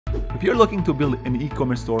If you're looking to build an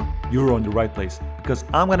e-commerce store, you're on the right place, because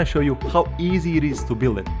I'm gonna show you how easy it is to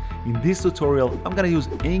build it. In this tutorial, I'm gonna use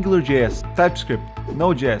Angular.js, TypeScript,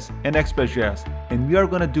 Node.js, and Express.js, and we are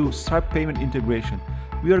gonna do Stripe payment integration.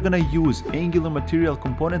 We are gonna use Angular material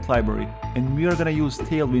component library, and we are gonna use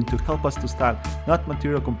Tailwind to help us to style, not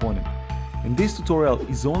material component. And this tutorial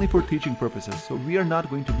is only for teaching purposes, so we are not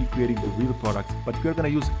going to be creating the real products, but we are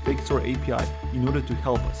going to use Fake-Store API in order to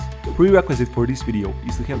help us. Prerequisite for this video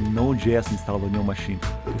is to have Node.js installed on your machine.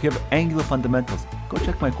 To have Angular fundamentals, go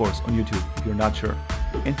check my course on YouTube if you're not sure.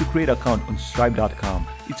 And to create an account on Stripe.com.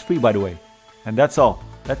 It's free, by the way. And that's all.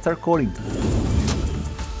 Let's start coding.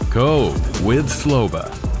 Code with Sloba.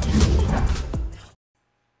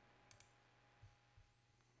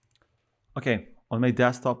 Okay. On my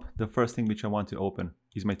desktop, the first thing which I want to open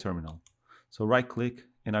is my terminal. So right click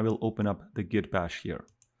and I will open up the Git bash here.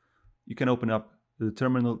 You can open up the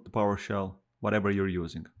terminal, the PowerShell, whatever you're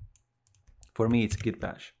using. For me, it's Git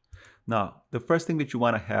bash. Now, the first thing that you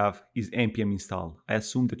want to have is npm installed. I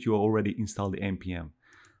assume that you already installed the npm.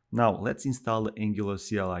 Now, let's install the Angular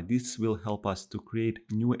CLI. This will help us to create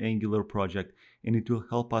new Angular project, and it will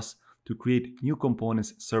help us to create new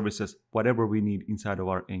components, services, whatever we need inside of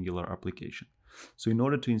our Angular application. So in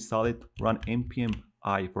order to install it, run npm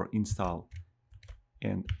I for install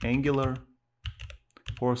and Angular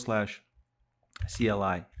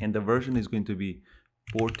 /CLI, and the version is going to be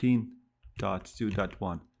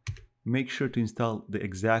 14.2.1. Make sure to install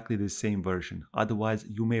exactly the same version, otherwise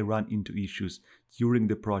you may run into issues during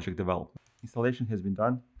the project development. Installation has been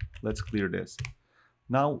done. Let's clear this.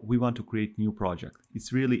 Now we want to create new project.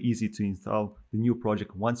 It's really easy to install the new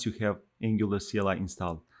project once you have Angular CLI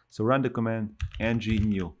installed. So run the command ng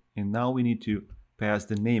new, and now we need to pass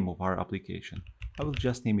the name of our application. I will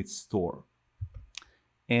just name it store.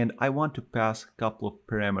 And I want to pass a couple of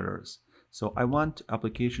parameters. So I want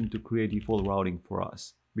application to create default routing for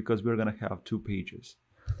us because we're gonna have 2 pages.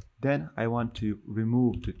 Then I want to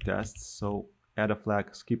remove the tests, so add a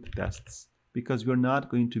flag skip tests, because we're not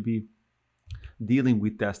going to be dealing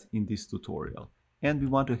with tests in this tutorial. And we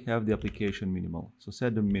want to have the application minimal, so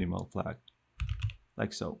set the minimal flag.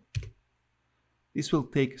 Like so. This will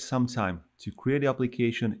take some time to create the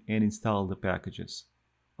application and install the packages.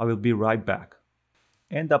 I will be right back.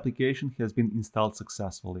 And the application has been installed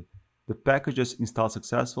successfully. The packages installed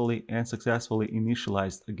successfully and successfully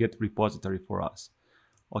initialized a Git repository for us.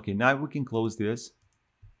 Okay, now we can close this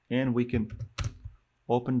and we can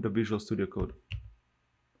open the Visual Studio Code.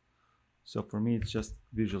 So for me, it's just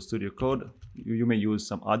Visual Studio Code. You may use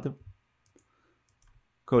some other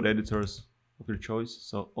code editors of your choice.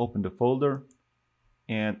 So open the folder,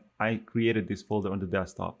 and I created this folder on the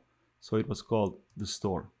desktop, so it was called the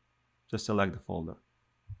store. Just select the folder.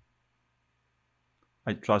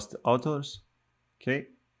 I trust the authors. Okay,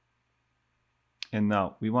 and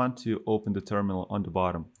now we want to open the terminal on the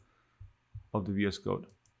bottom of the VS Code.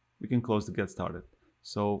 We can close the get started.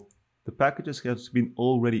 So the packages have been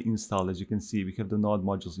already installed. As you can see, we have the node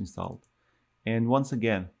modules installed. And once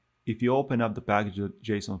again, if you open up the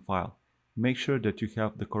package.json file, make sure that you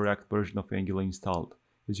have the correct version of Angular installed.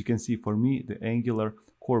 As you can see, for me, the Angular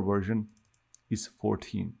core version is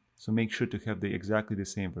 14. So make sure to have exactly the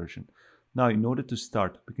same version. Now, in order to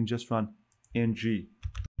start, we can just run ng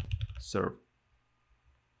serve.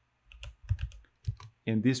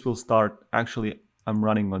 And this will start. Actually, I'm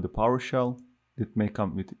running on the PowerShell. It may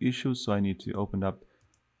come with issues, so I need to open up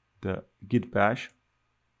the Git bash.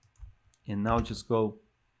 And now just go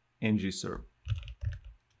ng serve.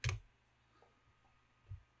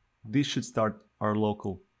 This should start our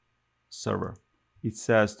local server. It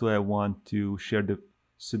says, do I want to share the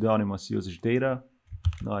pseudonymous usage data?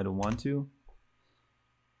 No, I don't want to.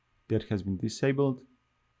 That has been disabled.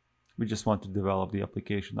 We just want to develop the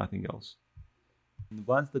application, nothing else. And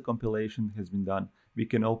once the compilation has been done, we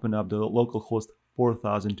can open up the localhost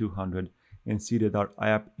 4200 and see that our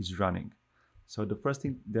app is running. So the first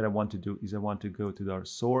thing that I want to do is I want to go to our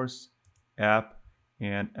source app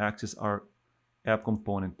and access our app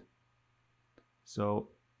component. So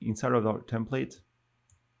inside of our template,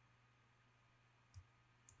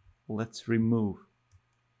 let's remove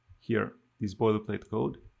here this boilerplate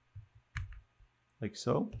code, like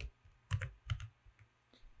so.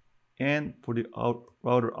 And for the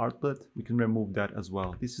router outlet, we can remove that as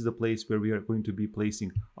well. This is the place where we are going to be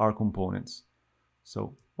placing our components.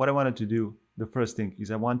 So what I wanted to do, the first thing is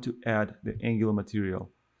I want to add the Angular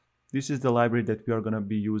material. This is the library that we are going to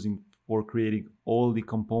be using for creating all the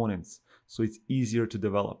components, so it's easier to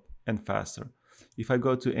develop and faster. If I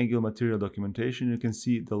go to Angular material documentation, you can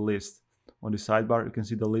see the list. On the sidebar, you can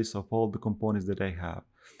see the list of all the components that I have.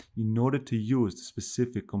 In order to use the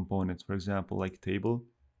specific components, for example, like table,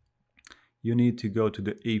 you need to go to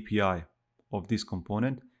the API of this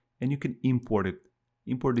component and you can import it.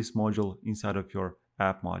 Import this module inside of your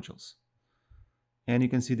app modules. And you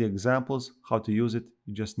can see the examples, how to use it.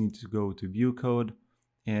 You just need to go to view code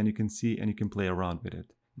and you can see and you can play around with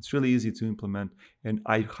it. It's really easy to implement, and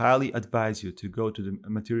I highly advise you to go to the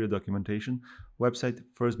material documentation website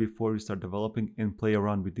first before you start developing and play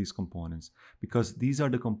around with these components, because these are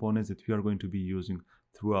the components that we are going to be using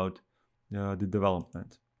throughout the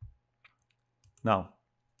development. Now,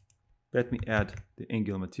 let me add the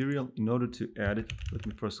Angular material. In order to add it, let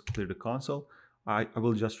me first clear the console. I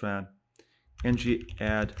will just run ng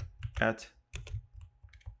add at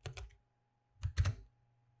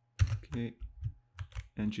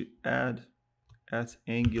ng add at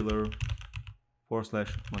Angular /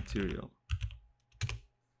 material,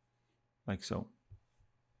 like so.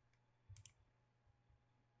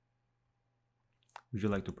 Would you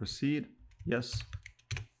like to proceed? Yes.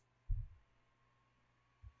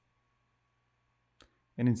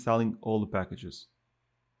 And installing all the packages.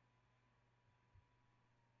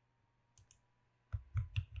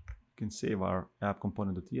 We can save our app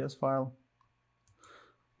component.ts file.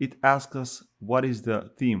 It asks us what is the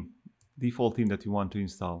theme, default theme that you want to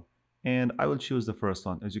install, and I will choose the first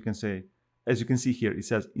one. As you can see here, it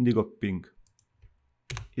says Indigo Pink.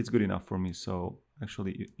 It's good enough for me. So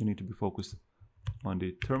actually, you need to be focused on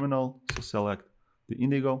the terminal. So select the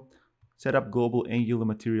Indigo. Set up global Angular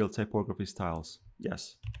material typography styles.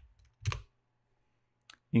 Yes.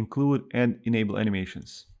 Include and enable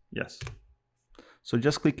animations. Yes. So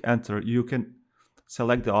just click enter. You can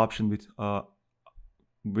select the option with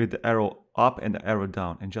the arrow up and the arrow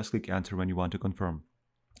down, and just click enter when you want to confirm.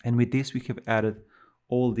 And with this, we have added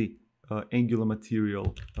all the Angular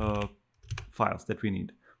material files that we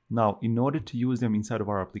need. Now, in order to use them inside of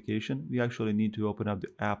our application, we actually need to open up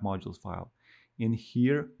the app modules file. In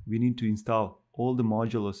here, we need to install all the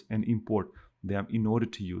modules and import them in order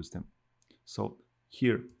to use them. So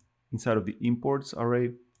here, inside of the imports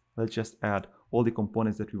array, let's just add all the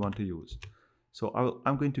components that we want to use. So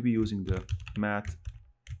I'm going to be using the mat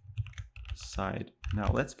side.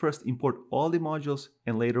 Now let's first import all the modules,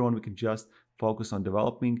 and later on we can just focus on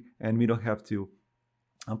developing, and we don't have to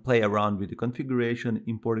play around with the configuration,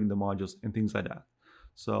 importing the modules and things like that.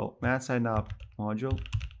 So mat side nav module.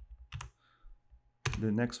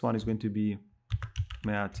 The next one is going to be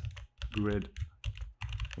mat grid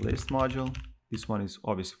list module. This one is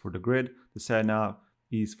obviously for the grid. The side nav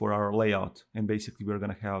is for our layout, and basically we're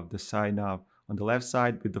going to have the side nav on the left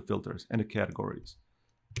side with the filters and the categories.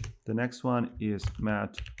 The next one is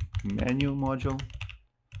mat menu module.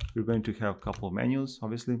 We're going to have a couple of menus,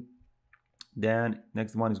 obviously. Then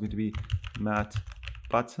next one is going to be mat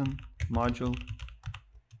button module.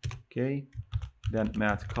 Okay. Then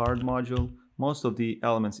mat card module. Most of the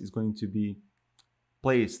elements is going to be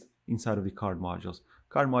placed inside of the card modules.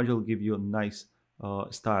 Card module will give you nice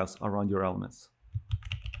styles around your elements.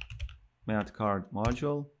 Mat card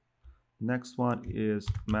module. Next one is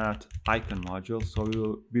mat icon module.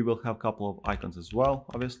 So we will have a couple of icons as well,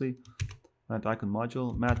 obviously. Mat icon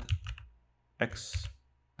module. Mat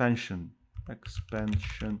expansion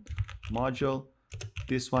module.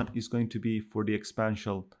 This one is going to be for the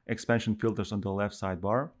expansion filters on the left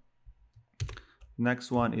sidebar.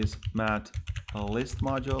 Next one is mat list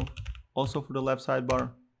module, also for the left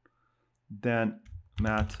sidebar. Then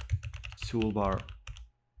mat toolbar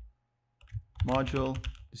module.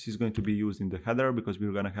 This is going to be used in the header because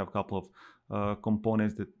we're going to have a couple of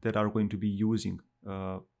components that are going to be using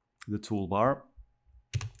the toolbar.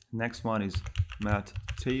 Next one is mat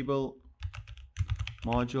table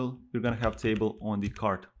module. We're going to have table on the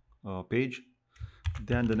cart page.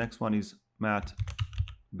 Then the next one is mat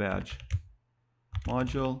badge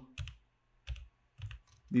module.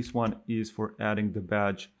 This one is for adding the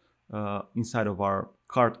badge inside of our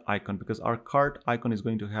cart icon, because our cart icon is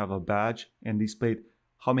going to have a badge and displayed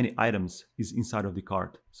how many items is inside of the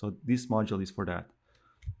cart. So this module is for that.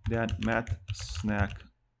 Then mat snack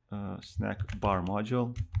bar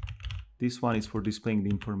module. This one is for displaying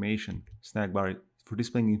the information. Snack bar for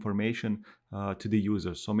displaying information to the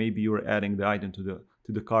user. So maybe you're adding the item to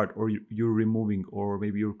the cart, or you're removing, or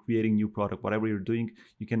maybe you're creating new product. Whatever you're doing,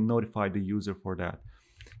 you can notify the user for that.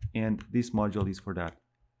 And this module is for that.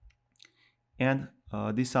 And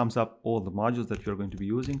this sums up all the modules that you're going to be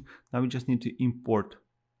using. Now we just need to import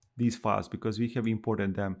these files, because we have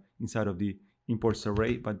imported them inside of the imports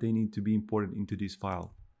array, but they need to be imported into this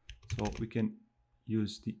file. So we can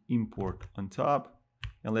use the import on top,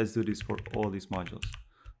 and let's do this for all these modules.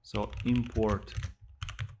 So import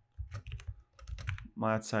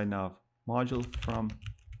mat side nav module from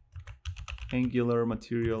Angular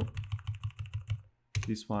material.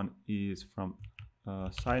 This one is from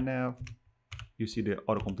side nav. You see the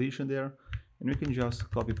auto completion there, and we can just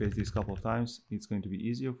copy paste this a couple of times. It's going to be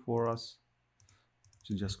easier for us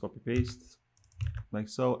to just copy paste like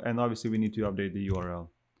so. And obviously we need to update the URL.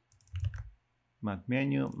 Mat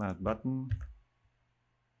menu, mat button,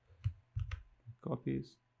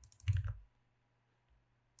 copies.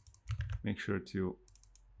 Make sure to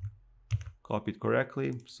copy it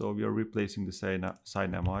correctly. So we are replacing the side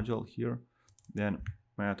nav module here. Then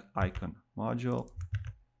mat icon module.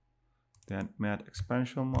 Then mat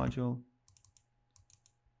expansion module.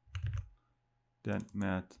 Then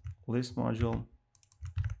mat list module.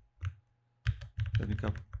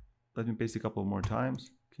 Let me paste a couple more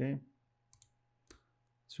times. Okay.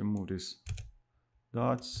 Let's remove these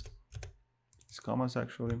dots, these commas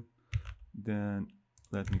actually. Then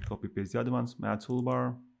let me copy paste the other ones. Mat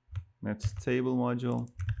toolbar, mat table module,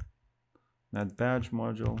 mat badge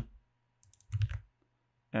module,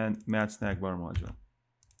 and mat snack bar module.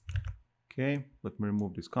 Okay, let me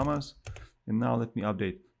remove these commas. And now let me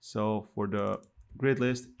update. So for the grid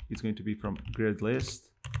list, it's going to be from grid list.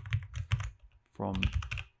 From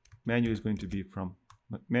menu is going to be from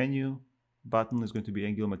menu. Button is going to be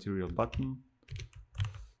Angular material button.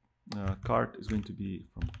 Cart is going to be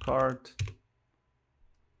from cart.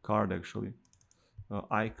 Card actually.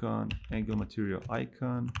 Icon, Angular material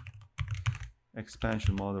icon.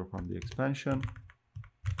 Expansion model from the expansion.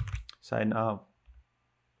 Side nav.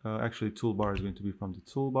 Actually toolbar is going to be from the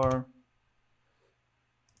toolbar.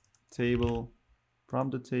 Table from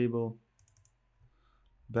the table.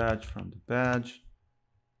 Badge from the badge.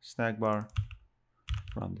 Snack bar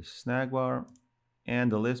from the snack bar.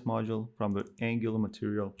 And the list module from the Angular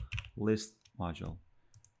material list module.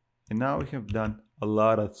 And now we have done a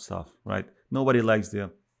lot of stuff, right? Nobody likes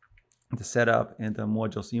the setup and the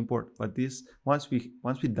modules import, but this once we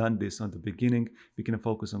done this on the beginning, we can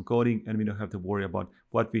focus on coding and we don't have to worry about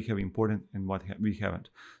what we have imported and what we haven't.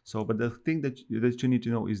 So, but the thing that you need to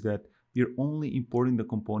know is that we're only importing the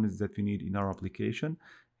components that we need in our application.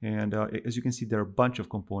 And as you can see, there are a bunch of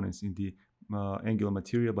components in the Angular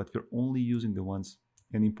material, but we're only using the ones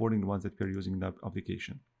and importing the ones that we're using in the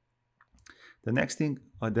application. The next thing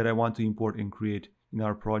that I want to import and create in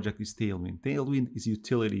our project is Tailwind. Tailwind is a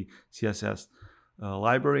utility CSS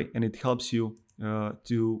library, and it helps you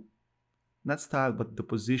to not style but to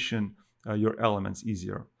position your elements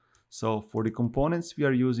easier. So for the components, we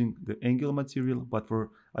are using the Angular material, but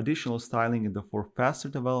for additional styling and for faster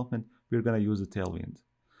development, we're going to use the Tailwind.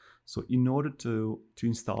 So in order to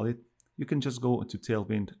install it, you can just go to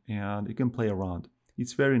Tailwind and you can play around.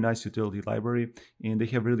 It's very nice utility library, and they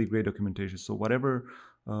have really great documentation. So whatever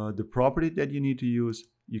the property that you need to use,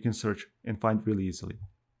 you can search and find really easily.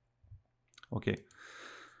 Okay.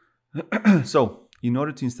 So in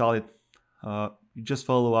order to install it, you just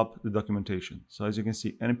follow up the documentation. So as you can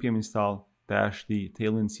see, npm install -d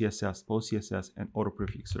Tailwind CSS, post CSS, and auto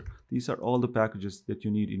prefixer. These are all the packages that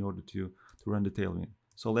you need in order to run the Tailwind.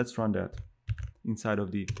 So let's run that inside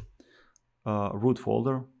of the root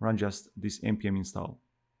folder. Run just this npm install.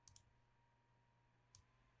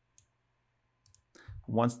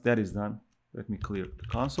 Once that is done, let me clear the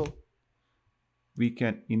console. We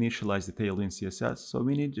can initialize the Tailwind CSS. So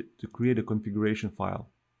we need to create a configuration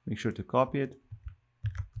file. Make sure to copy it.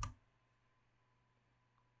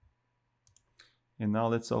 And now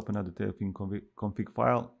let's open up the Tailwind config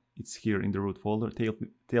file. It's here in the root folder,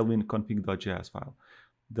 Tailwind config.js file.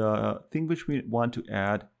 The thing which we want to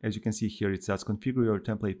add, as you can see here, it says configure your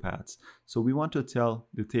template paths. So we want to tell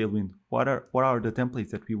the Tailwind what are the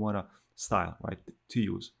templates that we want to style, right, to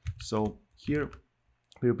use. So here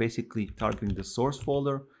we're basically targeting the source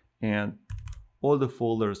folder and all the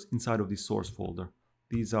folders inside of the source folder.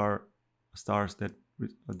 These are stars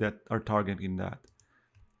that are targeting that.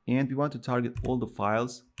 And we want to target all the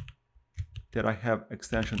files that I have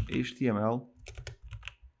extension HTML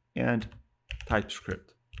and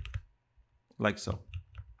TypeScript, like so.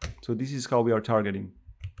 So this is how we are targeting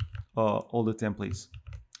all the templates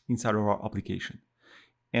inside of our application.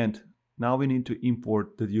 And now we need to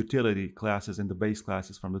import the utility classes and the base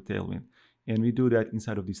classes from the Tailwind. And we do that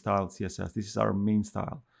inside of the style CSS. This is our main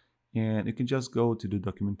style. And you can just go to the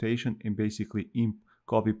documentation and basically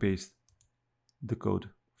copy paste the code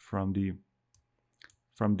from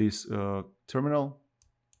this terminal,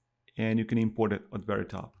 and you can import it at the very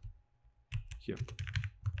top here.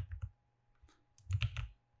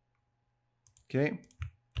 Okay,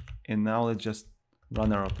 and now let's just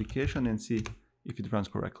run our application and see if it runs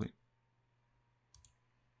correctly.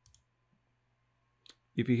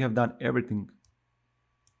 If we have done everything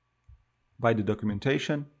by the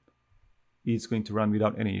documentation, it's going to run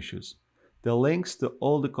without any issues. The links to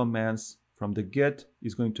all the commands from the Git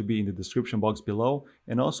is going to be in the description box below,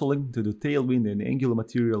 and also link to the Tailwind and Angular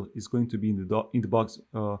material is going to be in the box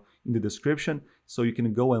in the description, so you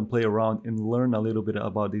can go and play around and learn a little bit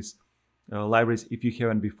about these libraries if you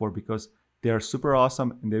haven't before, because they are super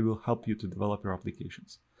awesome and they will help you to develop your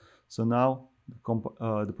applications. So now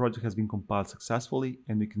the project has been compiled successfully,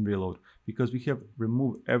 and we can reload. Because we have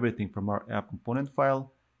removed everything from our app component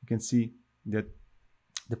file, you can see that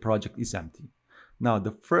the project is empty. Now,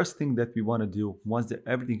 the first thing that we want to do, once that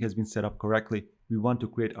everything has been set up correctly, we want to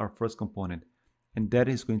create our first component, and that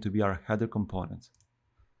is going to be our header component.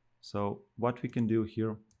 So what we can do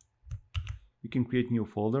here, we can create a new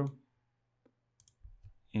folder,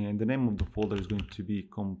 and the name of the folder is going to be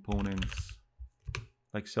components,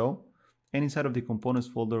 like so. And inside of the components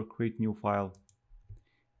folder, create new file,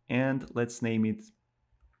 and let's name it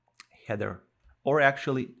header, or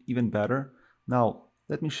actually even better. Now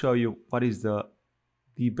let me show you what is the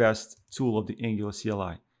best tool of the Angular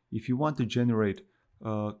CLI. If you want to generate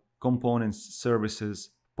components,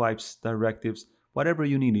 services, pipes, directives, whatever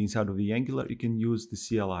you need inside of the Angular, you can use the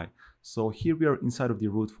CLI. So here we are inside of the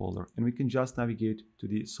root folder, and we can just navigate to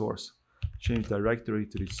the source, change directory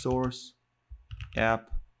to the source,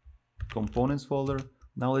 app, components folder.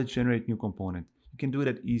 Now let's generate new component. You can do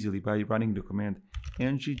that easily by running the command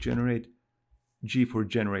ng generate, G for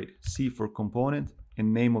generate, C for component,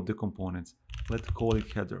 and name of the components. Let's call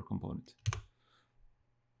it header component.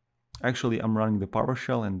 Actually, I'm running the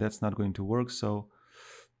PowerShell and that's not going to work, so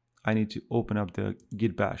I need to open up the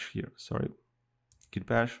git bash here. Sorry, git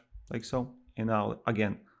bash, like so. And now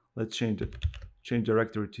again, let's change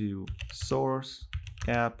directory to source,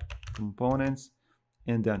 app, components,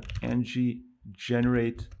 and then ng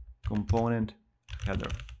generate component header,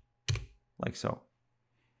 like so.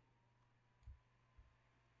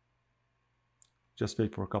 Just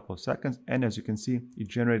wait for a couple of seconds, and as you can see, it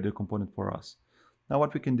generated a component for us. Now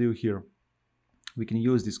what we can do here, we can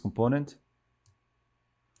use this component,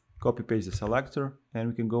 copy paste the selector, and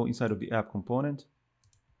we can go inside of the app component,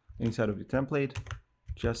 inside of the template,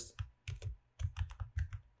 just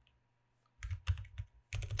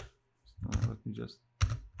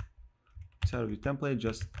inside of the template,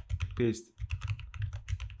 just paste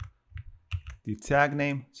the tag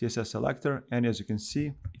name, CSS selector, and as you can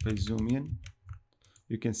see, if I zoom in,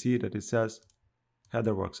 you can see that it says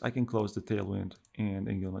header works. I can close the Tailwind and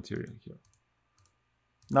Angular material here.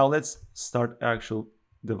 Now let's start actual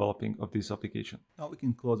developing of this application. Now we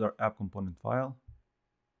can close our app component file.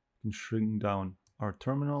 We can shrink down our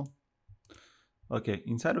terminal. Okay,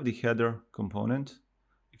 inside of the header component,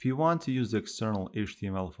 if you want to use the external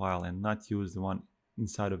HTML file and not use the one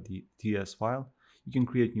inside of the TS file, you can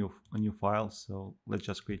create a new file. So let's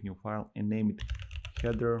just create a new file and name it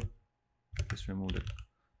header. Just remove the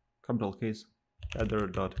capital case,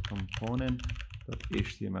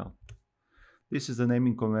 header.component.html. This is the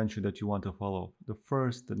naming convention that you want to follow. The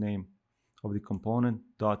first, the name of the component,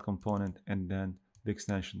 .component, and then the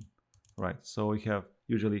extension, right? So we have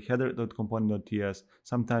usually header.component.ts.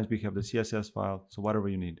 Sometimes we have the CSS file, so whatever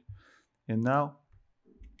you need. And now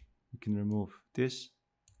we can remove this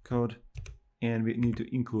code, and we need to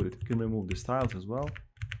include it. We can remove the styles as well.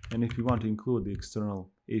 And if you want to include the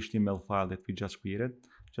external HTML file that we just created,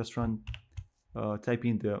 just type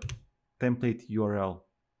in the template URL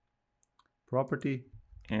property,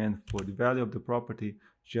 and for the value of the property,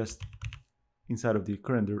 just inside of the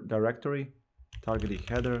current directory, target the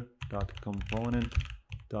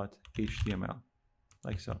header.component.html,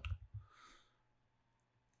 like so.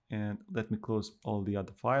 And let me close all the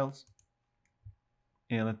other files,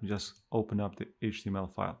 and let me just open up the HTML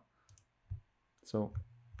file. So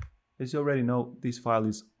as you already know, this file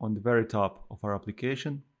is on the very top of our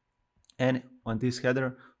application, and on this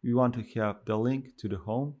header we want to have the link to the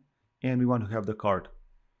home, and we want to have the cart.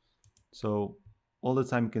 So all the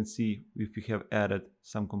time you can see if you have added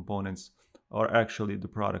some components or actually the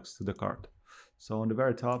products to the cart. So on the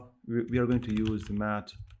very top we are going to use the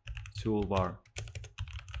mat toolbar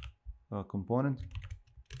component.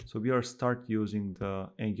 So we are start using the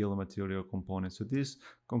Angular material component. So this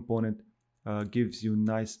component gives you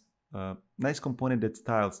nice component that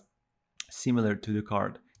styles similar to the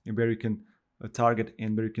card, and where you can target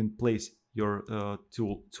and where you can place your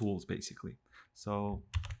tools basically. So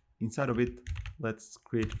inside of it, let's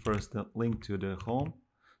create first the link to the home.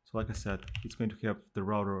 So like I said, it's going to have the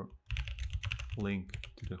router link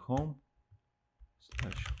to the home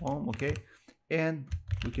 /home, okay, and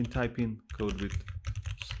we can type in code with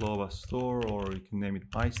Slova store, or you can name it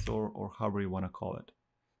my store, or however you want to call it,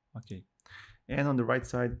 okay. And on the right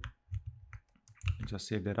side Just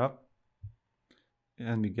save that up.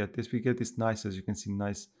 And we get this nice, as you can see,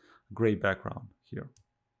 nice gray background here.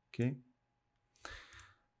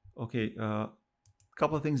 Okay,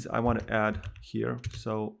 couple of things I want to add here.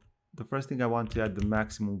 So the first thing, I want to add the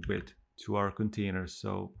maximum width to our container.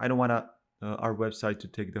 So I don't want our website to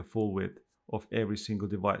take the full width of every single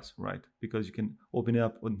device, right? Because you can open it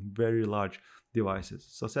up on very large devices.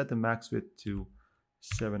 So set the max width to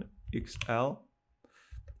 7XL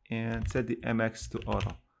and set the MX to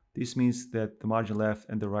auto. This means that the margin left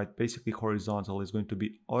and the right, basically horizontal, is going to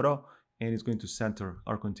be auto, and it's going to center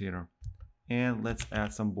our container. And let's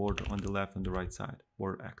add some border on the left and the right side,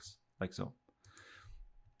 border X, like so.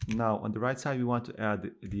 Now on the right side, we want to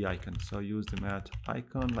add the icon. So use the mat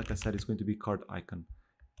icon. Like I said, it's going to be cart icon.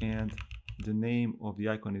 And the name of the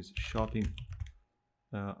icon is shopping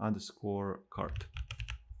underscore cart,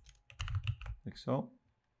 like so.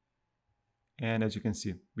 And as you can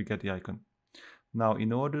see, we get the icon. Now,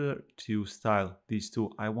 in order to style these two,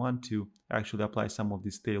 I want to actually apply some of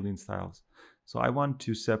these Tailwind styles. So I want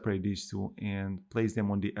to separate these two and place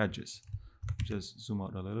them on the edges. Just zoom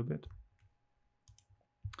out a little bit.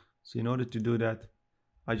 So in order to do that,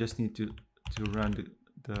 I just need to run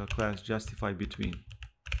the class justify between,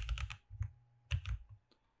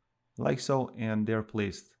 like so, and they're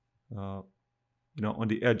placed on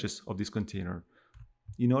the edges of this container.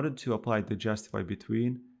 In order to apply the justify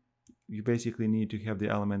between, you basically need to have the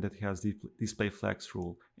element that has the display flex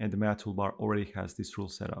rule, and the mat toolbar already has this rule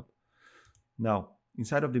set up. Now,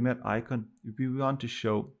 inside of the mat icon, we want to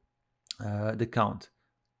show the count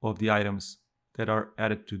of the items that are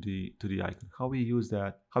added to the icon. How we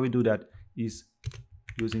do that is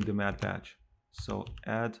using the mat badge. So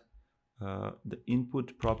add the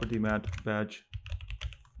input property mat badge,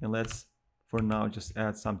 and let's for now just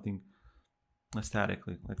add something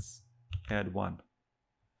statically. Let's add 1.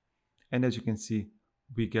 And as you can see,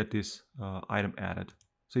 we get this item added.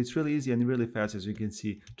 So it's really easy and really fast, as you can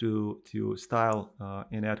see, to style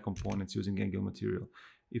and add components using Angular material.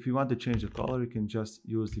 If you want to change the color, you can just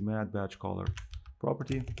use the mat badge color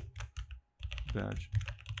property badge,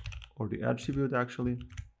 or the attribute actually.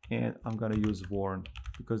 And I'm gonna use worn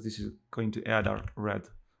because this is going to add our red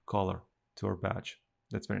color to our badge.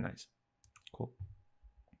 That's very nice. Cool.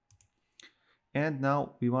 And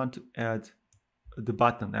now we want to add the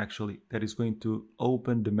button actually that is going to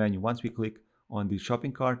open the menu. Once we click on the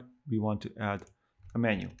shopping cart, we want to add a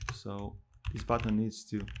menu. So this button needs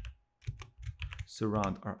to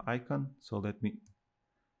surround our icon. So let me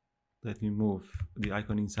move the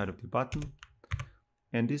icon inside of the button,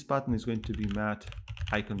 and this button is going to be mat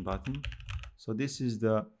icon button. So this is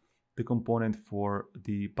the component for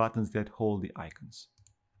the buttons that hold the icons,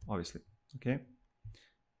 obviously. Okay,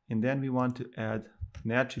 and then we want to add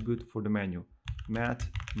an attribute for the menu, mat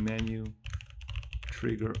menu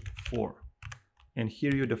trigger for, and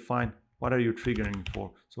here you define what are you triggering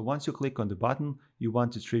for. So once you click on the button, you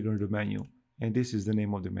want to trigger the menu, and this is the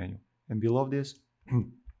name of the menu. And below this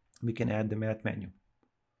we can add the mat menu.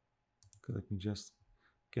 Okay, let me just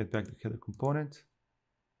get back the header component.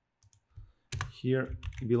 Here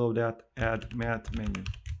below that, add mat menu,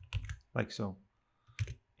 like so.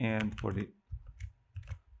 And for the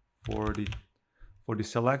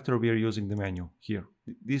selector, we are using the menu here.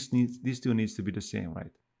 These two needs to be the same,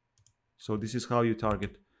 right? So this is how you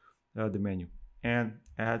target the menu, and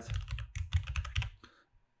add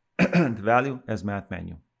the value as mat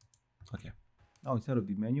menu. Okay. Now instead of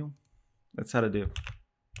the menu, let's add a div,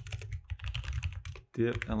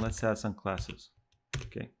 and let's add some classes.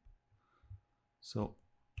 Okay. So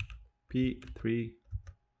p3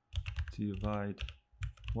 divide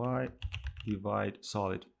y divide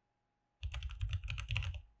solid.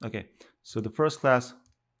 Okay, so the first class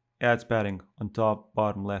adds padding on top,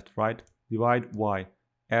 bottom, left, right. Divide y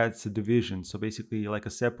adds a division, so basically like a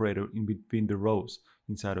separator in between the rows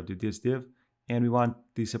inside of this div, and we want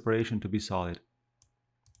the separation to be solid.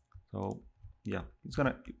 So yeah,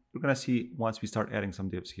 we're gonna see once we start adding some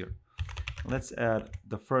divs here. Let's add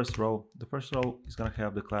the first row. The first row is gonna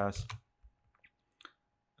have the class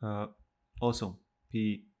also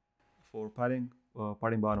p for padding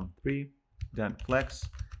bottom 3, then flex,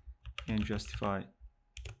 and justify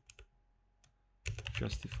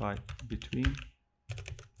between,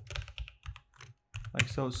 like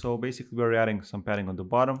so. So basically we're adding some padding on the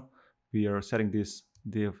bottom. We are setting this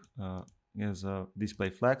div as a display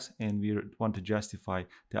flex, and we want to justify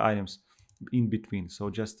the items in between, so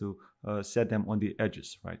just to set them on the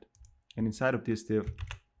edges, right? And inside of this div,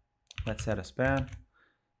 let's set a span.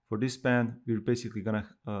 For this span, we're basically gonna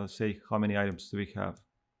say how many items do we have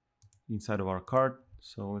inside of our cart.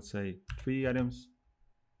 So let's say 3 items.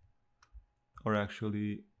 or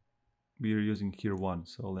actually we are using here 1,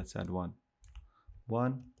 so let's add 1,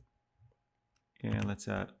 and let's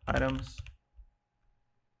add items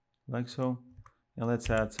like so, and let's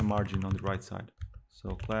add some margin on the right side.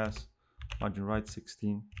 So class margin right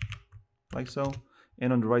 16 like so,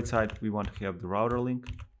 and on the right side we want to have the router link,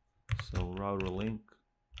 so router link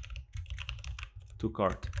to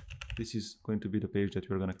cart. This is going to be the page that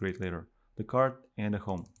we're going to create later, the cart and the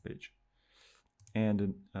home page,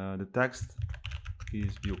 and the text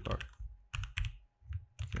is view cart.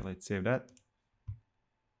 Okay, let's save that.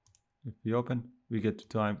 If we open, we get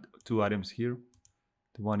two items here.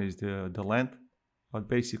 The one is the length, but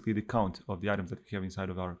basically the count of the items that we have inside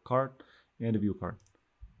of our cart, and the view cart.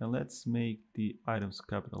 And let's make the items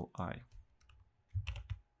capital I,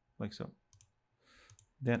 like so.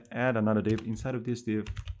 Then add another div. Inside of this div,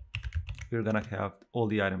 we're gonna have all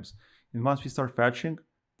the items. And once we start fetching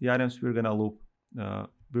the items, we're gonna loop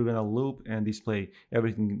and display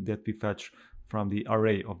everything that we fetch from the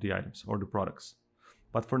array of the items or the products.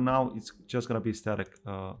 But for now, it's just gonna be static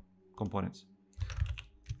components.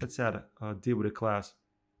 Let's add a div with a class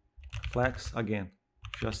flex. Again,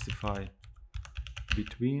 justify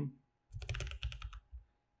between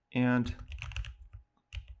and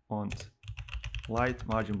font light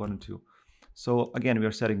margin bottom 2. So again, we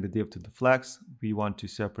are setting the div to the flex. We want to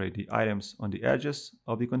separate the items on the edges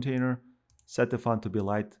of the container, set the font to be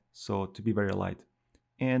light, so to be very light,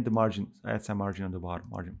 and the margin, add some margin on the bottom,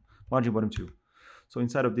 margin bottom 2. So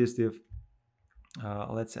inside of this div,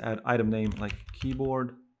 let's add item name like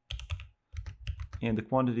keyboard, and the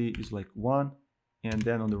quantity is like 1, and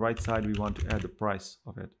then on the right side we want to add the price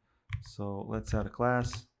of it. So let's add a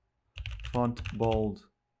class font bold,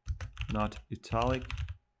 not italic.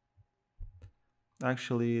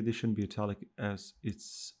 Actually, this shouldn't be italic as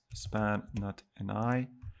it's span, not an I.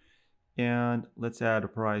 And let's add a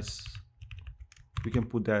price. We can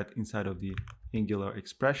put that inside of the Angular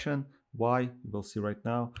expression. Why? We'll see right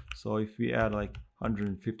now. So if we add like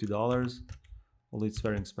 $150, well, it's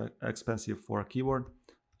very expensive for a keyboard,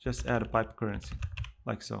 just add a pipe currency,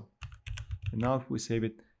 like so. And now if we save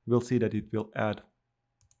it, we'll see that it will add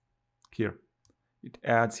here. It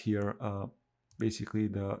adds here basically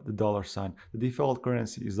the dollar sign. The default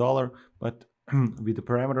currency is dollar, but with the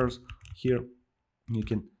parameters here, you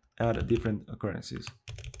can add different currencies.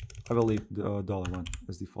 I will leave the dollar one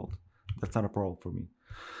as default. That's not a problem for me.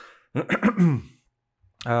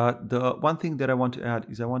 The one thing that I want to add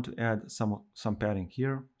is I want to add some padding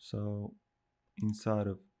here. So inside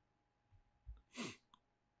of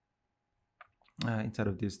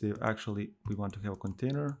this div, actually we want to have a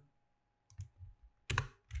container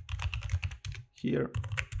here,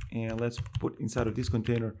 and let's put inside of this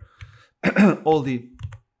container all the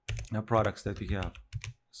products that we have.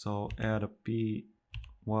 So add a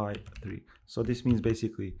py3. So this means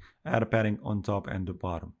basically add a padding on top and the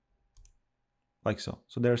bottom, like so.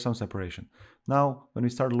 So there's some separation. Now when we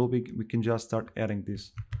start looping, we can just start adding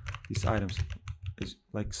these items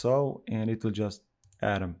like so, and it will just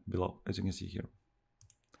add them below, as you can see here.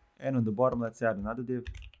 And on the bottom, let's add another div.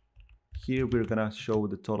 Here we're gonna show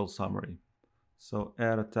the total summary. So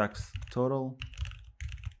add a text total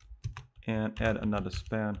and add another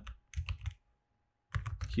span.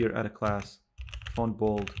 Here add a class font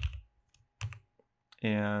bold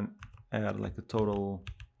and add like the total.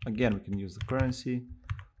 Again, we can use the currency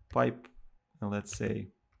pipe, and let's say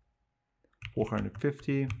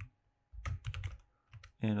 450,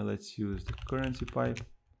 and let's use the currency pipe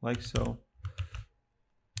like so.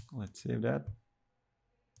 Let's save that,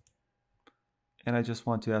 and I just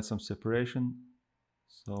want to add some separation,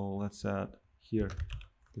 so let's add here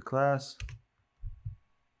the class.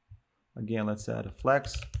 Again, let's add a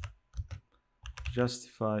flex,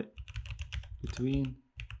 justify between,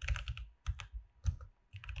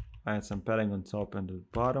 add some padding on top and the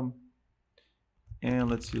bottom, and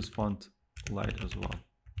let's use font light as well,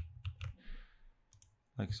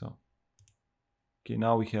 like so. Okay,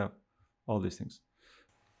 now we have all these things.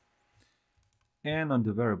 And on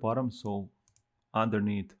the very bottom, so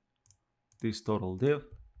underneath this total div,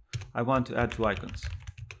 I want to add two icons.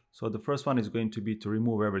 So the first one is going to be to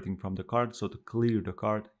remove everything from the cart, so to clear the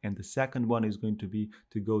cart, and the second one is going to be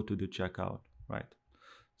to go to the checkout, right?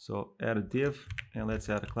 So add a div, and let's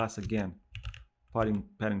add a class again,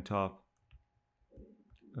 padding top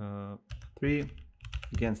 3,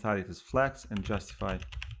 again style it as flex and justify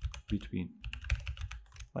between,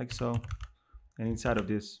 like so. And inside of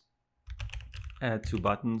this, add two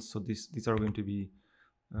buttons. So these are going to be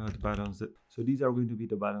the buttons that. So these are going to be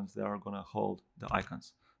the buttons that are going to hold the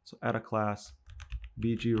icons. So add a class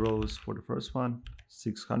bg rows for the first one,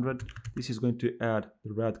 600. This is going to add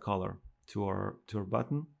the red color to our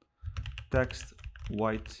button. Text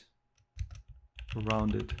white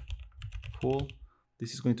rounded full.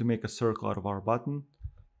 This is going to make a circle out of our button.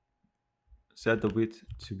 Set the width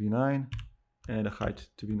to be 9 and the height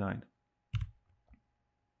to be 9.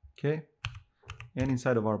 Okay, and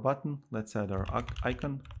inside of our button, let's add our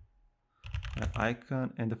icon.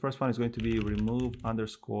 And the first one is going to be remove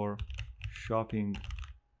underscore shopping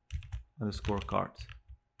underscore cart.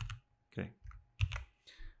 Okay,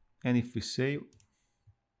 and if we save,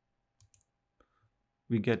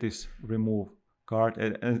 we get this remove cart,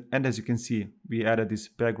 and as you can see, we added this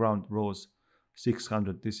background rose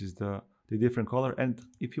 600. This is the different color, and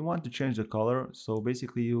if you want to change the color, so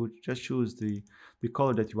basically you just choose the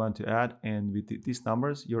color that you want to add, and with these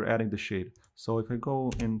numbers you're adding the shade. So if I go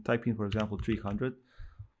and type in, for example, 300,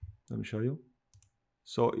 let me show you.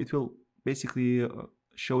 So it will basically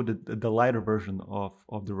show the lighter version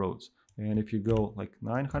of the roads, and if you go like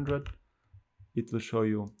 900, it will show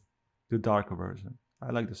you the darker version.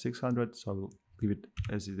 I like the 600, so I will leave it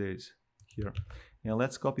as it is here. And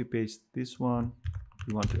let's copy paste this one.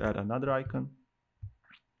 We want to add another icon,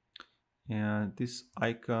 and this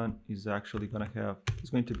icon is actually going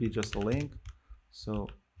to be just a link, so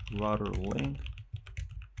router link,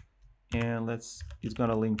 and it's going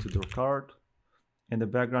to link to the cart, and the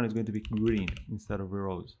background is going to be green instead of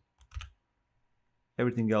rose.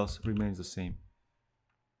 Everything else remains the same.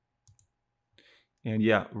 And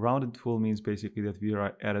yeah, rounded full means basically that we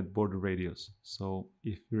are added border radius. So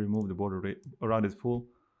if we remove the border rounded full,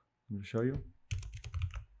 let me show you.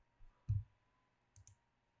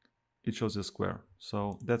 It shows a square.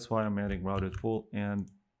 So that's why I'm adding rounded full, and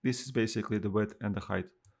this is basically the width and the height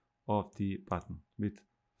of the button with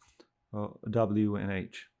W and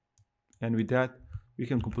H. And with that, we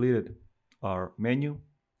can complete our menu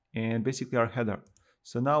and basically our header.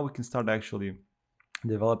 So now we can start actually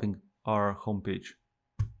developing our home page,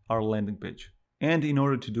 our landing page. And in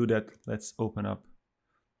order to do that, let's open up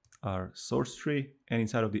our source tree, and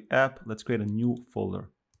inside of the app, let's create a new folder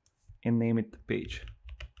and name it pages.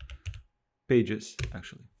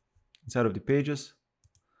 Actually, inside of the pages,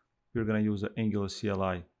 we're going to use the Angular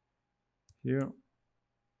CLI here.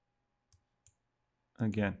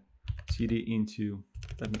 Again, cd into,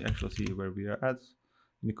 let me actually see where we are at.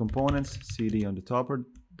 In the components, cd on the top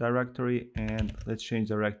directory, and let's change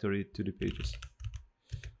directory to the pages.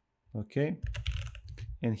 Okay,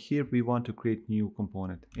 and here we want to create new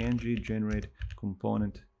component, ng generate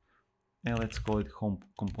component, and let's call it home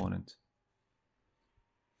component.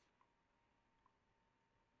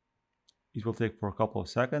 It will take for a couple of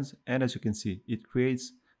seconds, and as you can see, it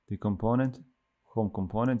creates the component, home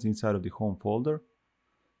component, inside of the home folder,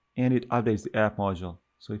 and it updates the app module.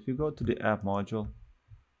 So if you go to the app module,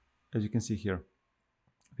 as you can see here,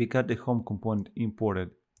 we got the home component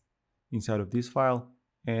imported inside of this file,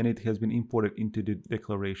 and it has been imported into the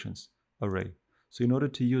declarations array. So in order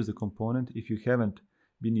to use the component, if you haven't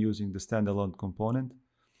been using the standalone component,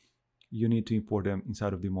 you need to import them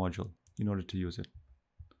inside of the module in order to use it.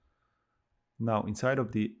 Now inside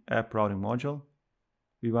of the app routing module,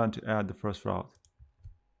 we want to add the first route.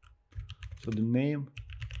 So the name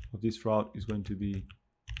of this route is going to be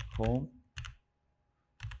home,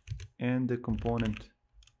 and the component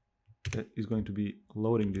that is going to be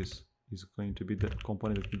loading this is going to be the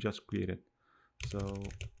component that we just created. So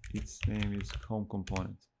its name is home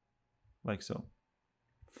component, like so.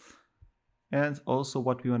 And also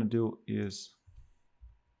what we want to do is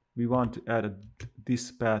we want to add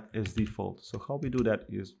this path as default. So how we do that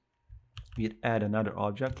is we add another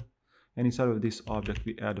object, and inside of this object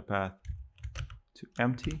we add a path to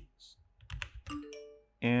empty,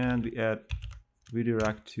 and we add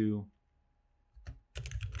redirect to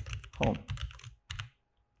home,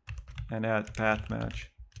 and add path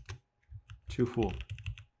match to full,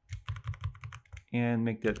 and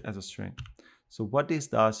make that as a string. So what this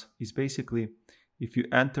does is basically, if you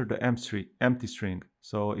enter the empty string,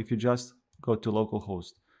 so if you just go to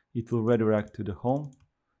localhost, it will redirect to the home,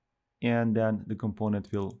 and then the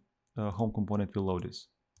component will, home component will load this.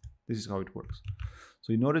 This is how it works.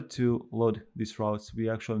 So in order to load these routes, we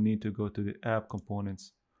actually need to go to the app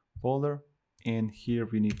components folder, and here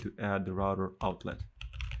we need to add the router outlet,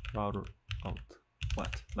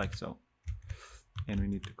 like so. And we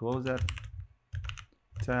need to close that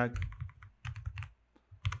tag,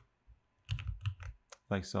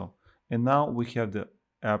 like so. And now we have the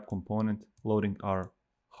app component loading our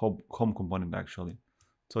home component actually.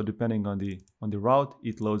 So depending on the route,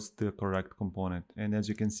 it loads the correct component. And as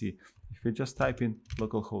you can see, if you just type in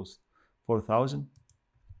localhost 4000,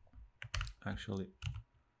 actually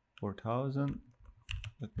 4000,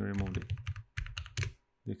 let me remove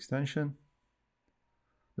the extension.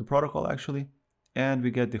 the protocol actually, and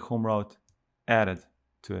we get the home route added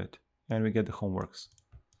to it, and we get the homeworks.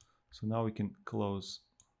 So now we can close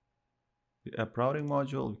the app routing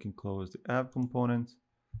module, we can close the app component,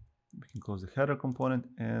 we can close the header component,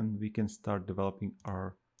 and we can start developing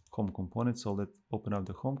our home component. So let's open up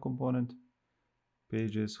the home component,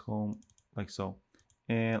 pages, home, like so.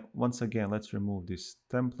 And once again, let's remove this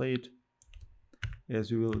template,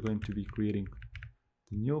 as we will going to be creating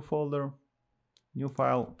the new folder, new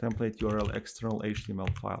file, template URL, external HTML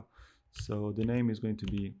file. So the name is going to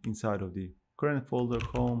be inside of the current folder,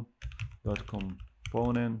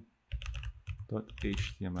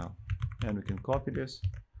 home.component.html. And we can copy this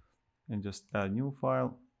and just add new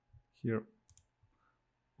file here,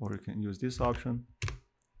 or you can use this option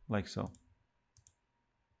like so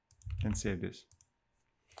and save this.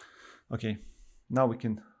 Okay, now we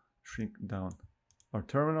can shrink down our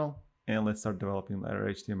terminal and let's start developing our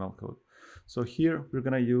HTML code. So here we're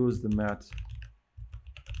gonna use the mat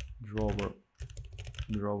drawer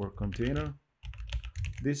container.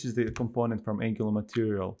 This is the component from Angular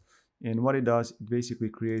material, and what it does, it basically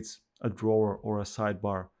creates a drawer or a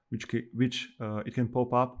sidebar which it can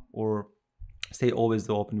pop up or stay always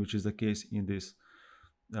open, which is the case in this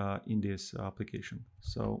application.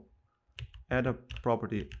 So add a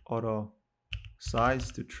property auto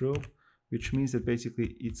size to true, which means that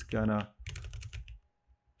basically it's gonna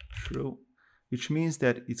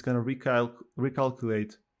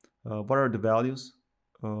recalculate what are the values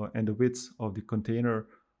and the widths of the container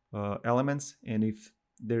elements, and if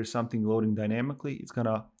there's something loading dynamically, it's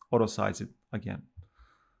gonna auto size it again.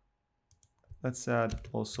 Let's add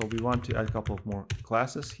also, we want to add a couple of more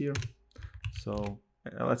classes here. So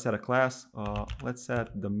let's add a class. Let's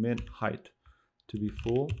add the min height to be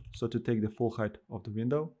full, so to take the full height of the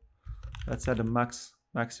window. Let's add a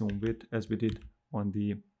maximum width, as we did on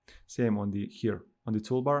the same on the here on the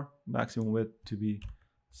toolbar, maximum width to be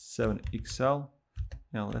 7XL.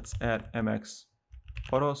 Now let's add MX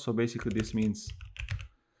auto. So basically this means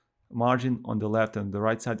margin on the left and the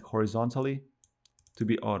right side horizontally to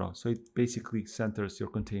be auto, so it basically centers your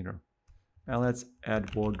container. And let's add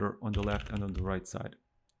border on the left and on the right side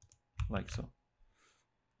like so.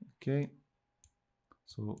 Okay,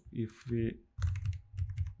 so if we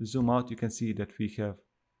zoom out, you can see that we have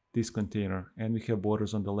this container and we have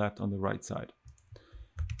borders on the left, on the right side.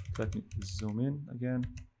 Let me zoom in again.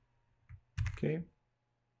 Okay,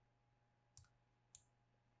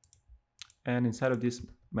 and inside of this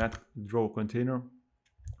mat drawer container,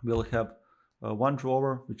 we'll have one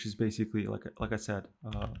drawer, which is basically like I said,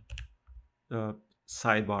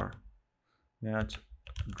 sidebar, mat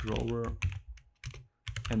drawer,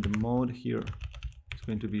 and the mode here is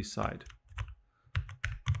going to be side.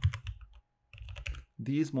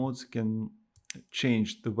 These modes can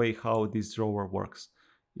change the way how this drawer works.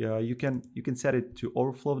 Yeah, you can set it to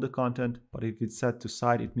overflow the content, but if it's set to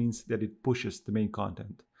side, it means that it pushes the main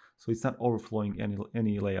content, so it's not overflowing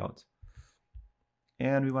any layout.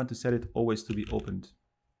 And we want to set it always to be opened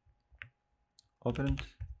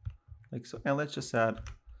like so. And let's just add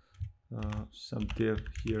some div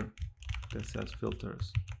here that says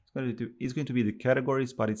filters. It's going to be the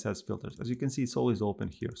categories, but it says filters. As you can see, it's always open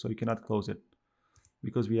here, so you cannot close it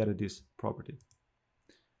because we added this property.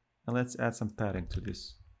 And let's add some padding to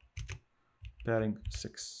this, padding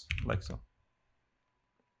 6 like so.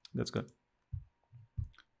 That's good.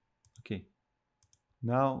 Okay,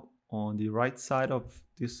 now on the right side of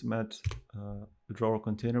this mat drawer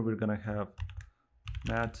container, we're gonna have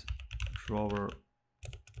mat drawer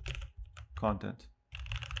content.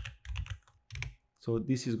 So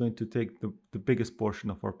this is going to take the biggest portion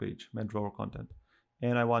of our page, mat drawer content.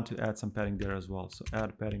 And I want to add some padding there as well. So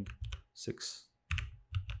add padding 6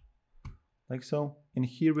 like so. And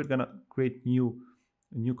here we're gonna create a new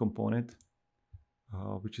component,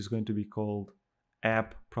 which is going to be called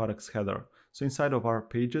app products header. So inside of our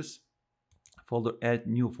pages folder, add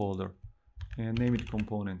new folder and name it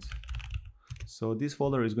components. So this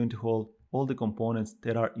folder is going to hold all the components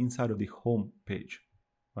that are inside of the home page,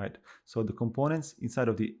 right? So the components inside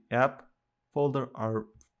of the app folder are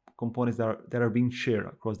components that are being shared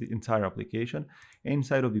across the entire application. And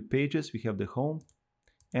inside of the pages, we have the home,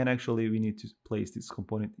 and actually we need to place this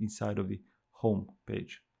component inside of the home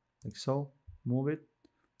page like so. Move it,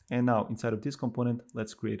 and now inside of this component,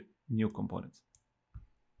 let's create new components.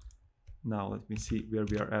 Now let me see where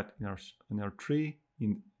we are at in our tree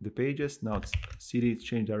in the pages. Now it's cd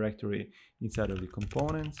change directory inside of the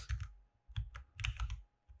components.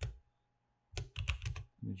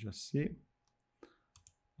 Let me just see.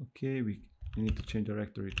 Okay, we need to change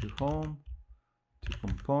directory to home, to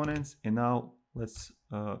components, and now let's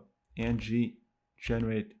ng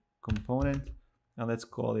generate component, and let's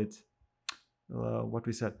call it what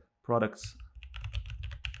we said, products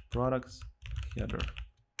header.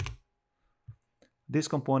 This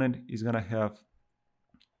component is going to have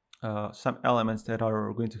some elements that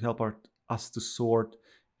are going to help us to sort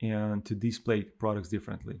and to display products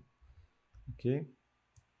differently. Okay,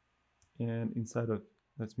 and inside of,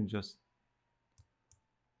 let me just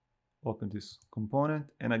open this component,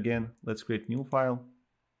 and again, let's create new file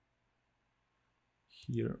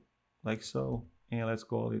here, like so, and let's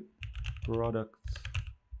call it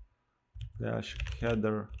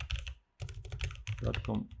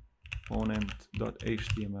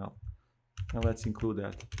products-header.component.html, and let's include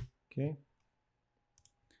that. Okay,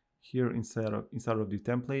 here inside of the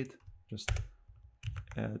template, just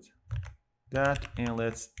add that, and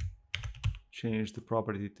let's change the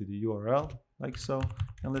property to the URL, like so,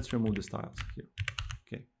 and let's remove the styles here.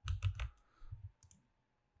 Okay,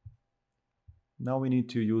 now we need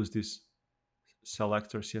to use this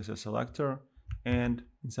selector, CSS selector, and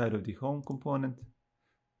inside of the home component,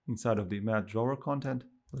 inside of the mat drawer content,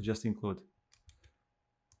 let's just include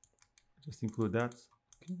that.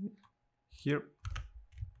 Okay, here,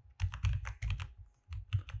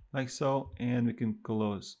 like so, and we can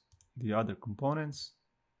close the other components,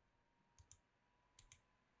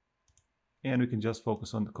 and we can just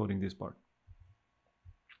focus on coding this part.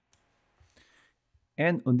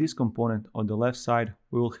 And on this component on the left side,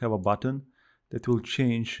 we will have a button that will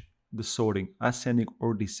change the sorting, ascending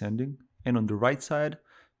or descending, and on the right side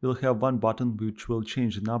we'll have one button which will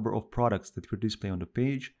change the number of products that we display on the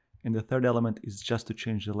page, and the third element is just to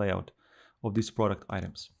change the layout of these product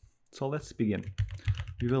items. So let's begin.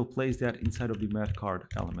 We will place that inside of the mat card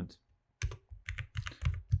element,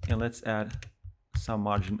 and let's add some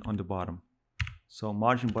margin on the bottom. So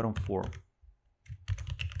margin bottom 4.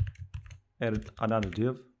 Add another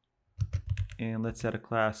div, and let's add a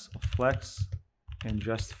class of flex and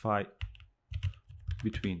justify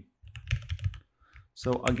between.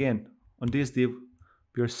 So again, on this div,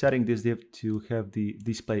 we are setting this div to have the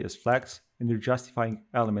display as flex, and we're justifying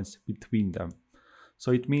elements between them.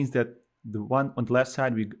 So it means that the one on the left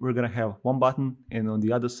side, we're going to have one button, and on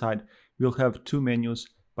the other side, we'll have two menus,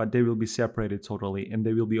 but they will be separated totally, and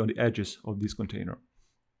they will be on the edges of this container.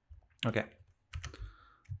 Okay.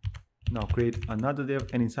 Now create another div,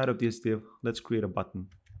 and inside of this div, let's create a button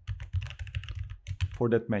for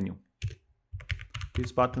that menu.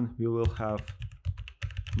 This button, we will have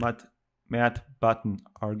mat button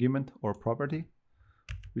argument or property,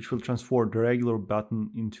 which will transform the regular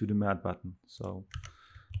button into the mat button. So,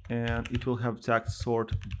 and it will have tag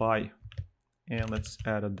sort by, and let's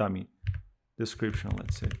add a dummy description,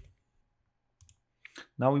 let's say.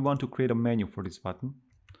 Now we want to create a menu for this button.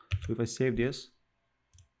 So if I save this,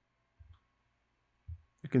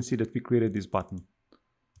 you can see that we created this button.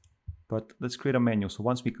 But let's create a menu. So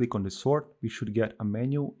once we click on the sort, we should get a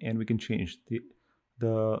menu, and we can change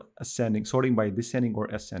the ascending, sorting by descending or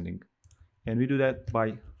ascending. And we do that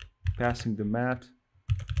by passing the mat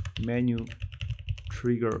menu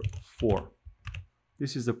trigger 4.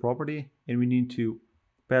 This is the property, and we need to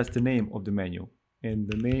pass the name of the menu, and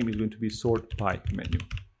the name is going to be sort by menu.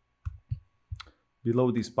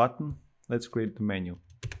 Below this button, let's create the menu,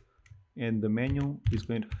 and the menu is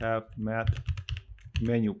going to have mat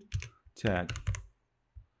menu tag.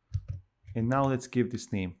 And now let's give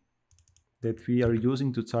this name that we are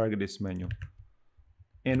using to target this menu,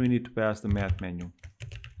 and we need to pass the mat menu.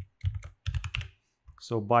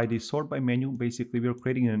 So by the sort by menu, basically we are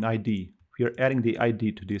creating an ID. We are adding the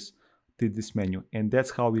ID to this menu, and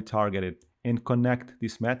that's how we target it and connect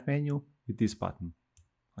this mat menu with this button.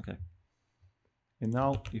 Okay. And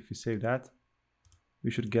now if we save that,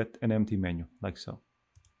 we should get an empty menu like so.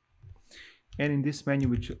 And in this menu,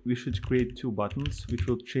 we should create two buttons which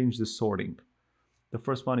will change the sorting. The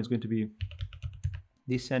first one is going to be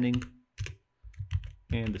descending,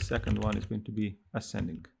 and the second one is going to be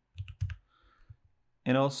ascending.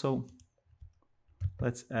 And also,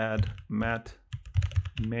 let's add mat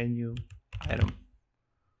menu item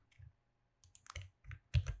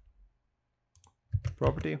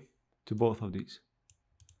property to both of these,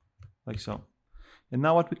 like so. And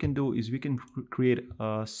now what we can do is we can create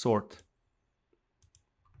a sort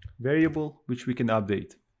variable which we can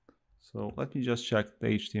update. So let me just check the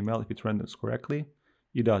HTML if it renders correctly.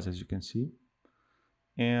 It does, as you can see.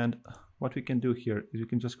 And what we can do here is we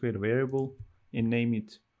can just create a variable and name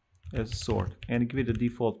it as sort, and give it a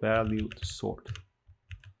default value to sort.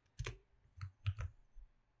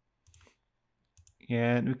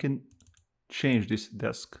 And we can change this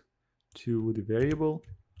desk to the variable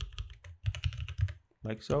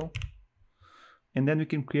like so. And then we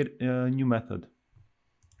can create a new method.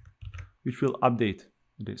 which will update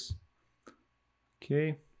this.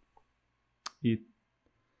 Okay,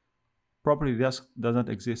 property desk does not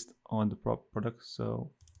exist on the product,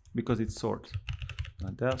 so because it's sort,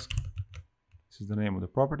 not desk. This is the name of the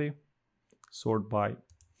property, sort by,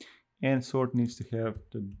 and sort needs to have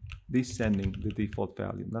the descending the default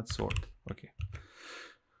value, not sort. Okay,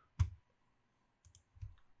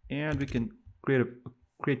 and we can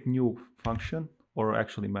create new function, or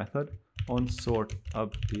actually method, on sort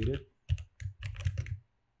updated.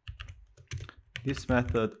 This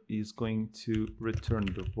method is going to return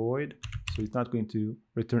the void, so it's not going to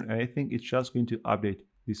return anything, it's just going to update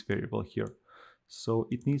this variable here. So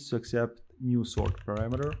it needs to accept new sort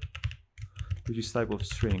parameter, which is type of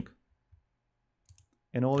string,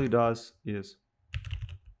 and all it does is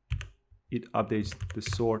it updates the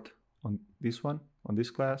sort on this one, on this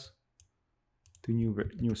class, to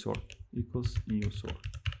new sort equals new sort,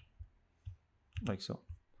 like so.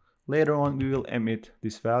 Later on we will emit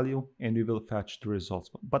this value and we will fetch the results,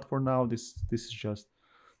 but for now this is just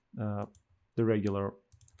the regular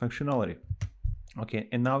functionality. Okay,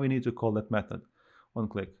 and now we need to call that method on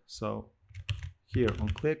click. So here on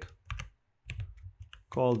click,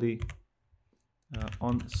 call the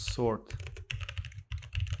on sort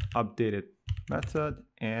updated method,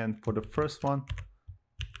 and for the first one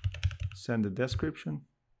send the description,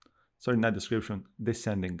 sorry, not description,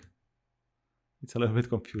 descending. It's a little bit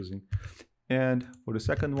confusing. And for the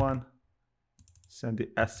second one, send the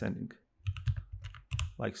ascending,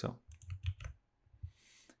 like so.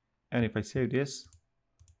 And if I save this,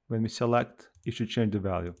 when we select, it should change the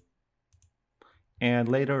value. And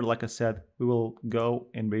later, like I said, we will go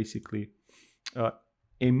and basically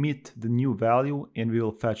emit the new value, and we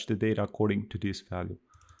will fetch the data according to this value.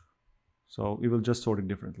 So we will just sort it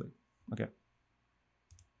differently. Okay.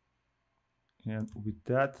 And with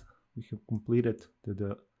that, we have completed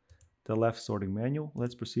the left sorting menu.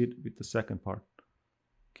 Let's proceed with the second part.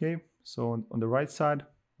 Okay, so on the right side,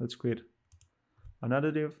 let's create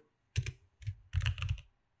another div,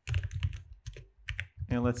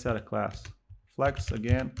 and let's add a class flex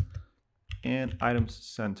again, and items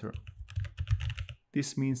center.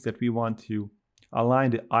 This means that we want to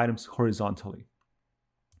align the items horizontally,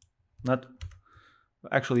 not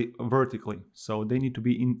actually vertically, so they need to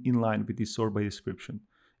be in line with the sort by description.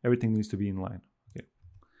 Everything needs to be in line. Okay,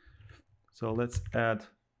 so let's add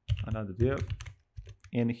another div,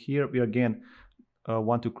 and here we again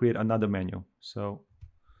want to create another menu. So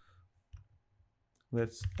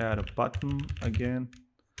let's add a button again,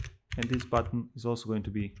 and this button is also going to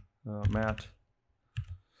be mat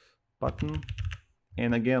button,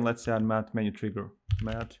 and again let's add mat menu trigger,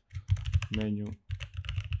 mat menu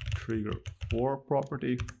trigger for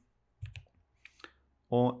property.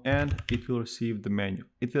 And it will receive the menu.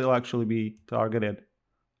 It will actually be targeted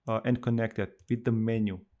and connected with the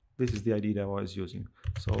menu. This is the ID that I was using.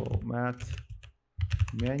 So mat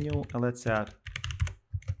menu, and let's add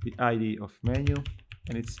the ID of menu,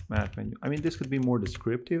 and it's mat menu. I mean, this could be more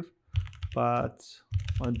descriptive, but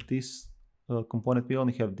on this component we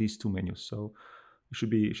only have these two menus, so it should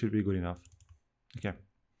be good enough. Okay,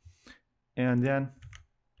 and then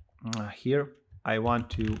here I want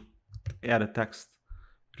to add a text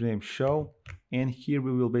name show, and here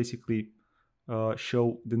we will basically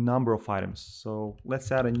show the number of items. So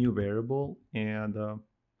let's add a new variable, and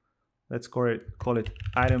let's call it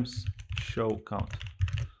items show count.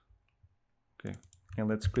 Okay, and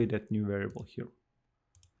let's create that new variable here,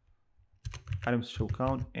 items show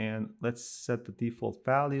count, and let's set the default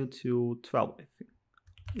value to 12. I think,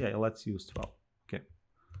 yeah, let's use 12. Okay,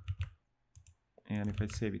 and if I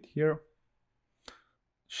save it here,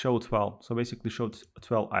 show 12, so basically show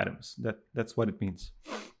 12 items. That's what it means.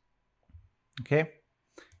 Okay,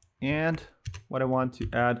 and what I want to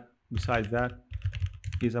add besides that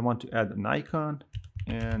is I want to add an icon,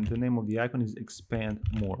 and the name of the icon is expand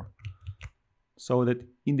more, so that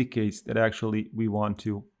indicates that actually we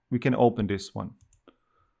can open this one,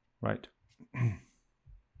 right?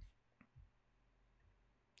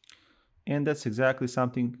 And that's exactly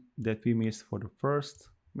something that we missed for the first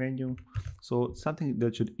menu. So something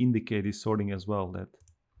that should indicate is sorting as well, that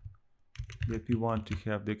we want to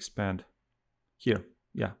have the expand here.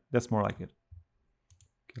 Yeah, that's more like it.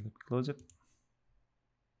 Okay, let me close it.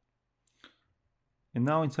 And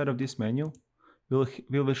now inside of this menu,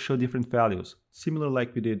 we will show different values, similar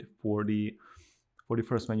like we did for the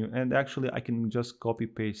first menu. And actually I can just copy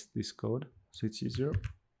paste this code so it's easier.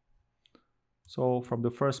 So from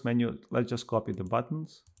the first menu, let's just copy the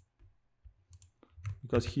buttons,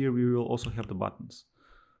 because here we will also have the buttons.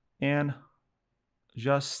 And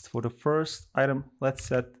just for the first item, let's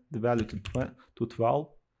set the value to 12,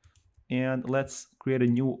 And let's create a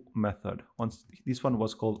new method. This one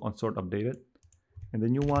was called onSortUpdated, and the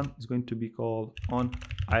new one is going to be called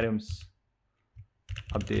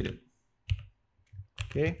onItemsUpdated.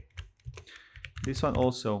 Okay, this one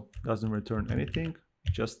also doesn't return anything,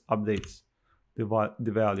 it just updates the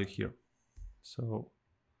value here. So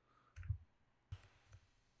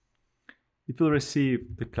it will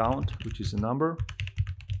receive the count, which is a number,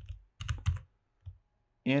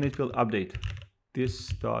 and it will update this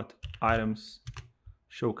dot items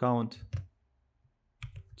show count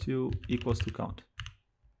to equals to count.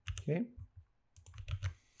 Okay,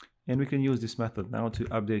 and we can use this method now to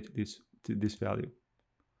update this value.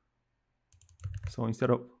 So instead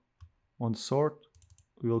of onSort,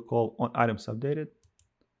 we will call onItemsUpdated,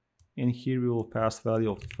 and here we will pass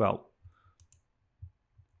value of 12.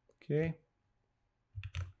 Okay,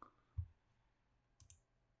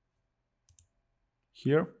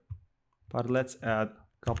 here, but let's add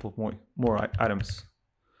a couple of more items.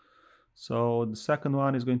 So the second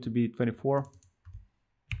one is going to be 24,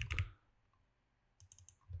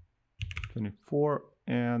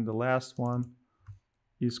 and the last one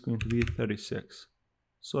is going to be 36.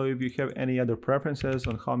 So if you have any other preferences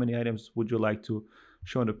on how many items would you like to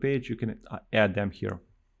show on the page, you can add them here.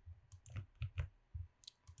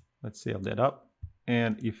 Let's save that up,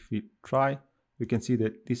 and if we try, we can see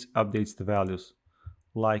that this updates the values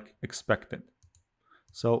like expected.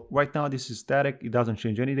 So right now this is static, it doesn't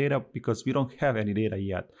change any data because we don't have any data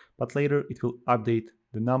yet, but later it will update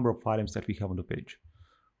the number of items that we have on the page.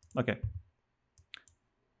 Okay,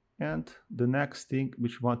 and the next thing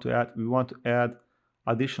which we want to add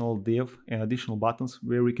additional div and additional buttons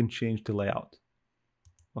where we can change the layout.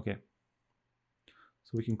 Okay,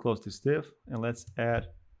 so we can close this div and let's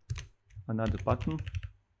add another button,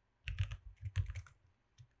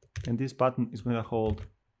 and this button is going to hold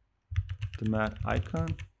the mat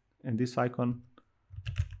icon, and this icon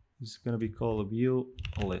is going to be called view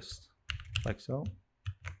list, like so.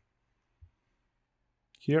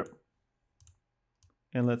 Here,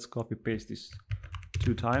 and let's copy paste this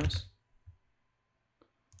 2 times.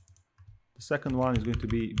 The second one is going to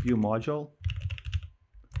be view module,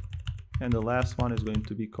 and the last one is going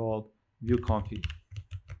to be called view config.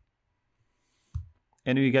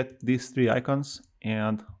 And we get these 3 icons,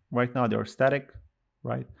 and right now they're static,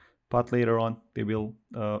 right? But later on they will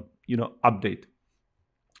update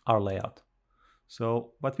our layout.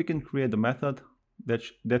 So but we can create the method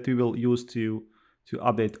that we will use to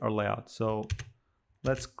update our layout. So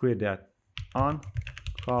let's create that. On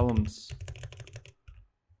columns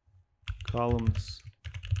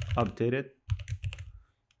updated,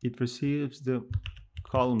 it receives the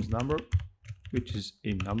columns number, which is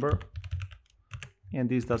a number, and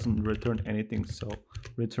this doesn't return anything, so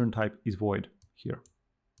return type is void here.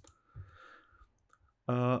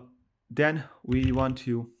 Then we want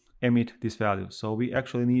to emit this value, so we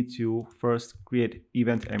actually need to first create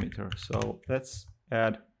event emitter. So let's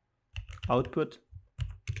add output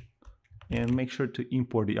and make sure to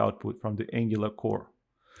import the output from the Angular core.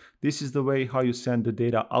 This is the way how you send the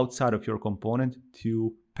data outside of your component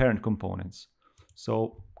to parent components.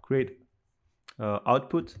 So create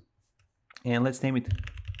output, and let's name it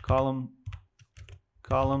columns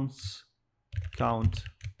count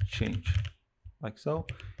change, like so,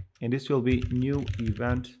 and this will be new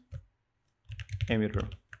event emitter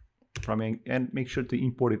from and make sure to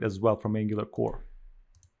import it as well from Angular core.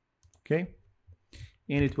 Okay,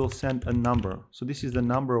 and it will send a number. So this is the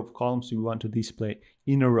number of columns we want to display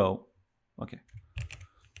in a row. Okay,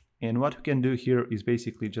 and what we can do here is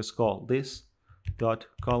basically just call this dot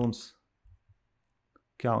columns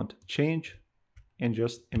count change and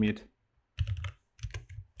just emit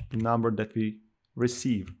the number that we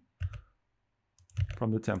receive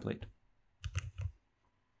from the template,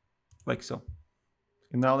 like so.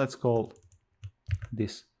 And now let's call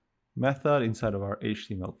this method inside of our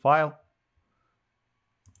HTML file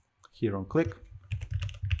here on click.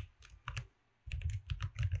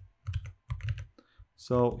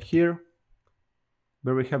 So here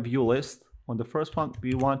where we have view list, on the first one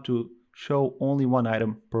we want to show only 1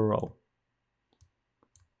 item per row.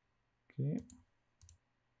 Okay.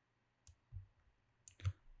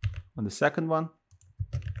 On the second one,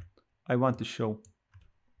 I want to show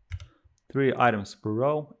 3 items per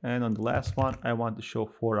row, and on the last one, I want to show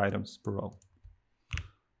 4 items per row.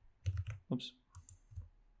 Oops.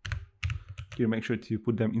 Here, make sure to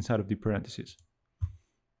put them inside of the parentheses.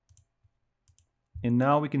 And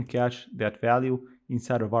now we can catch that value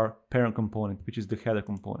inside of our parent component, which is the header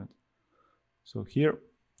component. So here,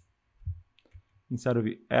 inside of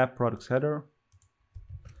the app products header,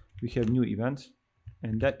 we have new event,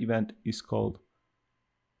 and that event is called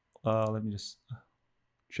let me just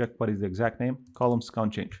check what is the exact name. Columns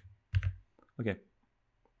count change. Okay.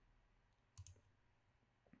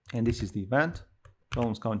 And this is the event,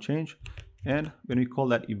 columns count change. And when we call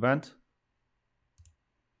that event,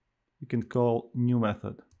 we can call new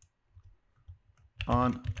method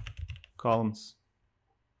on columns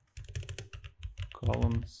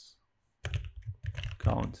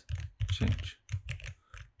count change.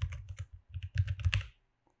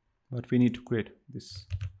 But we need to create this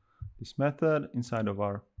method inside of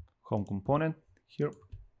our home component here.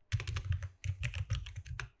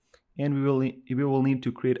 And we will need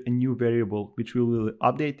to create a new variable which we will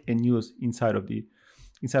update and use inside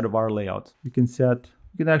of our layout. We can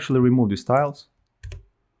actually remove the styles.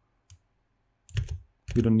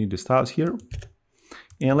 We don't need the styles here.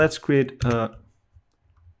 And let's create a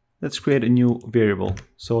new variable.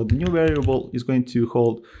 So the new variable is going to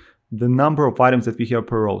hold the number of items that we have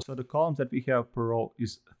per row. So the columns that we have per row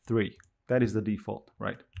is 3. That is the default,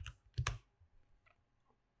 right?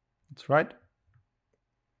 That's right.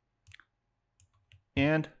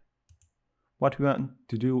 And what we want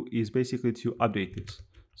to do is basically to update this.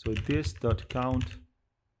 So this.count,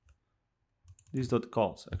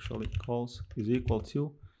 this.calls, actually calls is equal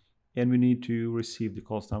to, and we need to receive the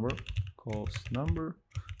calls number,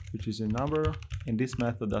 which is a number, and this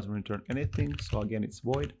method doesn't return anything. So again, it's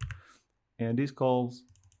void. And this calls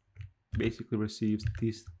basically receives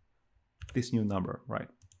this new number, right?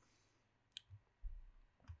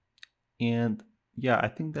 And yeah, I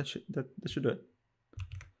think that should do it.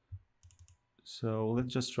 So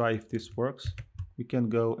let's just try if this works. We can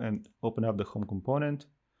go and open up the home component,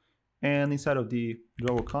 and inside of the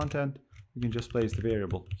drawer content, we can just place the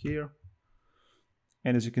variable here.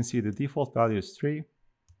 And as you can see, the default value is 3.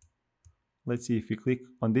 Let's see if we click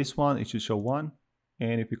on this one, it should show 1.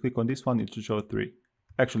 And if we click on this one, it should show 3.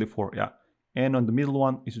 Actually 4, yeah. And on the middle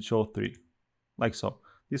one, it should show 3. Like so.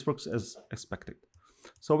 This works as expected.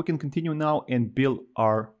 So we can continue now and build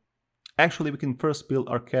our... Actually, we can first build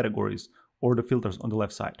our categories or the filters on the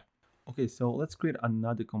left side. Okay, so let's create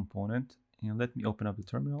another component. And let me open up the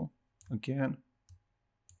terminal again.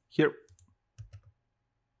 Here.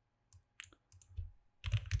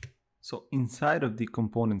 So inside of the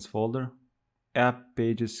components folder, app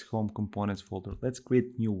pages home components folder, let's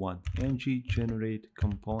create new one, ng generate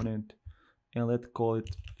component, and let's call it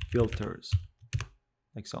filters,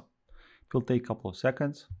 like so. It will take a couple of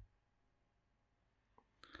seconds.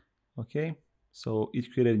 Okay, so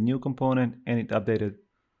it created a new component and it updated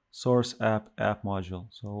source app module.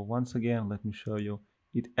 So once again, let me show you.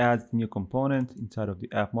 It adds new component inside of the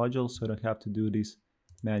app module, so I don't have to do this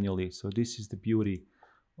manually. So this is the beauty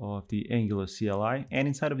of the Angular CLI. And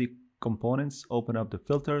inside of the components, open up the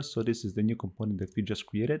filters. So this is the new component that we just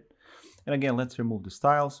created. And again, let's remove the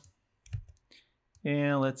styles.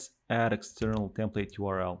 And let's add external template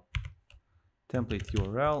URL.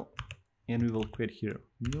 And we will create here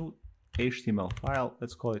new HTML file.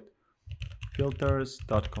 Let's call it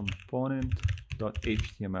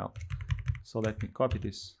filters.component.html. So let me copy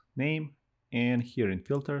this name, and here in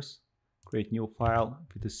filters, create new file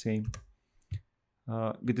with the same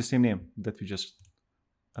name that we just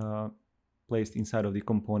placed inside of the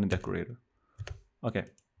component decorator. Okay,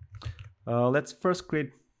 let's first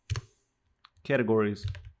create categories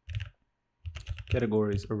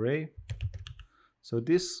array. So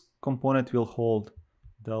this component will hold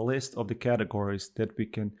the list of the categories that we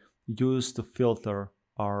can use to filter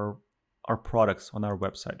our products on our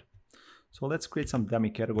website. So let's create some dummy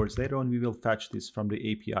categories. Later on, we will fetch this from the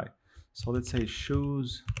API. So let's say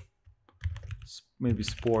shoes, maybe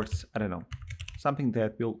sports, I don't know, something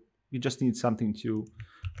that we just need something to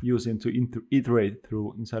use and to iterate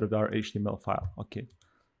through inside of our HTML file. Okay,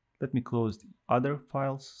 let me close the other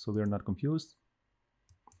files so we're not confused.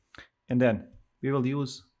 And then we will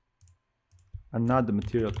use another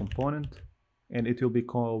material component, and it will be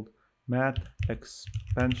called math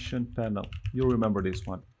expansion panel. You'll remember this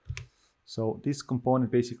one. So this component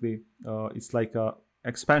basically it's like a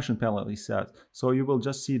expansion panel, it says. So you will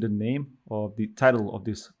just see the name of the title of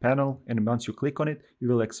this panel, and once you click on it, it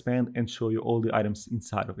will expand and show you all the items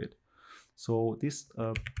inside of it. So this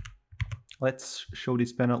let's show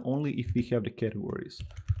this panel only if we have the categories.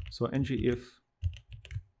 So ng if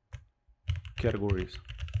categories,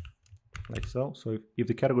 like so. So if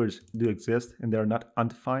the categories do exist and they are not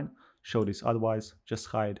undefined, show this. Otherwise, just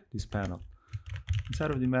hide this panel.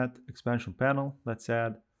 Inside of the math expansion panel, let's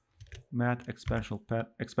add math expansion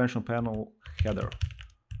panel header.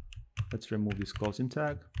 Let's remove this closing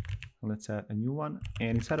tag and let's add a new one.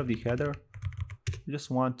 And inside of the header, we just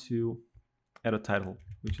want to add a title,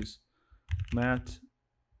 which is math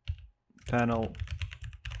panel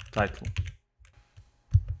title,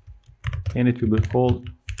 and it will be called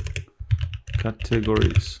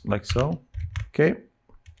categories, like so. Okay,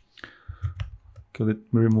 let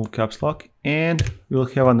me remove caps lock, and we'll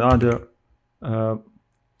have another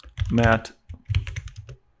math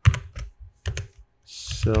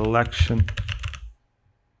selection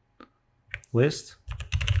list.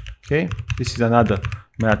 Okay, this is another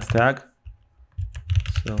math tag,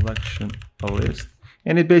 selection list,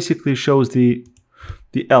 and it basically shows the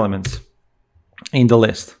elements in the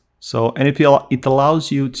list. So, and it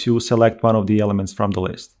allows you to select one of the elements from the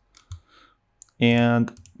list.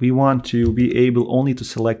 And we want to be able only to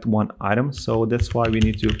select one item, so that's why we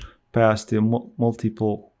need to pass the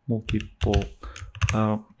multiple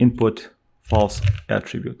input false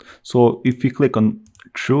attribute. So if we click on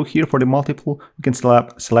true here for the multiple, we can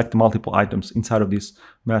select multiple items inside of this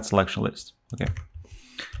math selection list. Okay,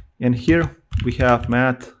 and here we have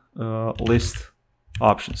math list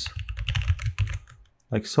options,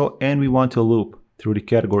 like so, and we want to loop through the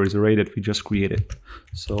categories array that we just created.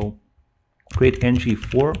 So create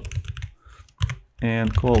ng4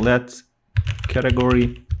 and call that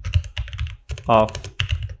category of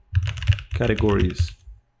categories.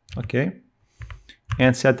 Okay,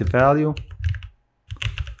 and set the value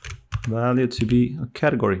to be a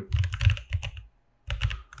category,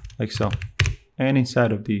 like so. And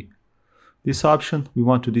inside of this option, we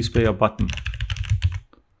want to display a button,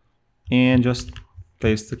 and just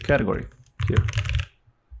place the category here,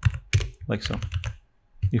 like so.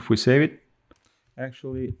 If we save it,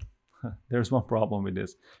 actually there's one problem with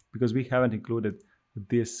this, because we haven't included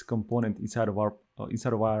this component inside of our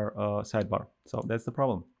sidebar. So that's the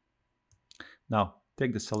problem. Now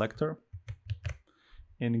take the selector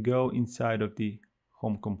and go inside of the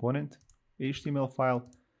home component HTML file,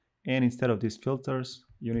 and instead of these filters,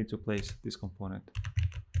 you need to place this component.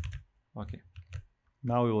 Okay,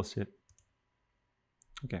 now we will see it.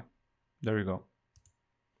 Okay, there you go.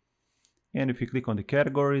 And if you click on the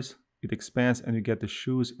categories, it expands and you get the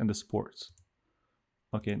shoes and the sports.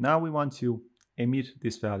 Okay, now we want to emit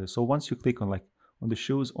this value. So once you click on the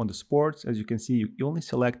shoes, on the sports, as you can see, you only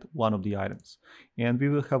select one of the items, and we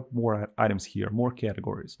will have more items here, more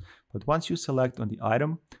categories. But once you select on the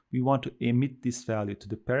item, we want to emit this value to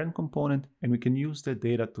the parent component, and we can use the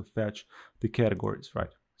data to fetch the categories,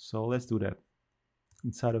 right? So let's do that.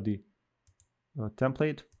 Inside of the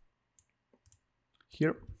template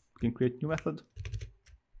here, we can create new method,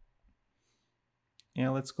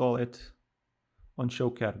 and let's call it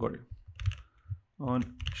onShowCategory.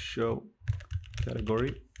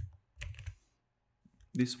 OnShowCategory.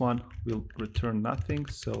 This one will return nothing,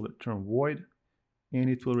 so return void, and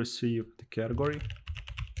it will receive the category,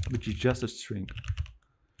 which is just a string,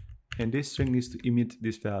 and this string needs to emit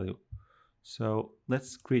this value. So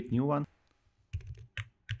let's create new one.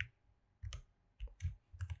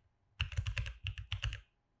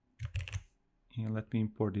 And let me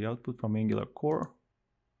import the output from Angular core,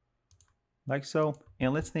 like so,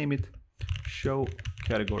 and let's name it show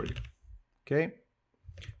category. Okay,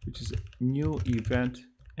 which is a new event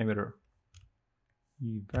emitter.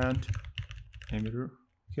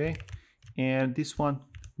 Okay, and this one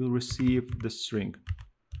will receive the string.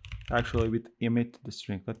 Actually, with emit the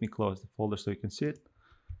string. Let me close the folder so you can see it.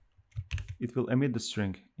 It will emit the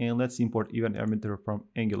string, and let's import event emitter from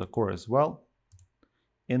Angular core as well.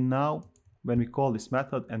 And now when we call this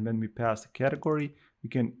method and when we pass the category, we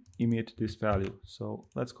can emit this value. So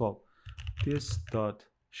let's call this dot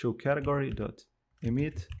show category dot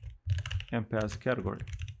emit and pass category.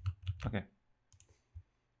 Okay,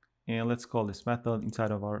 and let's call this method inside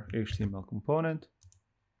of our HTML component.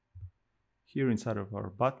 Here inside of our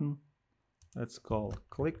button, let's call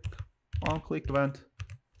onClick event,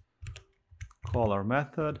 call our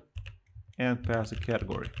method, and pass a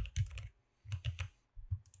category.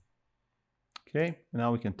 Okay,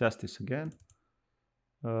 now we can test this again.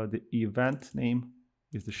 The event name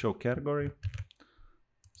is the show category.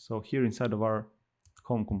 So here inside of our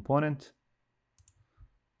home component,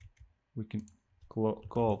 we can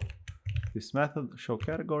call this method show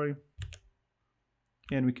category,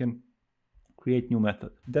 and we can create new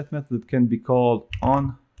method. That method can be called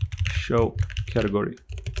onShowCategory,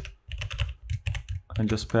 and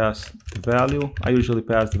just pass the value. I usually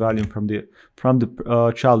pass the value from the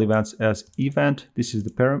child events as event. This is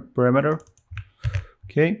the parameter.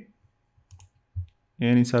 Okay,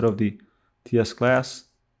 and inside of the TS class,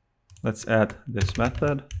 let's add this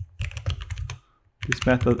method. This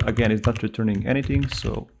method again is not returning anything,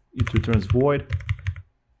 so it returns void,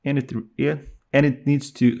 and it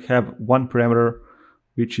needs to have one parameter,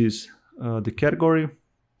 which is the category,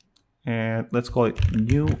 and let's call it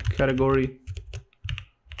new category.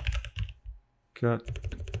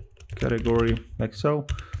 category like so,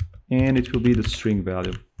 and it will be the string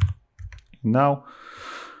value. Now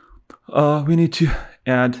we need to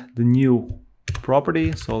add the new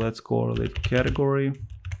property, so let's call it category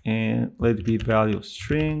and let it be value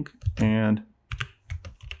string and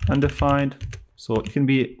undefined. So it can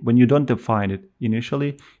be, when you don't define it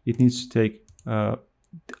initially, it needs to take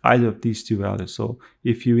either of these two values. So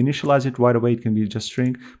if you initialize it right away, it can be just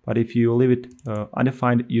string, but if you leave it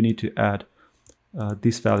undefined, you need to add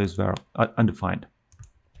these values were undefined.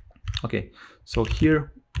 Okay, so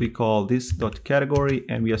here we call this dot category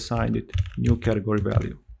and we assigned it new category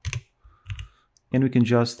value, and we can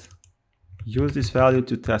just use this value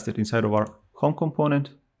to test it inside of our home component.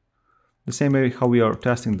 The same way how we are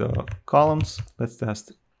testing the columns, let's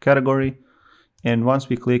test category. And once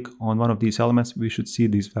we click on one of these elements, we should see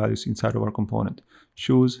these values inside of our component.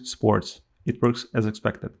 Shoes, sports. It works as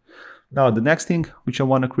expected. Now, the next thing which I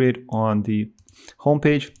want to create on the home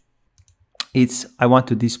page, I want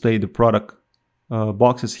to display the product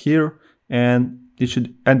boxes here, and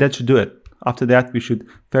that should do it. After that, we should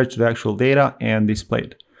fetch the actual data and display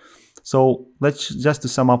it. So let's just to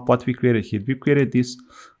sum up what we created here. We created this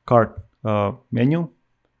cart menu,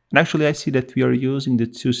 and actually I see that we are using the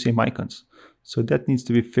two same icons, so that needs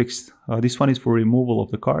to be fixed. This one is for removal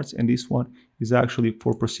of the carts, and this one is actually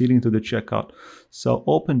for proceeding to the checkout. So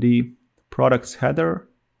open the products header,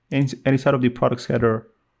 and inside of the products header,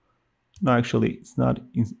 no, actually it's not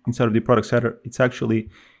inside of the products header, it's actually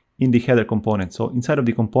in the header component. So inside of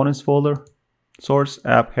the components folder, source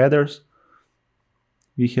app headers,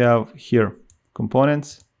 we have here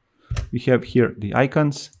components, we have here the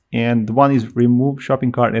icons, and the one is remove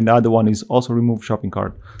shopping cart and the other one is also remove shopping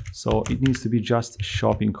cart. So it needs to be just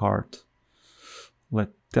shopping cart.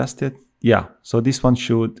 Let's test it. Yeah, so this one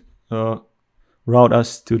should route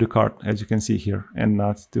us to the cart, as you can see here, and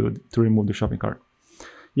not to remove the shopping cart.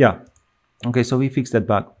 Yeah, okay, so we fixed that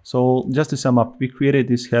bug. So just to sum up, we created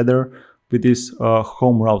this header with this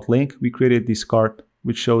home route link. We created this cart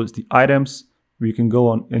which shows the items. You can go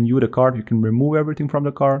on and view the cart, you can remove everything from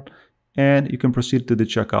the cart, and you can proceed to the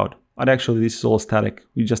checkout. And actually this is all static,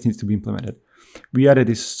 it just needs to be implemented. We added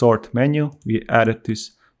this sort menu, we added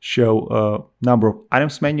this show number of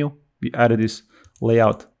items menu, we added this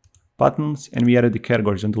layout buttons, and we added the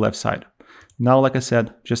categories on the left side. Now, like I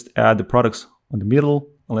said, just add the products on the middle,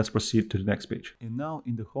 and let's proceed to the next page. And now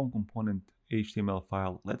in the home component HTML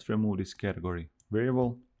file, let's remove this category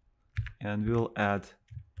variable, and we'll add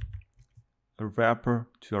a wrapper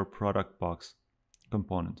to our product box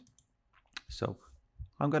component. So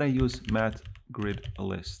I'm gonna use mat grid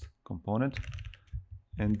list component,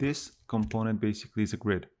 and this component basically is a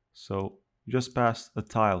grid. So you just pass a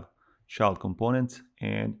tile child component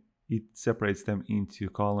and it separates them into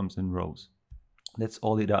columns and rows. That's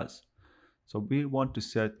all it does. So we want to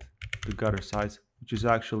set the gutter size, which is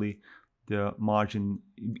actually the margin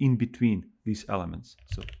in between these elements.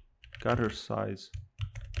 So gutter size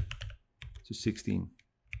to 16.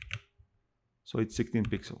 So it's 16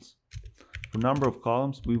 pixels. For number of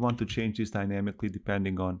columns, we want to change this dynamically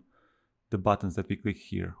depending on the buttons that we click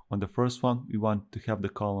here. On the first one, we want to have the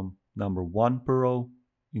column number 1 per row,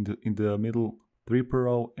 in the middle 3 per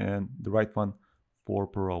row, and the right one 4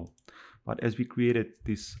 per row. But as we created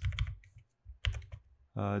this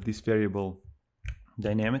this variable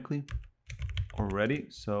dynamically already,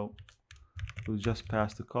 so we'll just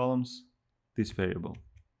pass the columns this variable.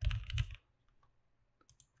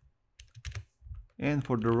 And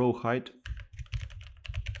for the row height,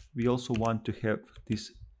 we also want to have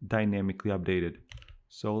this dynamically updated.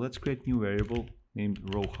 So let's create a new variable named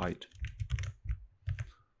row height.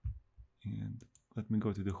 And let me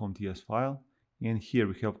go to the home.ts file. And here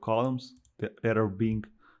we have columns that are being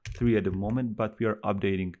 3 at the moment, but we are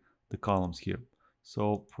updating the columns here.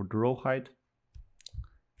 So for the row height,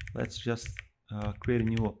 let's just create a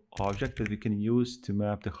new object that we can use to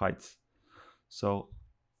map the heights. So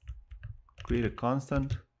create a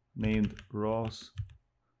constant named rows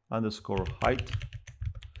underscore height,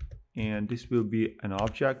 and this will be an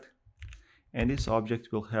object, and this object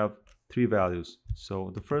will have 3 values.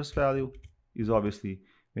 So the first value is obviously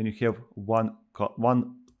when you have one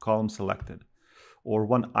column selected or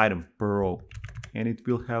one item per row, and it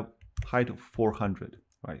will have height of 400,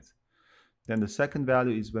 right? Then the second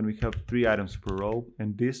value is when we have 3 items per row,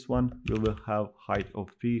 and this one will have height of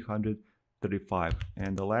 335.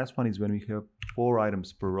 And the last one is when we have 4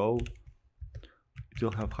 items per row, it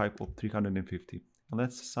will have height of 350. And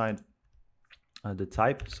let's assign the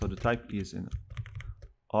type. So the type is an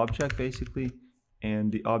object basically,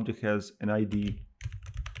 and the object has an ID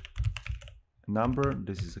number.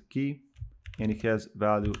 This is a key, and it has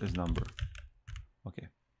value as number.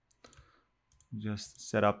 just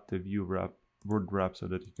set up the view wrap, word wrap, so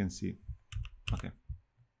that you can see. Okay.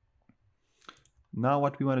 Now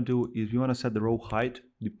what we want to do is we want to set the row height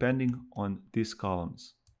depending on these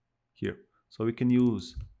columns here. So we can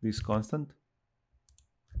use this constant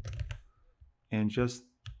and just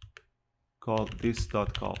call this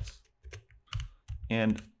dot calls.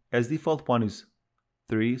 And as default one is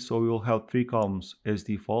 3, so we will have 3 columns as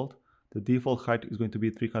default. The default height is going to be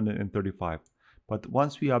 335. But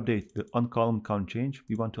once we update the on-column count change,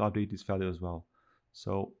 we want to update this value as well.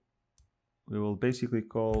 So we will basically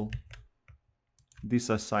call this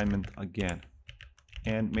assignment again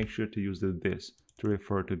and make sure to use the this to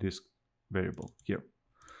refer to this variable here.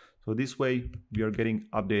 So this way we are getting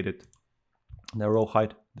updated the row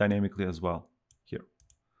height dynamically as well here.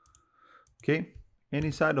 Okay, and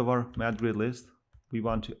inside of our math grid list we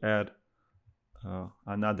want to add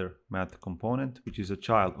another math component, which is a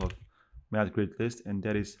child of math grid list, and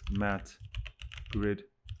that is math grid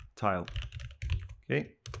tile.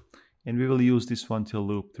 Okay, and we will use this one till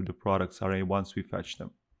loop through the products array once we fetch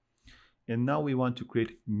them. And now we want to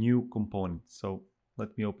create new components. So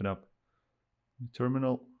let me open up the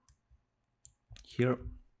terminal here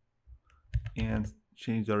and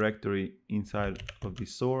change directory inside of the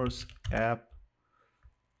source, app,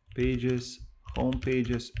 pages, home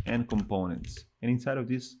pages, and components. And inside of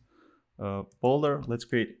this folder, let's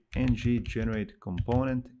create ng generate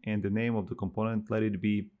component, and the name of the component, let it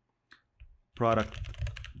be product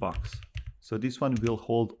box. So this one will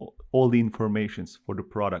hold all the informations for the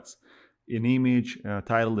products, an image,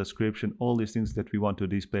 title, description, all these things that we want to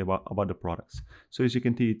display about the products. So as you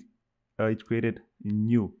can see, it created a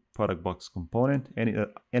new product box component, and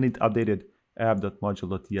it updated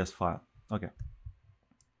app.module.ts file. Okay,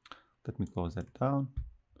 let me close that down,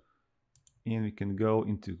 and we can go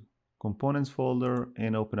into components folder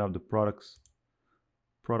and open up the product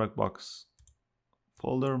box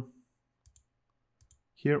folder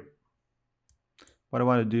here. What I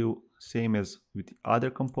want to do, same as with the other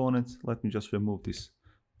components, let me just remove this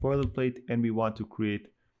boilerplate, and we want to create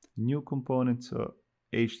new component,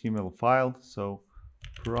 HTML file. So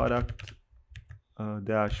product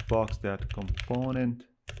dash box that component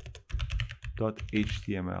dot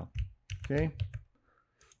HTML. Okay,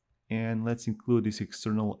 and let's include this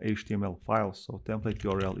external HTML file. So template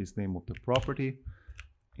URL is name of the property,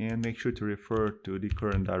 and make sure to refer to the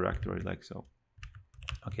current directory like so.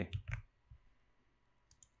 Okay,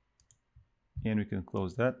 and we can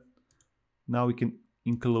close that. Now we can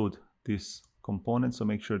include this component, so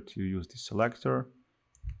make sure to use the selector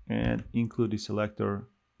and include the selector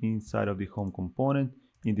inside of the home component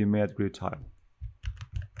in the math grid tile.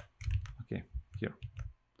 Okay, here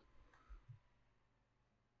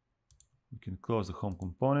we can close the home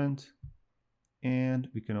component, and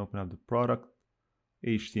we can open up the product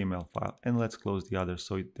HTML file, and let's close the others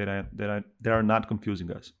so that they are not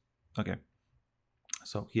confusing us. Okay,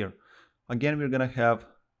 so here again we're gonna have,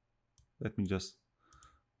 let me just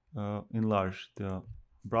enlarge the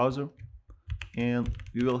browser, and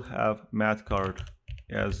we will have math card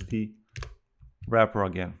as the wrapper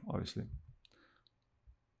again, obviously.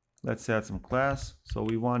 Let's add some class. So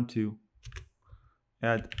we want to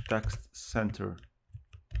add text center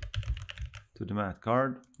to the math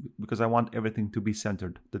card because I want everything to be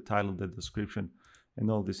centered, the title, the description, and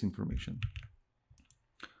all this information.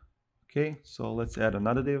 Okay, so let's add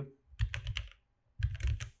another div,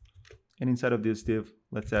 and inside of this div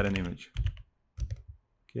let's add an image.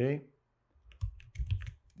 Okay,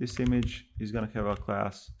 this image is going to have a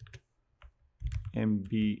class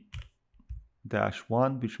mb-1,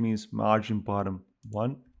 which means margin bottom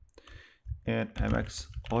 1, and mx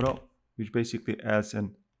auto, which basically adds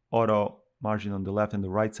an auto margin on the left and the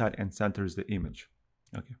right side and centers the image.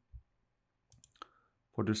 Okay,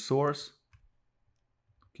 for the source,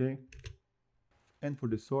 okay, and for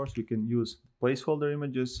the source we can use placeholder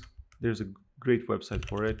images. There's a great website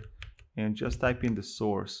for it, and just type in the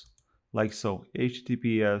source like so,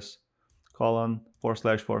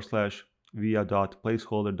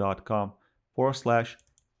 https://via.placeholder.com/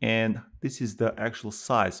 and this is the actual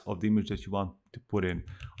size of the image that you want to put in.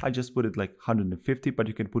 I just put it like 150, but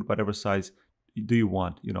you can put whatever size do you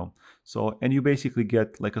want, you know. So, and you basically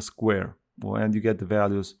get like a square, and you get the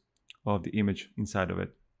values of the image inside of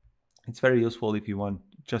it. It's very useful if you want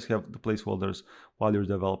just have the placeholders while you're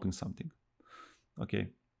developing something. Okay,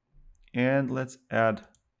 and let's add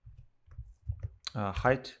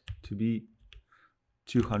height to be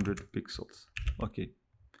 200 pixels. Okay,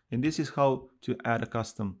 and this is how to add a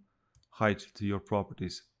custom height to your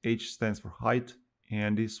properties. H stands for height,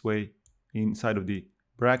 and this way inside of the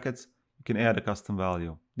brackets you can add a custom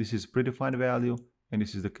value. This is predefined value, and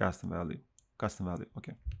this is the custom value. custom value.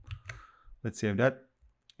 Okay, let's save that,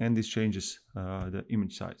 and this changes the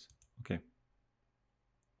image size. Okay,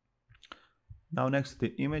 now next to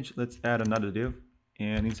the image, let's add another div,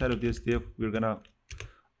 and inside of this div we're gonna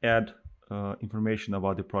add information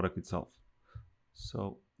about the product itself. So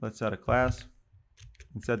let's add a class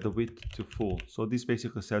and set the width to full. So this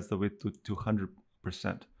basically sets the width to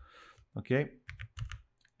 100%. Okay,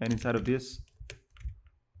 and inside of this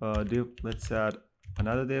div, let's add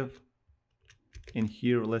another div. In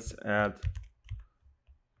here, let's add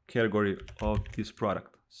category of this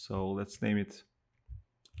product. So let's name it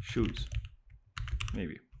shoes,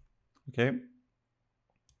 maybe. Okay,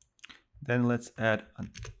 then let's add a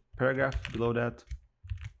paragraph below that.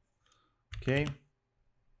 Okay,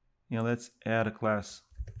 and let's add a class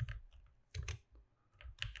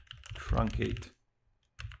truncate.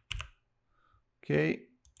 Okay,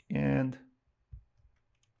 and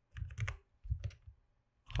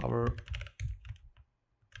hover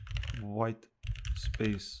white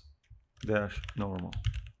space dash normal.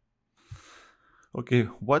 Okay,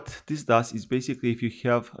 what this does is basically if you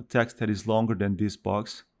have a text that is longer than this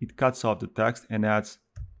box, it cuts off the text and adds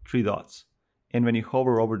 3 dots. And when you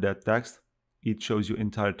hover over that text, it shows you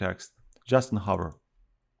entire text just on hover.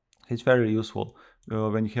 It's very useful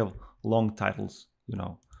when you have long titles, you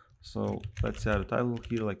know. So let's add a title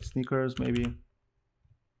here like sneakers maybe.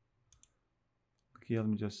 Okay, let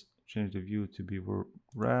me just change the view to be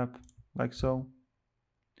wrap like so,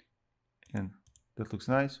 and that looks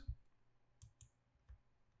nice.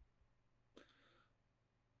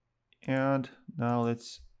 And now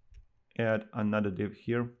let's add another div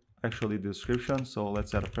here, actually the description. So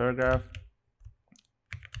let's add a paragraph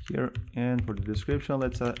here, and for the description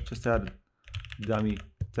let's just add dummy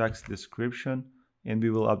text description, and we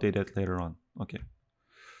will update that later on. Okay,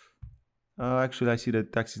 actually I see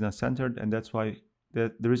that text is not centered, and that's why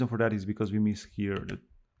the reason for that is because we miss here the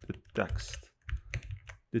text,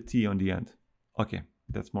 the T on the end. Okay,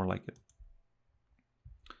 that's more like it.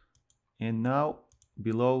 And now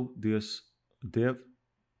below this div,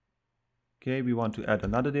 okay, we want to add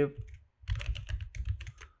another div,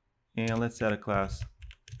 and let's add a class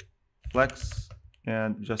flex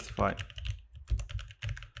and justify.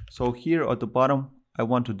 So here at the bottom I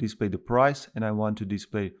want to display the price, and I want to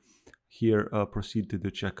display here proceed to the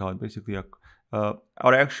checkout, basically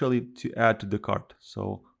or actually to add to the cart.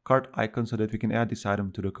 So cart icon, so that we can add this item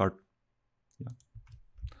to the cart. Yeah.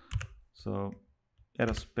 So add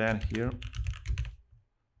a span here,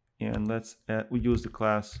 and let's add, we use the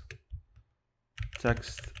class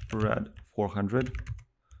text red 400,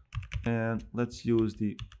 and let's use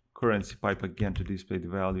the currency pipe again to display the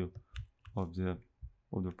value of the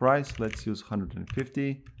price. Let's use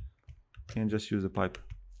 150 and just use the pipe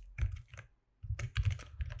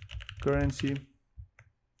currency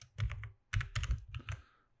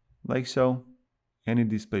like so, and it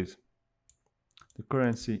displays the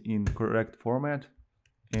currency in correct format.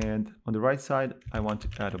 And on the right side I want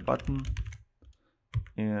to add a button,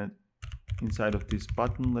 and inside of this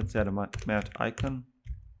button let's add a matte icon,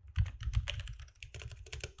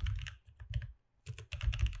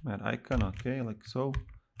 okay, like so,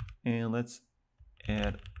 and let's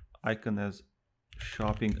add icon as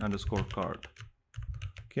shopping underscore cart.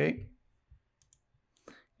 Okay,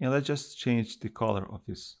 and let's just change the color of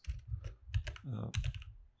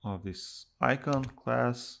this icon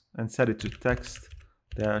class and set it to text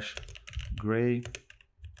dash gray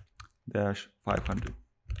dash 500.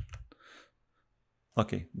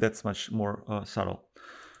 Okay, that's much more subtle.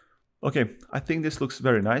 Okay, I think this looks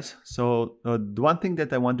very nice. So the one thing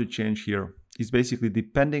that I want to change here is basically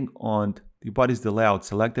depending on what is the layout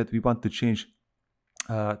selected, we want to change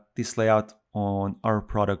this layout on our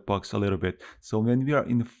product box a little bit. So when we are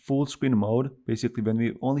in full screen mode, basically when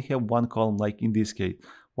we only have one column, like in this case,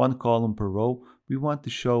 one column per row, we want to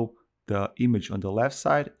show the image on the left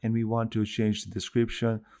side, and we want to change the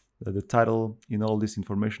description, the title, and all this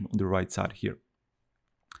information on the right side here,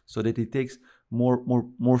 so that it takes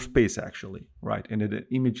more space actually, right? And that the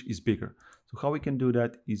image is bigger. So how we can do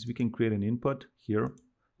that is we can create an input here,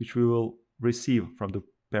 which we will receive from the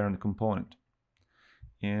parent component.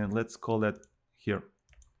 And let's call that here.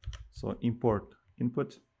 So import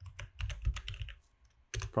input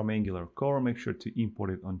from Angular core, make sure to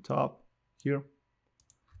import it on top here.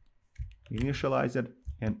 Initialize it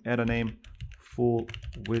and add a name full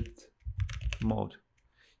width mode.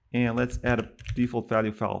 And let's add a default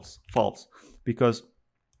value false, because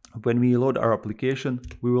when we load our application,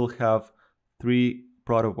 we will have 3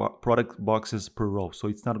 product boxes per row. So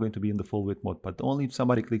it's not going to be in the full width mode, but only if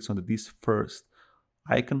somebody clicks on this first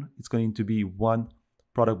icon, it's going to be 1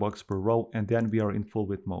 product box per row, and then we are in full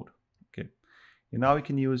width mode. Okay, And now we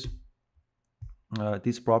can use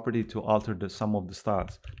this property to alter the sum of the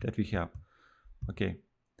styles that we have. Okay,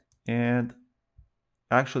 and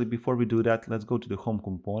actually before we do that, let's go to the home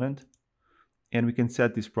component, and we can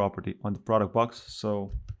set this property on the product box.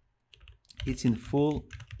 So it's in full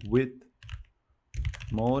width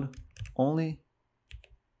mode only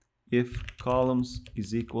if columns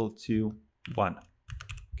is equal to 1.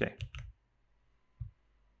 Okay.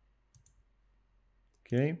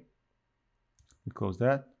 Okay, we close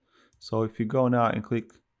that. So if you go now and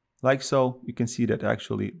click like so, you can see that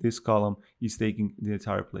actually this column is taking the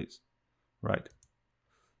entire place, right?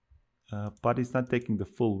 But it's not taking the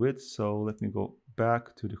full width. So let me go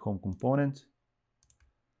back to the home component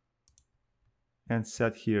and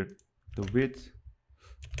set here the width,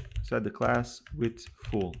 set the class width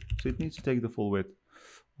full. So it needs to take the full width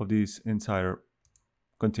of this entire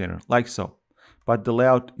container, like so. But the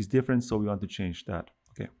layout is different, so we want to change that.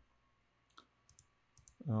 Okay.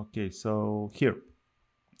 Okay, so here,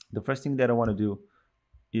 the first thing that I want to do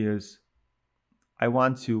is I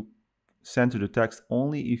want to center the text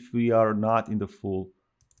only if we are not in the full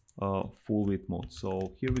width mode.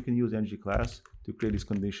 So here we can use ng class to create this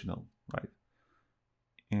conditional, right?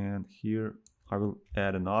 And here I will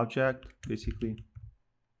add an object, basically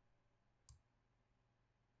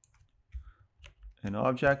an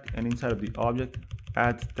object, and inside of the object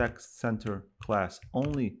add text center class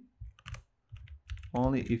only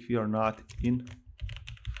if you are not in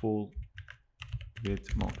full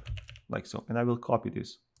width mode, like so. And I will copy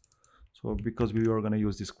this, so because we are going to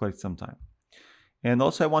use this quite some time. And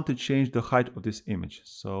also I want to change the height of this image.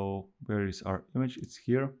 So where is our image? It's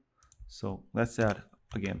here. So let's add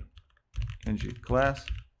again ng class,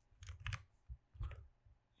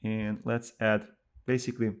 and let's add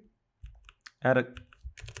basically add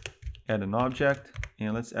an object,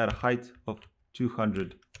 and let's add a height of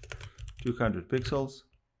 200 pixels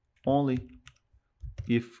only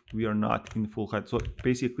if we are not in full height. So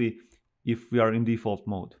basically if we are in default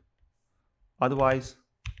mode. Otherwise,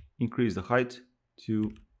 increase the height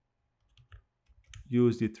to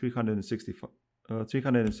use the 360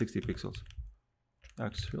 pixels.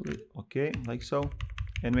 Actually, okay, like so.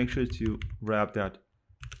 And make sure to wrap that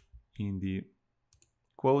in the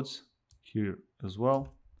quotes here as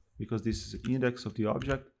well, because this is the index of the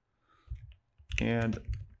object. And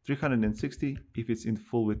 360 if it's in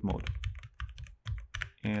full width mode.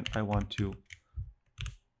 And I want to,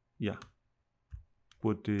 yeah,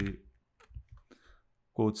 put the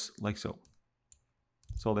quotes like so.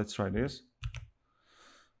 So let's try this.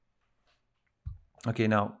 Okay,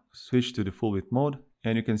 now switch to the full width mode,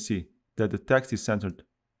 and you can see that the text is centered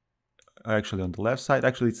actually on the left side.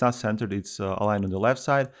 Actually, it's not centered, it's aligned on the left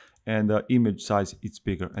side, and the image size is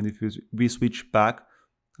bigger. And if we switch back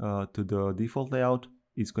to the default layout,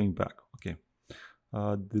 it's going back. Okay,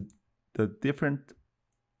 the different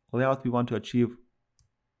layout we want to achieve,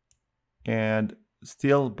 and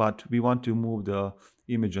still, but we want to move the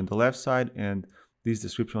image on the left side and this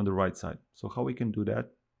description on the right side. So how we can do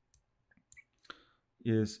that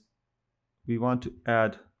is we want to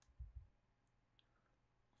add,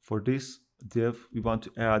 for this div, we want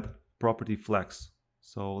to add property flex.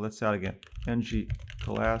 So let's add again ng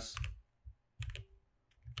class,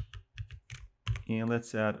 and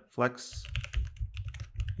let's add flex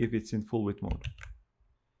if it's in full width mode.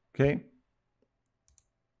 Okay,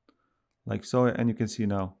 like so, and you can see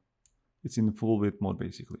now it's in full width mode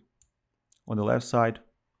basically. On the left side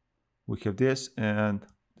we have this, and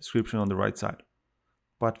description on the right side.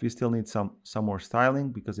 But we still need some more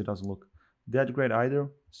styling because it doesn't look that great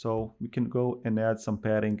either. So we can go and add some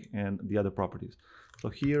padding and the other properties. So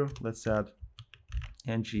here let's add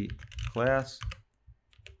ng class.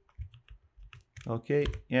 Okay,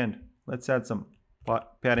 and let's add some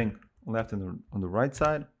padding left and on the right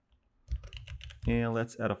side. And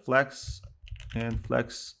let's add a flex, and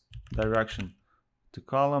flex direction to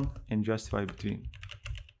column and justify between.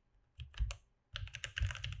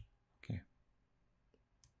 Okay.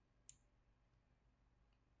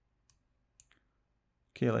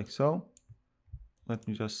 Okay, like so. Let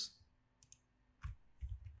me just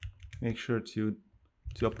make sure to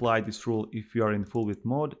apply this rule if you are in full width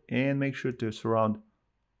mode, and make sure to surround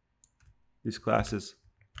these classes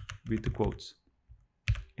with the quotes,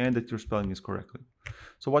 and that your spelling is correctly.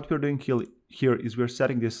 So what we're doing here is we're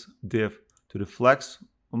setting this div to the flex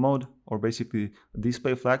mode, or basically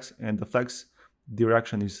display flex, and the flex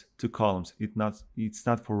direction is to columns. It's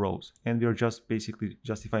not for rows, and we're just basically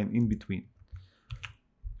justifying in between.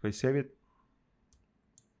 If I save it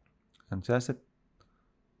and test it,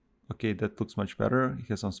 okay, that looks much better. It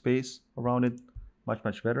has some space around it, much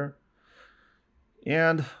better.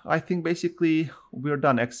 And I think basically we're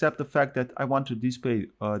done, except the fact that I want to display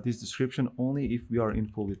this description only if we are in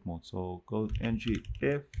full width mode. So go ng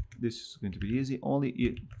if, this is going to be easy, only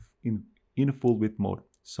if in full width mode.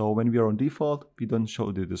 So when we are on default, we don't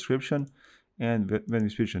show the description, and when we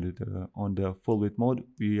switch on the full width mode,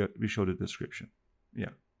 we show the description.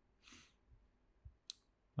 Yeah.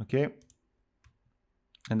 Okay.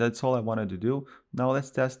 And that's all I wanted to do. Now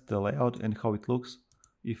let's test the layout and how it looks.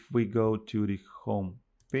 If we go to the home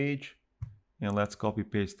page and let's copy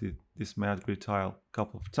paste this matte grid tile a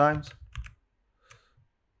couple of times.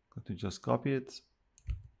 Let me just copy it.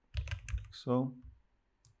 So,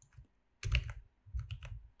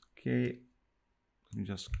 okay, let me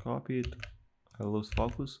just copy it. I lose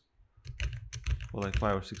focus for like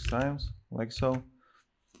 5 or 6 times, like so.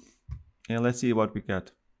 And let's see what we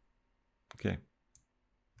get. Okay.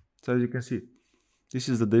 So as you can see, this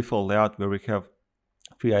is the default layout where we have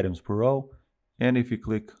 3 items per row. And if you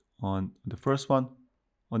click on the first one,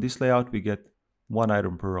 on this layout, we get 1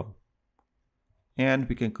 item per row. And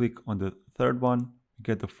we can click on the third one, we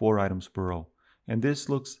get the 4 items per row. And this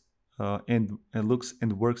looks and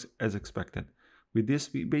works as expected. With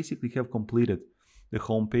this, we basically have completed the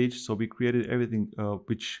home page. So we created everything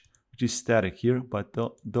which is static here. But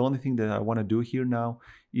the only thing that I want to do here now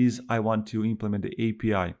is I want to implement the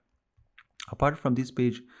API. Apart from this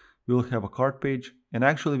page, we will have a cart page, and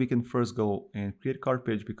actually we can first go and create a cart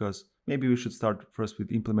page, because maybe we should start first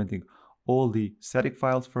with implementing all the static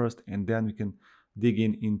files first, and then we can dig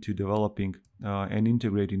into developing and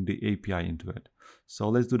integrating the API into it. So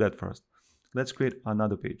let's do that first. Let's create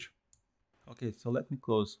another page. Okay, so let me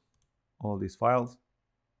close all these files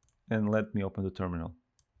and let me open the terminal.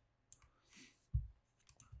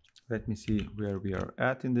 Let me see where we are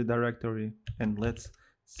at in the directory, and let's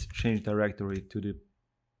change directory to the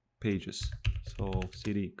pages. So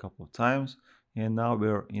cd a couple of times, and now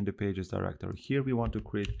we're in the pages directory. Here we want to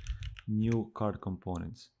create new cart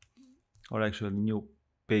components, or actually new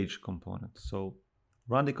page component. So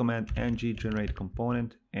run the command ng generate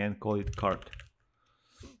component and call it cart.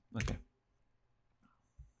 Okay.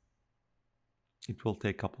 It will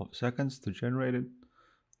take a couple of seconds to generate it,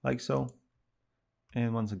 like so.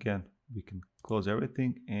 And once again, we can close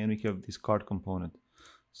everything, and we have this cart component.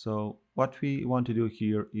 So what we want to do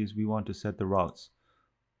here is we want to set the routes.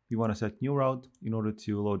 We want to set new route in order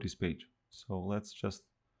to load this page. So let's just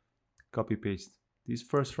copy paste this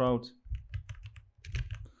first route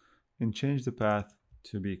and change the path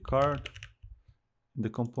to be cart. The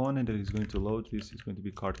component that is going to load this is going to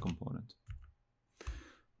be cart component.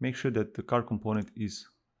 Make sure that the cart component is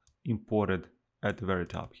imported at the very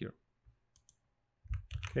top here.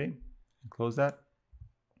 Okay, close that.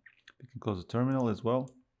 We can close the terminal as well.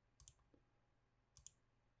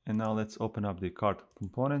 And now let's open up the cart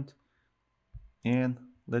component and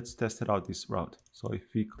let's test it out, this route. So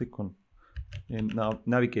if we click on and now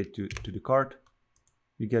navigate to the cart,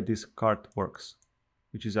 we get this cart works,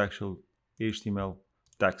 which is actual HTML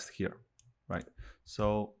text here, right?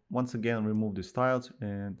 So once again, remove the styles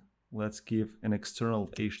and let's give an external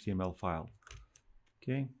HTML file.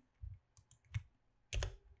 Okay.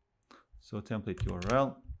 So template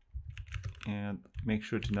URL, and make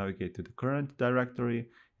sure to navigate to the current directory,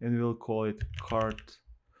 and we'll call it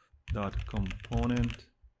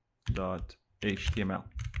cart.component.html.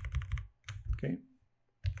 Okay.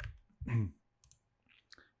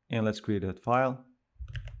 And let's create that file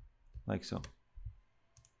like so.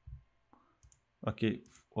 Okay,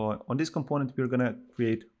 on this component, we're gonna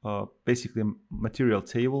create basically a material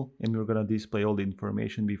table, and we're gonna display all the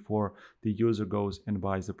information before the user goes and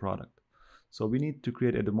buys the product. So we need to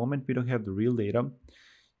create, at the moment, we don't have the real data,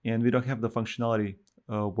 and we don't have the functionality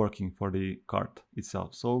working for the cart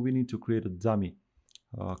itself. So we need to create a dummy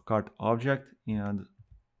cart object, and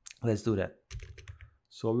let's do that.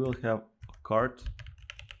 So we will have a cart,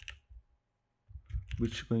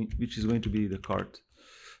 which is going to be the cart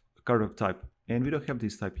of type, and we don't have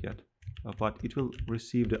this type yet, but it will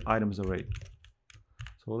receive the items array.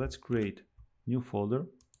 So let's create new folder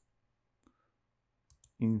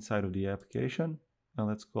inside of the application, and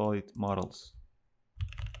let's call it models.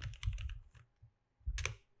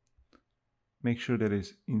 Make sure that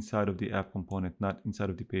it's inside of the app component, not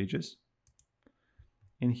inside of the pages.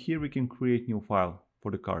 And here we can create new file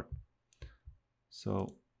for the cart.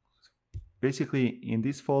 So basically in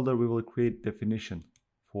this folder, we will create definition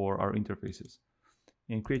for our interfaces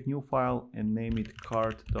and create new file and name it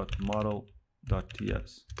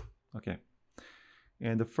cart.model.ts. Okay.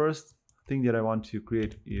 And the first thing that I want to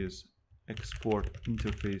create is export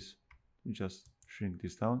interface. Just shrink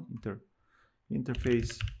this down.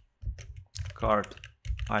 Interface cart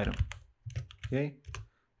item. Okay,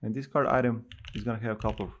 and this cart item is going to have a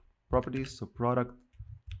couple of properties. So product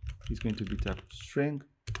is going to be type of string,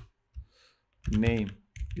 name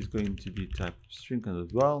is going to be type of string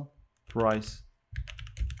as well, price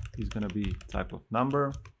is going to be type of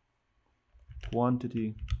number,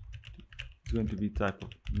 quantity is going to be type of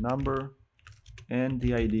number, and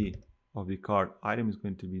the ID of the cart item is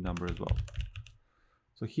going to be number as well.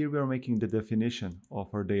 So here we are making the definition of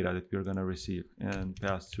our data that we are going to receive and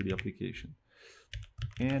pass through the application.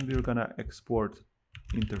 And we're going to export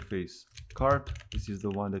interface cart. This is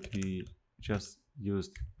the one that we just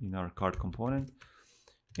used in our cart component.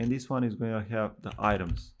 And this one is going to have the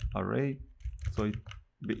items array. So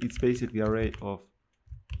it's basically an array of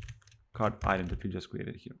cart item that we just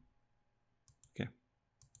created here. Okay.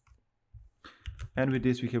 And with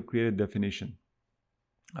this, we have created definition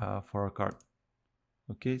for our cart.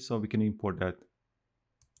 Okay, so we can import that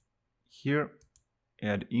here.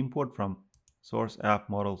 Add import from source app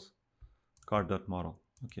models cart.model.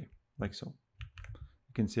 Okay, like so.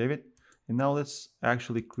 You can save it. And now let's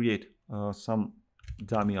actually create some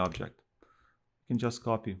dummy object. You can just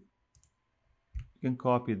copy. You can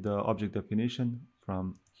copy the object definition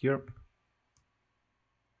from here.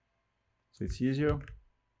 So it's easier.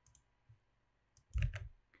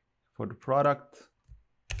 For the product,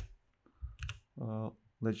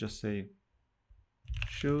 let's just say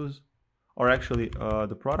shoes, or actually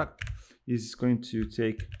the product is going to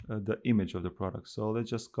take the image of the product. So let's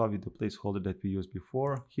just copy the placeholder that we used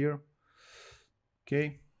before here.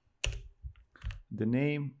 Okay, the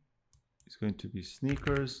name is going to be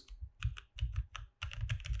sneakers,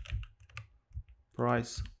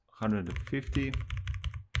 price 150.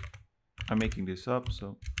 I'm making this up,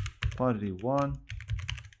 so quantity 1.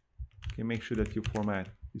 Okay, make sure that you format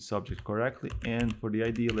the subject correctly, and for the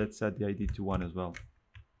ID, let's set the ID to 1 as well.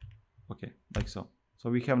 Okay, like so. So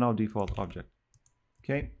we have now default object.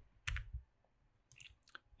 Okay,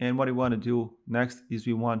 and what we want to do next is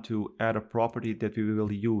we want to add a property that we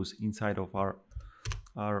will use inside of our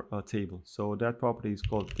table. So that property is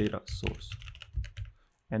called data source,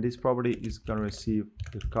 and this property is going to receive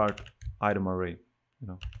the cart item array,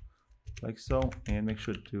 like so, and make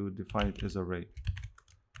sure to define it as array.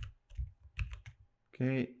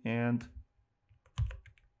 Okay, and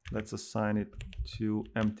let's assign it to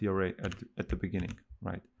empty array at the beginning,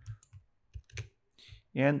 right?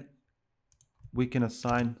 And we can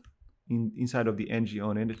assign inside of the ng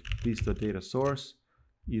on init this.data source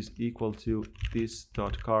is equal to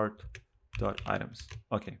this.cart.items.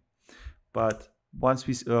 Okay, but once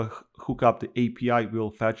we hook up the API, we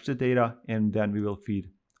will fetch the data and then we will feed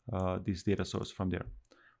this data source from there.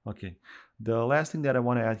 Okay, the last thing that I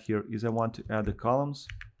want to add here is I want to add the columns.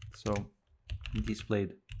 So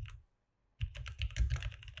displayed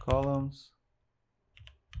columns,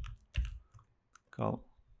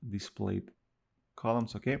 displayed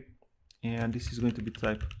columns. Okay, and this is going to be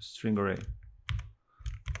type string array.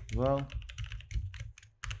 Well,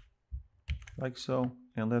 like so,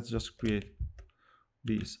 and let's just create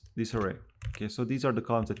this array. Okay, so these are the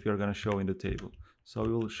columns that we are going to show in the table. So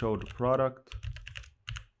we will show the product,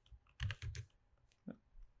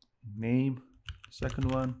 name,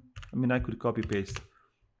 second one. I mean, I could copy paste,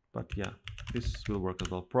 but yeah, this will work as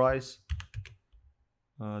well. Price,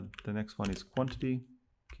 the next one is quantity.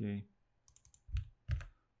 Okay,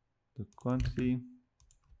 the quantity.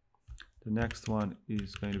 The next one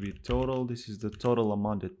is going to be total. This is the total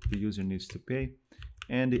amount that the user needs to pay,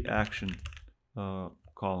 and the action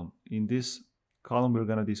column. In this column, we're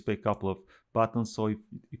going to display a couple of buttons. So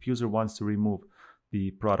if user wants to remove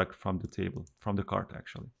the product from the table, from the cart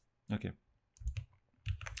actually. Okay,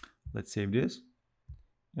 let's save this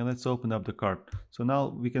and let's open up the cart. So now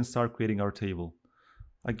we can start creating our table.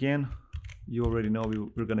 Again, you already know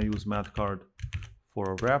we're going to use math card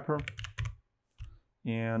for a wrapper,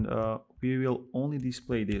 and we will only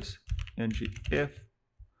display this ng if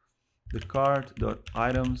the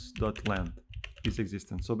cart.items.length is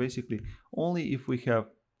existent. So basically, only if we have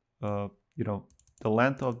the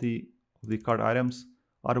length of the cart items.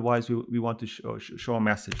 Otherwise, we want to show a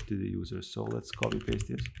message to the user. So let's copy paste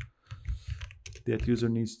this. That user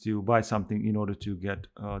needs to buy something in order to get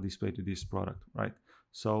displayed to this product, right?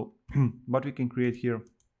 So what we can create here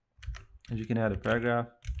is you can add a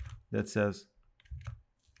paragraph that says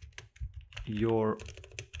your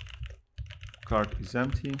cart is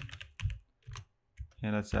empty,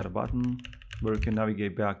 and let's add a button where you can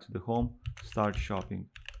navigate back to the home, start shopping.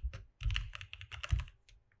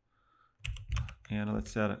 And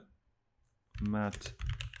let's add a mat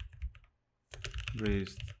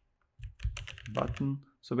raised button.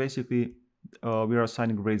 So basically we are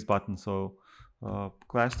assigning raised button, so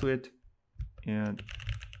class to it, and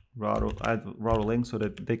add router link so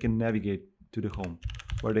that they can navigate to the home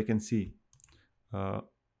where they can see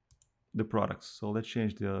the products. So let's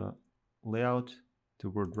change the layout to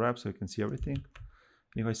word wrap so you can see everything.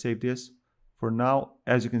 And if I save this, for now,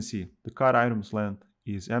 as you can see, the cart items length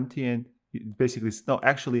is empty, and it basically, no,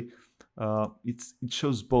 actually, it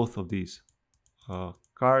shows both of these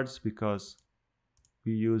cards because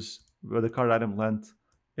we use where the cart item length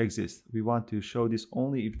exists. We want to show this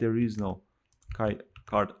only if there is no cart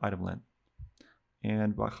item length.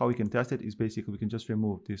 And how we can test it is basically we can just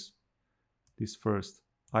remove this first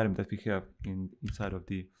item that we have inside of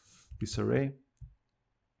this array,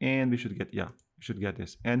 and we should get, yeah, we should get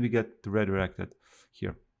this, and we get redirected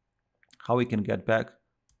here. How we can get back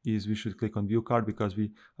is we should click on view card because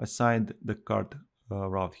we assigned the cart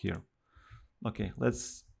route here. Okay,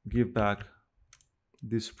 let's give back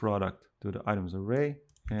this product to the items array,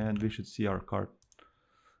 and we should see our cart,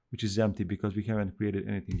 which is empty because we haven't created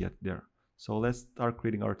anything yet there. So let's start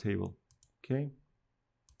creating our table. Okay,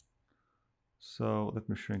 so let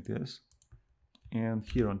me shrink this, and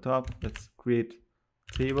here on top let's create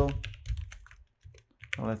table.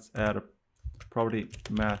 Now let's add a property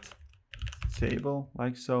mat table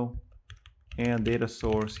like so, and data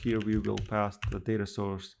source, here we will pass the data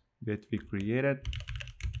source that we created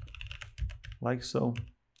like so.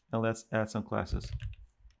 And let's add some classes.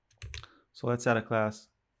 So let's add a class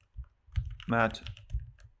mat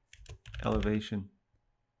elevation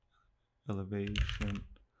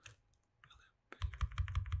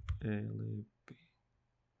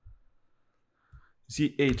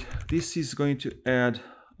Z8. This is going to add,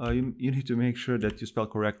 you need to make sure that you spell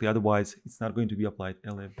correctly, otherwise it's not going to be applied.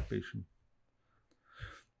 Elevation.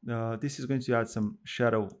 This is going to add some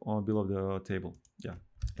shadow on below the table. Yeah,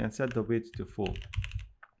 and set the width to full.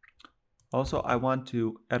 Also, I want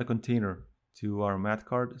to add a container to our mat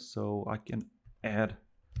card, so I can add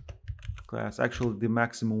class, actually the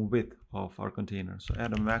maximum width of our container. So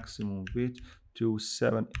add a maximum width to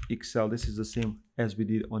 7XL. This is the same as we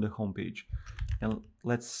did on the home page. And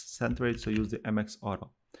let's center it, so use the MX auto.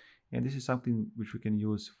 And this is something which we can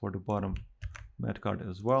use for the bottom mat card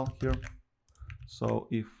as well here. So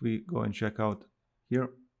if we go and check out here,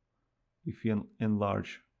 if you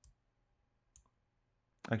enlarge,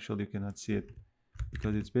 actually you cannot see it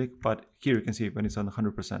because it's big, but here you can see it when it's on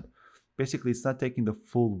 100%. Basically, it's not taking the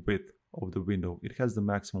full width of the window. It has the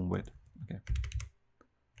maximum width. Okay,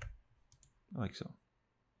 like so.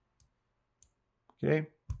 Okay,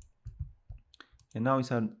 and now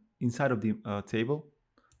inside of the table,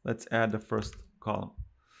 let's add the first column.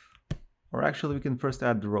 Or actually, we can first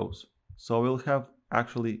add the rows. So we'll have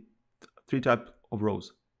actually 3 types of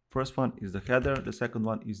rows. First one is the header, the second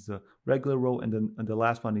one is the regular row, and then the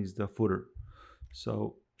last one is the footer.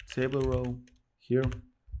 So table row here,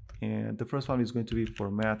 and the first one is going to be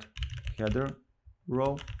for mat header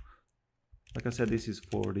row. Like I said, this is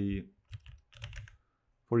for the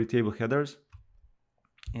table headers,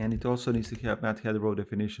 and it also needs to have mat header row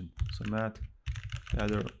definition. So mat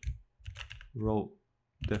header row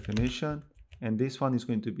definition, and this one is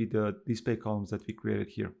going to be the display columns that we created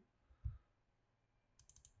here.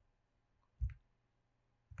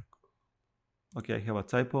 Okay, I have a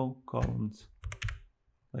typo, columns,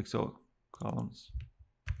 like so, columns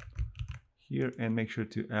here, and make sure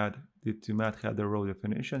to add the to mat header row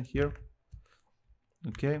definition here.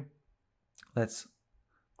 Okay, let's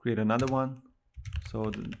create another one. So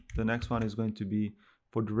the next one is going to be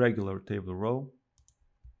for the regular table row.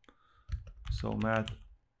 So mat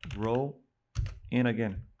row, and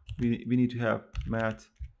again, we need to have mat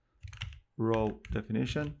row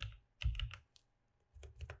definition,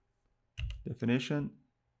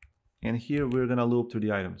 and here we're gonna loop through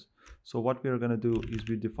the items. So what we're gonna do is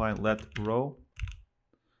we define let row,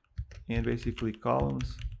 and basically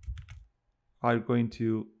columns are going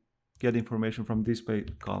to get information from display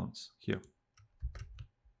columns here.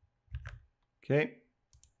 Okay,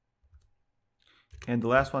 and the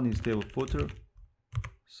last one is table footer.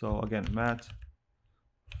 So again, mat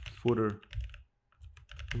footer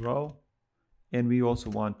row, and we also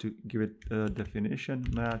want to give it a definition.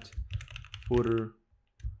 Mat footer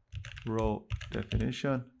row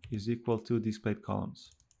definition is equal to displayed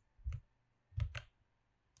columns.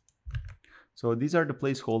 So these are the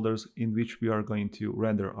placeholders in which we are going to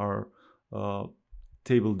render our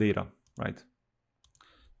table data, right?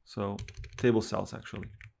 So table cells actually.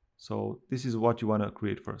 So this is what you want to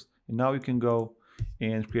create first, and now you can go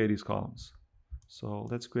and create these columns. So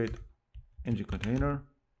let's create engine container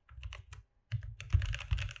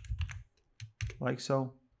like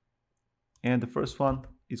so, and the first one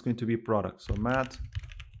is going to be product. So mat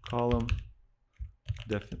column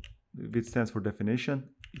which stands for definition,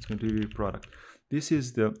 it's going to be product. This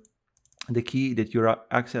is the key that you're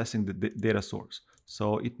accessing the data source.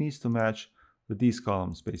 So it needs to match these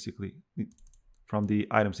columns basically from the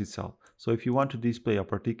items itself. So if you want to display a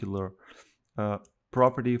particular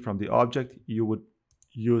property from the object, you would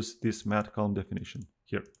use this mat column definition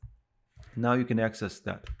here. Now you can access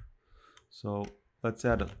that. So let's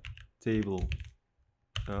add a table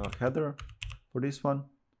header for this one,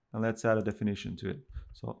 and let's add a definition to it.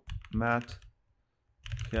 So mat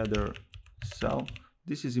header cell.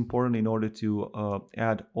 This is important in order to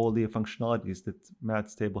add all the functionalities that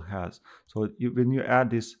mat's table has. So when you add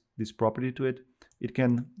this property to it, it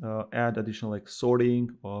can add additional like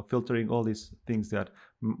sorting or filtering, all these things that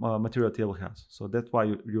material table has. So that's why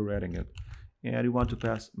you're adding it. And you want to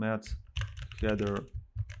pass mat's header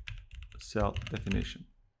cell definition.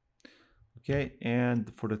 Okay,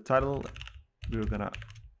 and for the title, we're gonna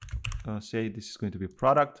say this is going to be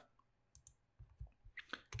product.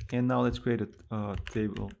 And now let's create a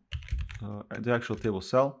table, the actual table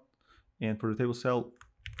cell. And for the table cell,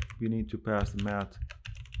 we need to pass the mat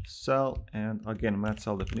cell, and again mat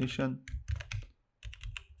cell definition,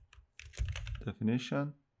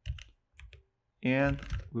 and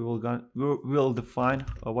we will define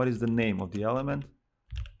what is the name of the element,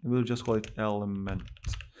 and we'll just call it element.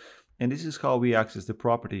 And this is how we access the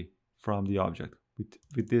property from the object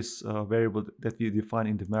with this variable that we define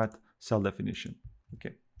in the mat cell definition.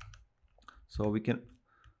 Okay, so we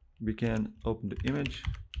can open the image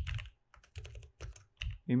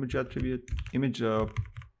attribute,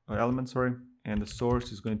 element, sorry, and the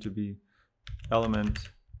source is going to be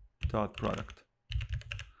element.product.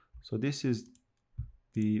 So this is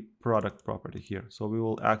the product property here. So we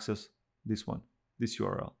will access this one, this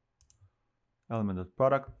URL,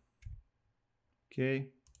 element.product. Okay,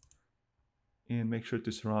 and make sure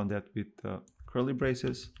to surround that with curly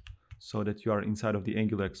braces so that you are inside of the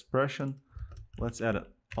Angular expression. Let's add an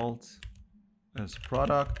alt as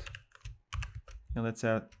product, and let's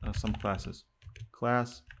add some classes.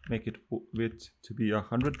 Class, make it width to be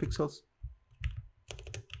 100 pixels.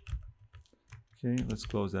 Okay, let's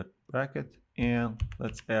close that bracket, and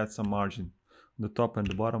let's add some margin on the top and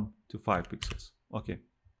the bottom to 5 pixels. Okay,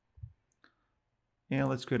 and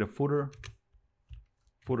let's create a footer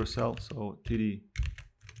cell. So td,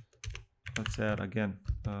 let's add again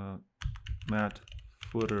mat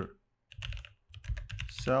footer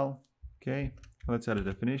cell. Okay, let's add a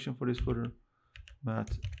definition for this footer, mat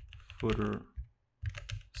footer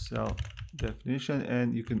cell definition,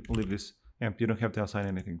 and you can leave this empty. You don't have to assign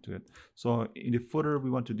anything to it. So in the footer, we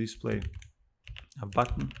want to display a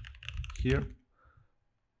button here,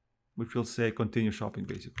 which will say continue shopping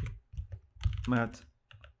basically. Mat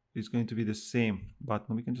is going to be the same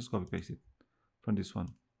button. We can just copy paste it from this one,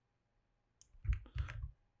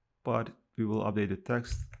 but we will update the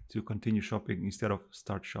text to continue shopping instead of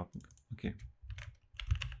start shopping. Okay,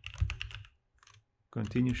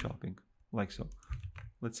 continue shopping, like so.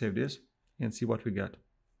 Let's save this and see what we get.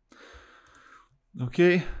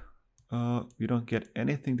 Okay, we don't get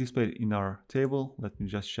anything displayed in our table. Let me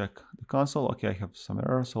just check the console. Okay, I have some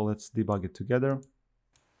error, so let's debug it together.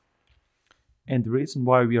 And the reason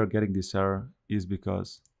why we are getting this error is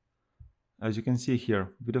because, as you can see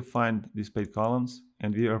here, we defined displayed columns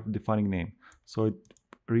and we are defining name. So it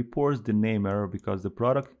reports the name error because the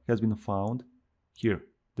product has been found here.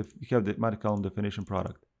 We have the mat column definition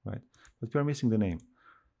product, right? But we're missing the name.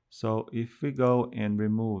 So if we go and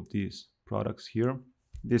remove these products here,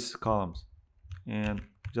 these columns, and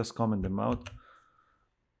just comment them out,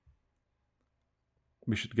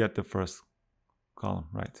 we should get the first column,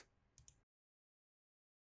 right?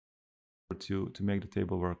 To make the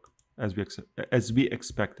table work as we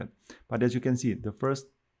expected. But as you can see, the first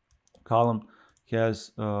column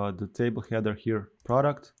has the table header here,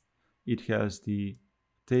 product. It has the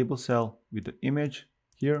table cell with the image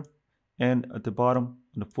here, and at the bottom,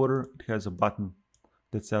 in the footer, it has a button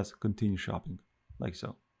that says continue shopping, like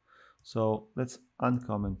so. So let's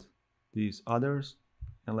uncomment these others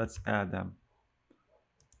and let's add them.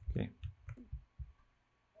 Okay.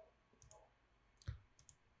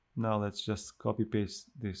 Now let's just copy paste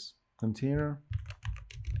this container.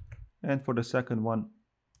 And for the second one,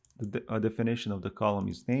 the definition of the column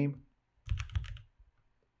is name.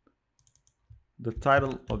 The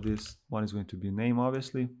title of this one is going to be name,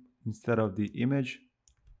 obviously. Instead of the image,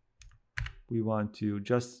 we want to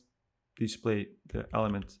just display the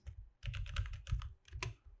element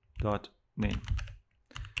dot name.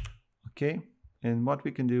 Okay, and what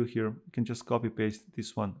we can do here, we can just copy paste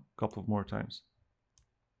this one a couple of more times.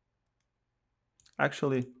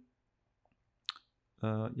 Actually,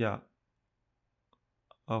 yeah,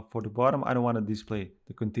 for the bottom, I don't want to display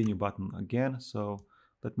the continue button again, so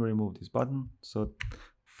let me remove this button. So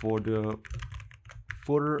for the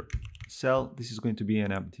footer cell, this is going to be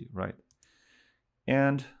an empty, right?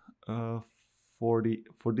 And for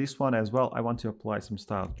this one as well, I want to apply some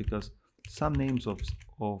styles, because some names of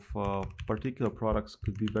particular products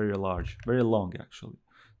could be very large, very long actually.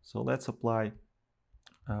 So let's apply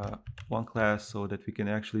one class so that we can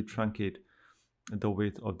actually truncate the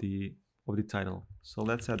width of the title. So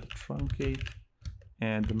let's add the truncate,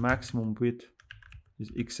 and the maximum width is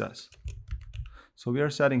XS. So we are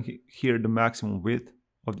setting here the maximum width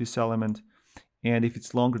of this element, and if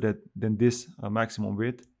it's longer than this maximum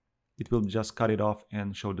width, it will just cut it off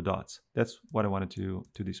and show the dots. That's what I wanted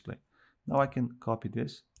to display. Now I can copy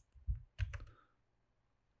this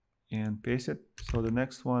and paste it. So the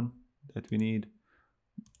next one that we need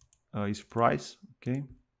is price. Okay,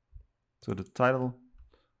 so the title,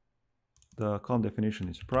 the column definition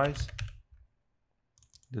is price,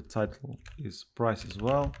 the title is price as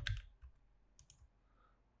well,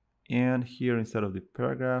 and here instead of the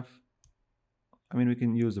paragraph, I mean, we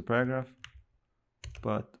can use the paragraph,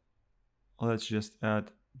 but let's just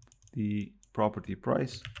add the property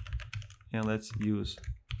price, and let's use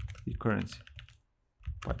the currency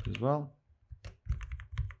pipe as well.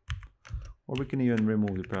 Or we can even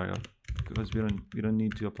remove the paragraph, because we don't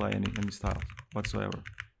need to apply any styles whatsoever.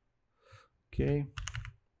 Okay,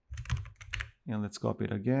 and let's copy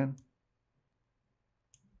it again.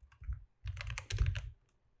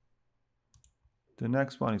 The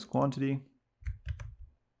next one is quantity.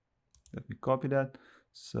 Let me copy that.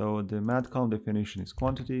 So the math column definition is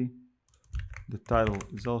quantity. The title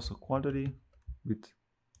is also quantity with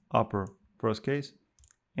upper first case,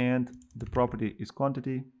 and the property is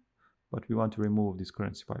quantity, but we want to remove this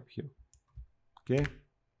currency pipe here. Okay,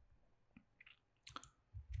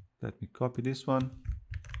 let me copy this one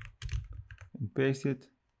and paste it.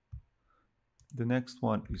 The next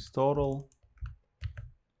one is total.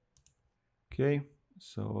 Okay,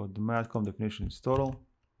 so the math column definition is total.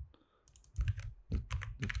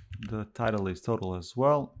 The title is total as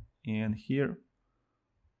well, and here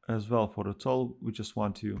as well for the total, we just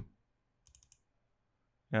want to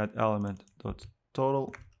add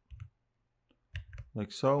element.total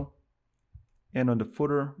like so. And on the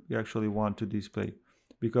footer, we actually want to display,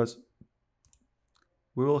 because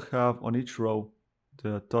we will have on each row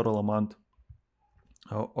the total amount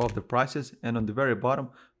of the prices, and on the very bottom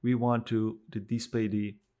we want to display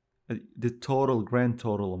the total grand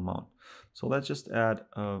total amount. So let's just add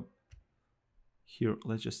here,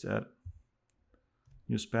 let's just add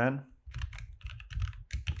new span.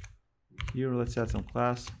 Here let's add some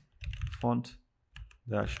class font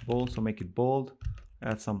dash bold, so make it bold,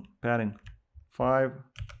 add some padding 5,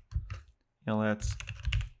 and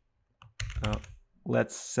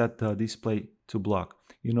let's set the display to block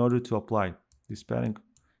in order to apply this padding,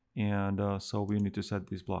 and so we need to set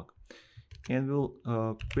this block, and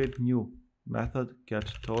we'll create new method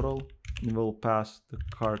get total, and we'll pass the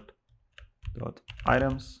cart dot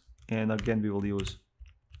items, and again we will use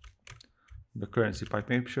the currency pipe.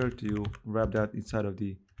 Make sure to wrap that inside of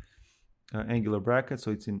the Angular bracket,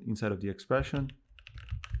 so it's inside of the expression.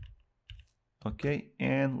 Okay,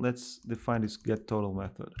 and let's define this get total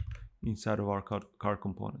method inside of our cart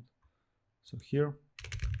component. So here,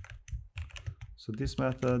 so this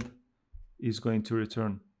method is going to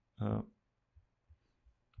return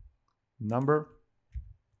number,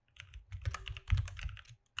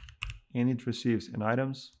 and it receives an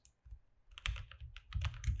items,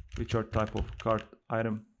 which are type of cart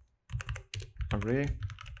item array.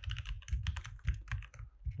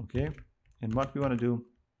 Okay, and what we want to do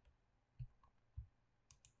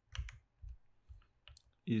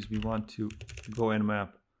is we want to go and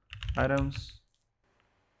map items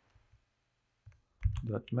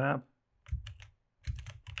dot map,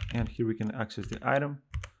 and here we can access the item,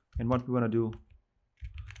 and what we want to do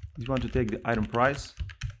is we want to take the item price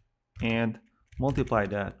and multiply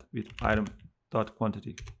that with item dot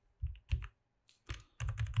quantity.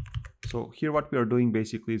 So here what we are doing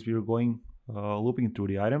basically is we are going looping through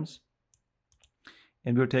the items,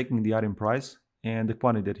 and we're taking the item price and the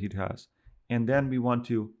quantity that it has, and then we want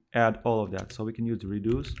to add all of that. So we can use the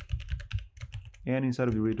reduce, and inside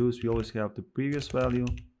of the reduce we always have the previous value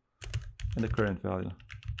and the current value.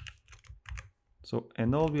 So,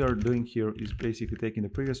 and all we are doing here is basically taking the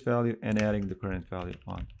previous value and adding the current value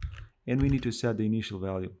on, and we need to set the initial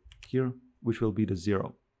value here, which will be the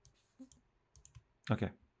 0. Okay,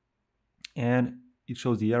 and it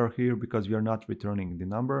shows the error here because we are not returning the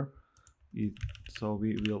number. So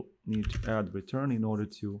we will need to add return in order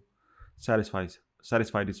to satisfy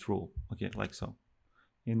this rule. Okay, like so.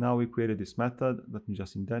 And now we created this method. Let me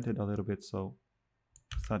just indent it a little bit so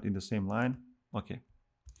it's not in the same line. Okay.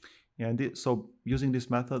 And so using this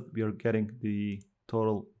method, we are getting the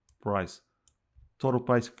total price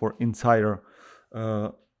for entire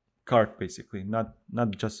cart, basically, not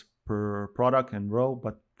just per product and row,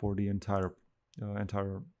 but for the entire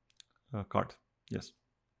cart. Yes.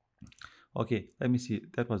 Okay, let me see.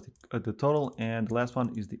 That was the total, and the last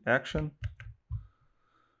one is the action.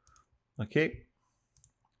 Okay,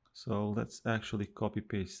 so let's actually copy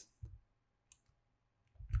paste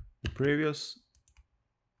the previous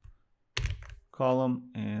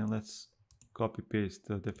column, and let's copy paste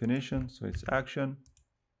the definition. So it's action.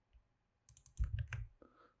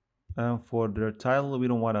 For the title, we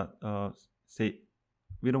don't want to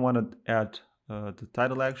add the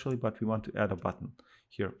title actually, but we want to add a button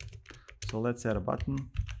here. So let's add a button,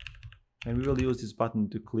 and we will use this button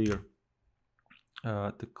to clear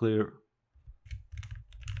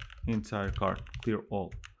entire cart, clear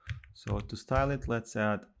all. So to style it, let's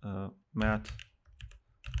add matte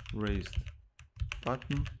raised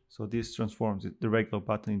button. So this transforms the regular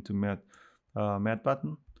button into matte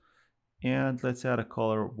button. And let's add a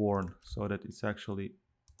color worn so that it's actually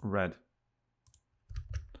red.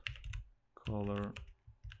 Color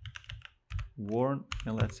worn,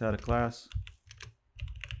 and let's add a class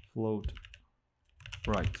float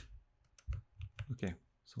right. Okay,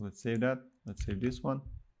 so let's save that. Let's save this one.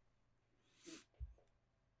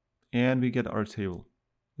 And we get our table,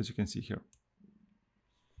 as you can see here.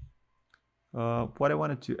 What I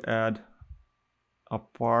wanted to add,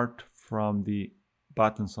 apart from the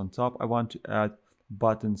buttons on top, I want to add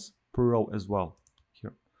buttons per row as well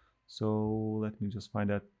here. So let me just find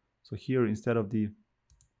that. So here, instead of the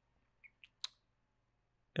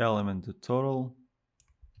element, the total,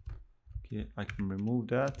 okay, I can remove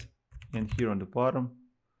that. And here on the bottom,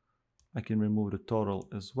 I can remove the total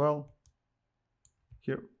as well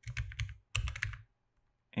here.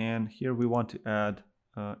 And here we want to add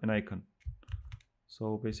an icon.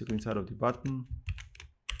 So basically inside of the button,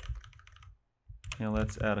 and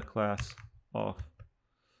let's add a class of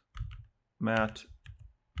matte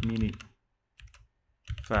mini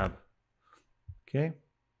fab. Okay,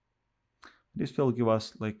 this will give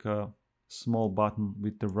us like a small button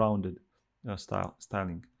with the rounded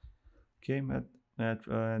styling. Okay, matte,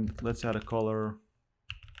 and let's add a color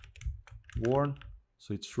worn,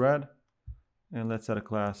 so it's red, and let's add a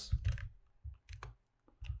class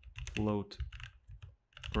float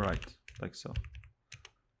right, like so.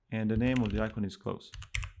 And the name of the icon is close.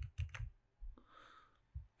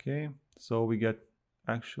 Okay, so we get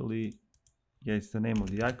actually, yeah, it's the name of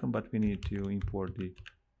the icon, but we need to import the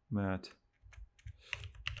matte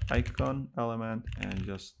icon element and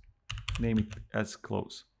just name it as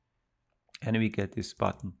close. And we get this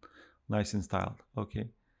button nice and styled. Okay,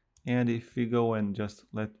 and if we go and just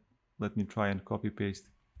let me try and copy paste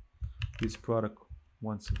this product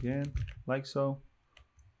once again, like so,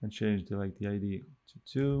 and change the ID to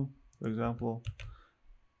 2, for example,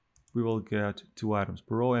 we will get 2 items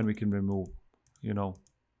per row, and we can remove, you know,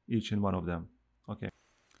 each and one of them. Okay.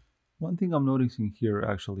 One thing I'm noticing here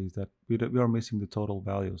actually is that we are missing the total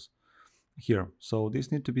values here. So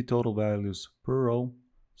these need to be total values per row.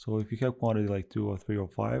 So if you have quantity like 2 or 3 or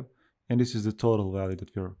 5, and this is the total value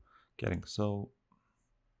that we're getting. So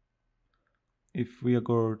if we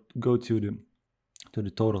go to the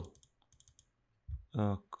total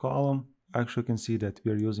column, actually can see that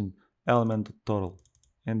we are using element total,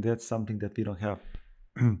 and that's something that we don't have.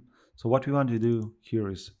 So what we want to do here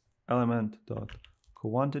is element dot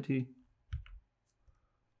quantity,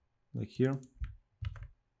 like here,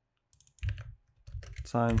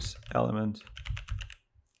 times element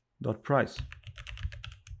dot price,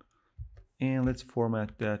 and let's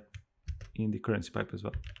format that in the currency pipe as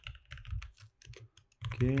well.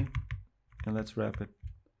 Okay, and let's wrap it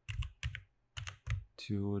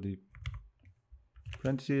to the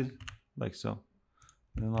parentheses, like so.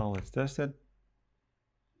 And now let's test it.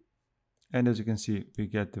 And as you can see, we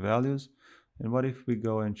get the values. And what if we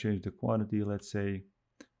go and change the quantity? Let's say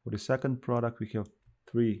for the second product, we have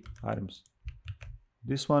 3 items.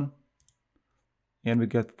 This one, and we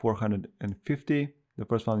get 450. The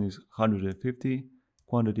first one is 150.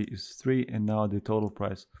 Quantity is 3, and now the total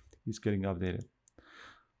price is getting updated.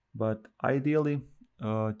 But ideally,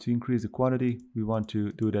 to increase the quantity, we want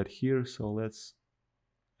to do that here. So let's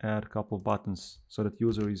add a couple of buttons so that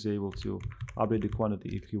user is able to update the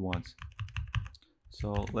quantity if he wants.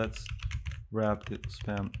 So let's wrap the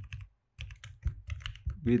spam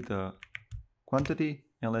with the quantity,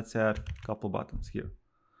 and let's add a couple of buttons here.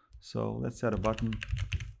 So let's add a button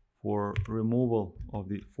for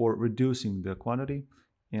reducing the quantity,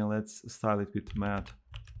 and let's style it with mat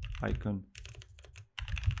icon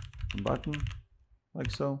button,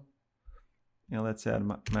 like so. And let's add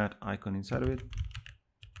mat icon inside of it,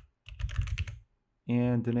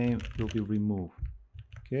 and the name will be remove.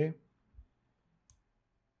 Okay,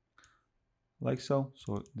 like so,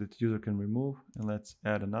 so that user can remove. And let's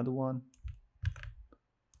add another one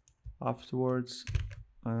afterwards,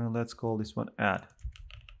 and let's call this one add.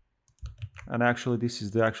 And actually this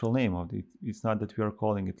is the actual name of it. It's not that we are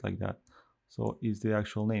calling it like that, so it's the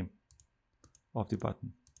actual name of the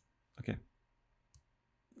button. Okay,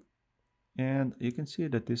 and you can see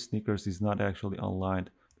that this sneakers is not actually aligned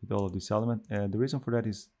with all of this element, and the reason for that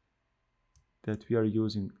is that we are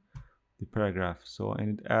using the paragraph, so,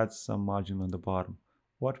 and it adds some margin on the bottom.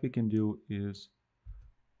 What we can do is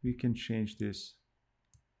we can change this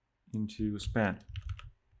into span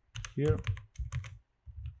here,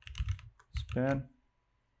 span,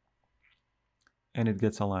 and it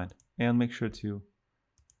gets aligned. And make sure to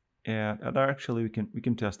add, and actually we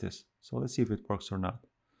can test this, so let's see if it works or not.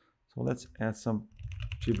 So let's add some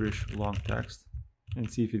gibberish long text and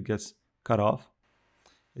see if it gets cut off.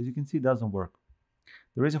 As you can see, it doesn't work.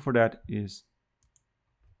 The reason for that is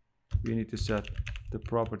we need to set the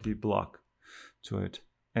property block to it,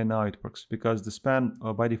 and now it works, because the span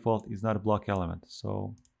by default is not a block element,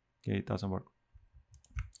 so okay, it doesn't work.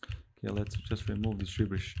 Okay, let's just remove this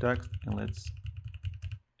gibberish text, and let's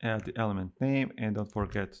add the element name, and don't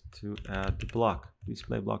forget to add the block,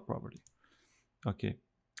 display block property. Okay,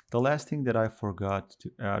 the last thing that I forgot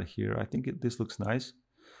to add here, I think this looks nice.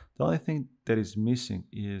 The only thing that is missing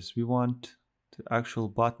is we want the actual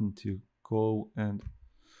button to go and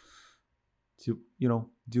to, you know,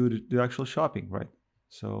 do the actual shopping, right?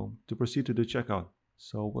 So to proceed to the checkout.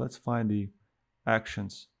 So let's find the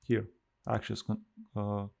actions here, actions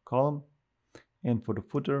column, and for the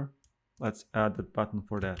footer, let's add the button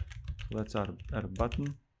for that. So let's add a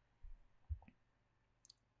button,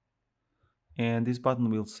 and this button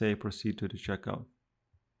will say proceed to the checkout.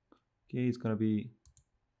 Okay, it's gonna be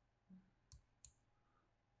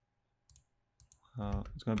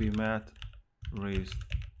mat raised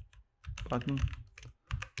button,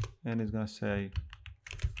 and it's gonna say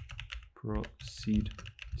proceed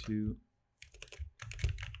to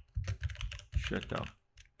checkout.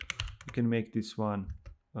 You can make this one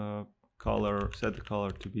color, set the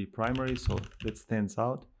color to be primary, so that stands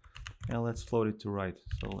out, and let's float it to right.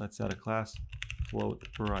 So let's add a class float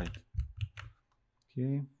right.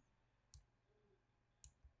 Okay,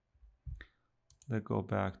 let's go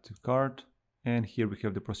back to cart, and here we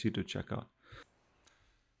have the proceed to checkout.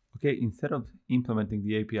 Okay, instead of implementing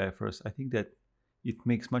the API first, I think that it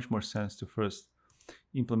makes much more sense to first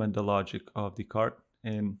implement the logic of the cart.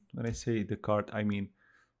 And when I say the cart, I mean,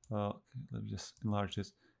 let me just enlarge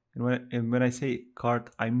this. And when I say cart,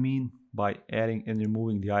 I mean by adding and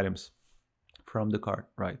removing the items from the cart,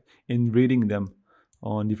 right? And reading them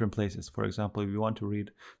on different places. For example, if you want to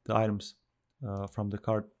read the items from the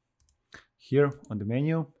cart here on the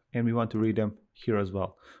menu, and we want to read them here as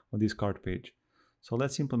well on this cart page. So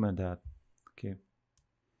let's implement that. Okay.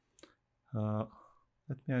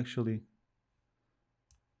 Let me actually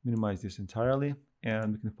minimize this entirely,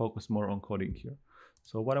 and we can focus more on coding here.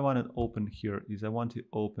 So what I want to open here is I want to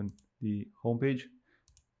open the home page,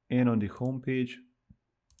 and on the home page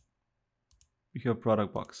we have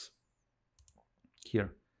product box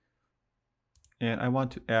here, and I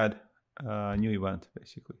want to add a new event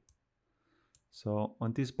basically. So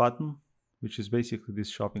on this button, which is basically this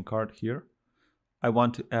shopping cart here, I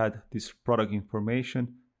want to add this product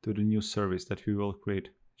information to the new service that we will create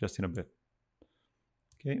just in a bit.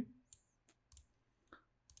 Okay,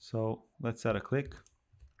 so let's add a click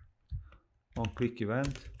on click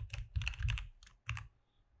event.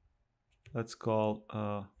 Let's call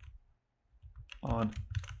on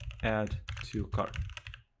add to cart.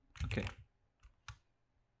 Okay,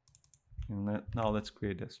 and now let's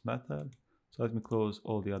create this method. So let me close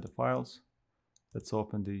all the other files. Let's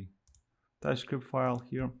open the TypeScript file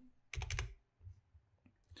here,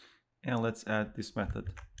 and let's add this method.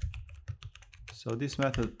 So this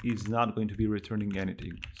method is not going to be returning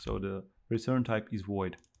anything, so the return type is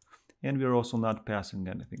void, and we are also not passing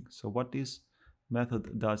anything. So what this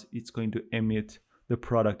method does, it's going to emit the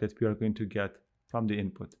product that we are going to get from the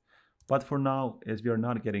input. But for now, as we are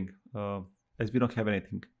not getting, as we don't have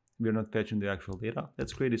anything, we are not fetching the actual data,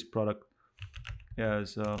 let's create this product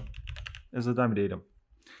as a dummy data,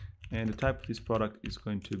 and the type of this product is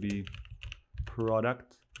going to be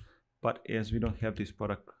product. But as we don't have this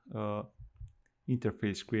product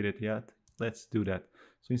interface created yet, let's do that.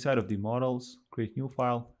 So inside of the models, create new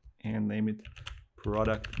file and name it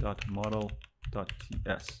product.model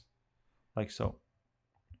product.ts, like so.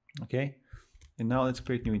 Okay, and now let's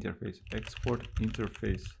create new interface. Export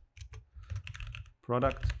interface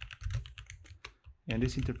product, and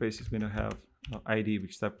this interface is going to have ID,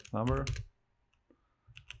 which is type of number,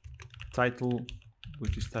 title,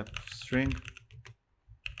 which is type of string,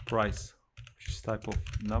 price, which is type of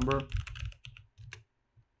number,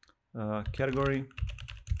 category,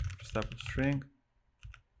 which is type of string,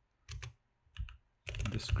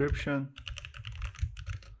 description,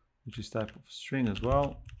 which is type of string as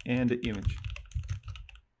well, and the image,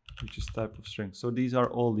 which is type of string. So these are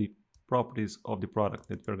all the properties of the product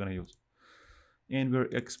that we're going to use. And we're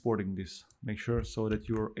exporting this. Make sure so that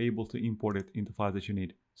you're able to import it into files that you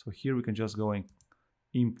need. So here we can just go and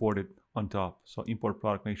import it on top. So import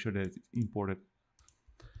product, make sure that it's imported.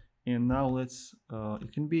 And now let's,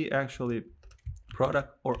 it can be actually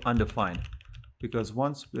product or undefined, because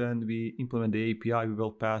once when we implement the API, we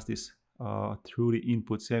will pass this through the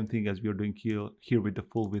input, same thing as we are doing here with the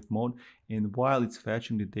full width mode. And while it's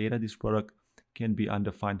fetching the data, this product can be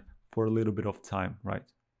undefined for a little bit of time, right?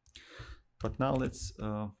 But now let's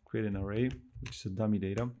create an array, which is a dummy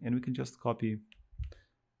data, and we can just copy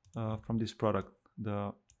from this product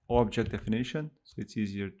the object definition, so it's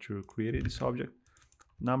easier to create this object.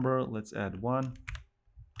 Number, let's add 1.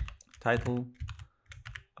 Title,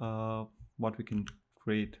 what we can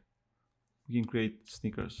create, we can create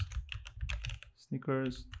sneakers.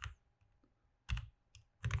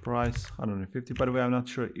 Price 150. By the way, I'm not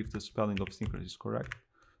sure if the spelling of sneakers is correct,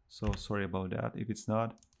 so sorry about that if it's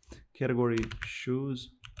not. Category, shoes.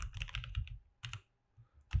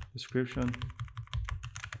 Description,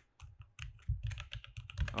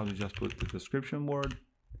 I'll just put the description word.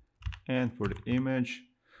 And for the image,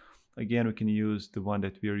 again, we can use the one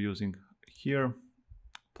that we are using here,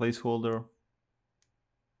 placeholder.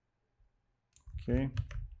 Okay,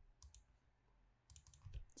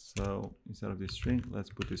 so instead of this string, let's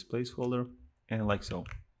put this placeholder, and like so.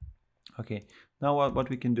 Okay, now what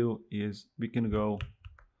we can do is we can go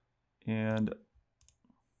and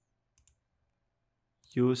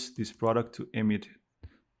use this product to emit,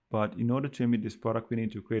 but in order to emit this product, we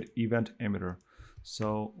need to create event emitter.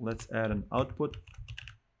 So let's add an output.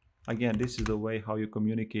 Again, this is the way how you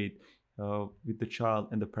communicate with the child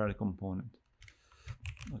and the parent component.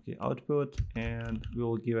 Okay, output, and we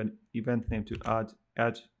will give an event name to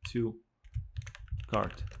add to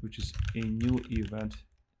cart, which is a new event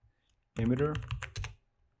emitter.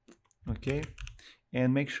 Okay,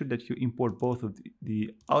 and make sure that you import both of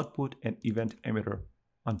the output and event emitter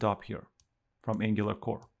on top here from Angular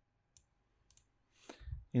core.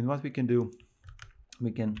 And what we can do,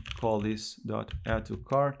 we can call this dot add to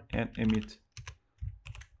cart and emit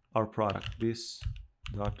our product, this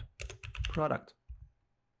dot product.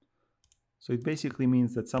 So it basically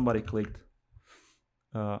means that somebody clicked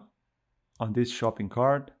on this shopping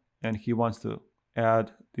cart and he wants to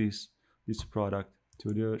add this product to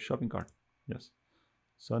the shopping cart. Yes.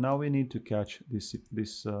 So now we need to catch this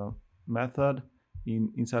method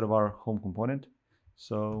inside of our home component.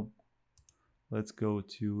 So let's go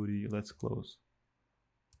to let's close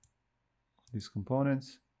these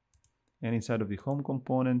components, and inside of the home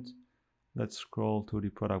component, let's scroll to the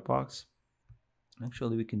product box.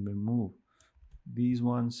 Actually, we can remove these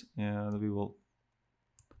ones and we will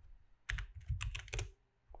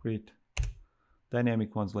create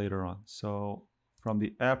dynamic ones later on. So from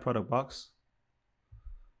the app product box,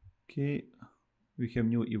 okay, we have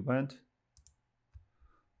new event,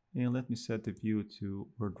 and let me set the view to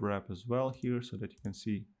word wrap as well here so that you can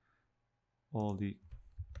see all the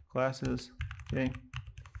classes. Okay,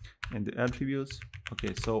 and the attributes.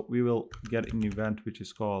 Okay, so we will get an event which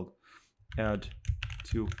is called add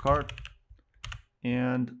to cart,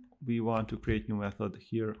 and we want to create new method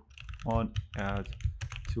here on add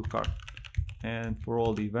to cart. And for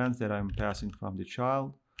all the events that I'm passing from the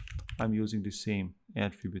child, I'm using the same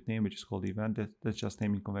attribute name, which is called event. That's just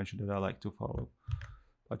naming convention that I like to follow,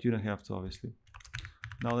 but you don't have to, obviously.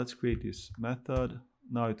 Now let's create this method.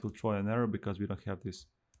 Now it will throw an error because we don't have this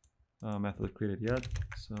method created yet.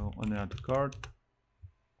 So on add to cart,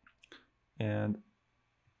 and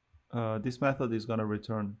this method is going to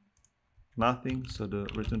return nothing, so the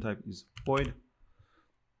return type is void.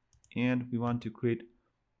 And we want to create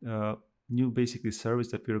new basically service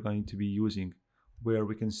that we're going to be using, where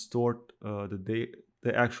we can store the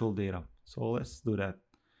actual data. So let's do that.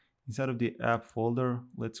 Inside of the app folder,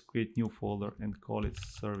 let's create new folder and call it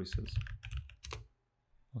services.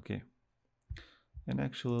 Okay, and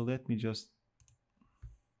actually let me just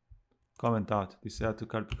comment out this add to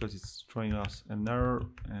cart because it's throwing us an error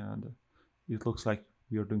and it looks like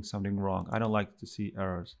we are doing something wrong. I don't like to see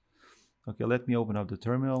errors. Okay, let me open up the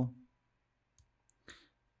terminal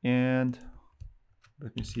and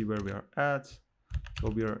let me see where we are at. So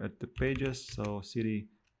we are at the pages, so cd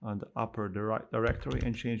on the upper directory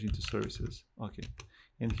and change into services. Okay,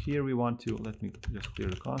 and here we want to, let me just clear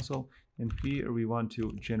the console, and here we want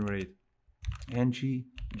to generate ng,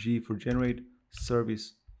 g for generate,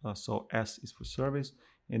 service, so s is for service,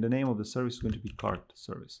 and the name of the service is going to be cart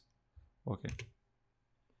service. Okay,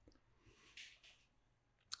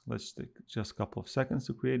 let's take just a couple of seconds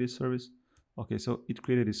to create this service. Okay, so it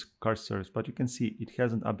created this cart service, but you can see it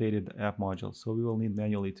hasn't updated the app module, so we will need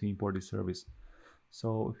manually to import this service.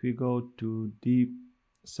 So if we go to the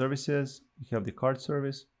services, we have the cart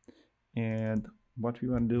service, and what we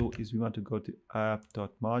want to do is we want to go to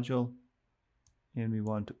app.module and we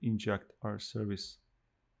want to inject our service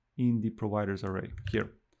in the providers array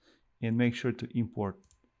here, and make sure to import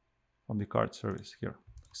from the cart service here,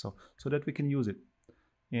 so that we can use it,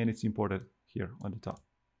 and it's imported here on the top.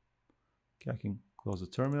 Okay, I can close the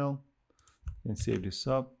terminal and save this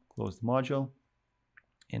up, close the module,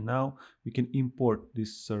 and now we can import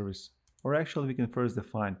this service, or actually we can first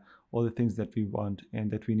define all the things that we want and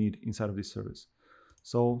that we need inside of this service.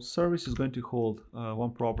 So service is going to hold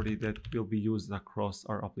one property that will be used across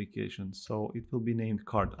our application. So it will be named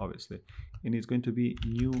cart, obviously, and it's going to be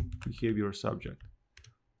new behavior subject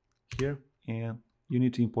here, and you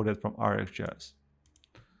need to import it from RxJS.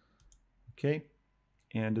 Okay,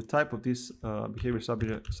 and the type of this behavior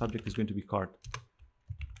subject is going to be cart.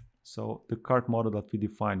 So the cart model that we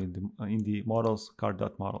defined in the models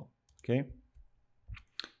cart.model. Okay,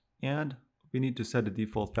 and we need to set the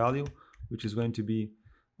default value, which is going to be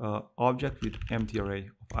object with empty array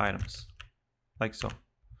of items, like so.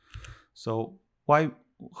 So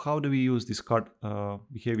how do we use this cart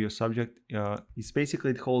behavior subject? It's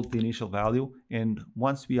basically, it holds the initial value, and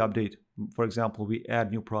once we update, for example, we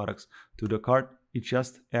add new products to the cart, it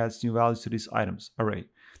just adds new values to this items array.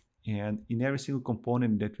 And in every single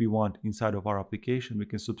component that we want inside of our application, we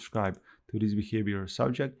can subscribe to this behavior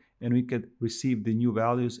subject, and we can receive the new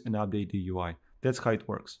values and update the UI. That's how it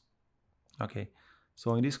works. Okay,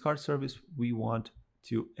 so in this cart service, we want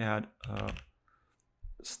to add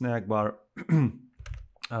snack bar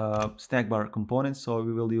snack bar components. So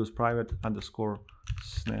we will use private underscore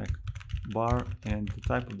snack bar, and the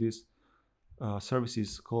type of this service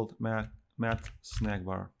is called mat snack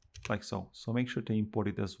bar, like so. So make sure to import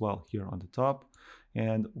it as well here on the top.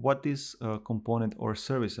 And what this component or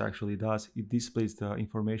service actually does, it displays the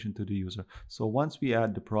information to the user. So once we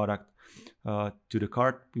add the product to the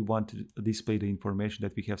cart, we want to display the information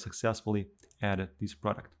that we have successfully added this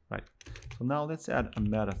product, right? So now let's add a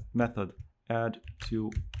method add to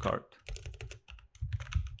cart.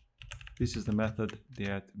 This is the method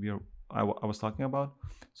that I was talking about.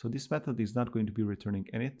 So this method is not going to be returning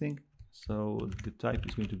anything. So the type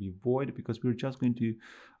is going to be void, because we're just going to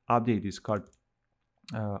update this cart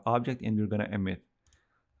object, and we're going to emit.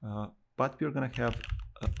 But we're going to have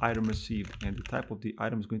item received, and the type of the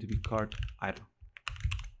item is going to be cart item.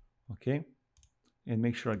 Okay, and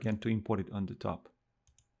make sure again to import it on the top.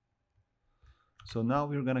 So now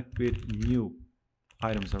we're going to create a new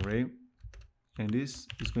items array, and this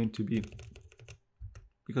is going to be,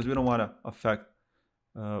 because we don't want to affect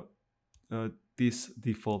this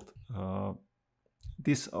default,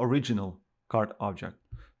 this original cart object.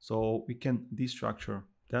 So we can destructure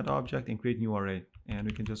that object and create new array, and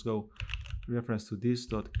we can just go reference to this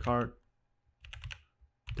 .cart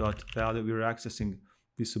 .value. We're accessing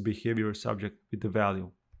this behavior subject with the value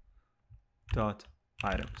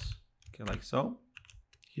 .items. Okay, like so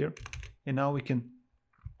here, and now we can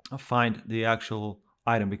find the actual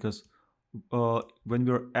item, because when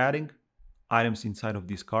we're adding items inside of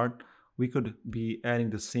this cart, we could be adding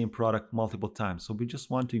the same product multiple times. So we just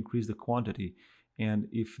want to increase the quantity, and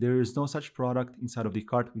if there is no such product inside of the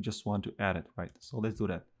cart, we just want to add it, right? So let's do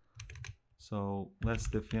that. So let's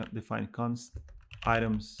define const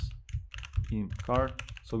items in cart.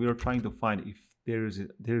 So we are trying to find if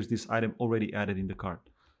there's this item already added in the cart.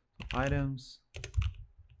 So items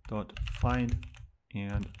dot find,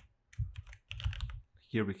 and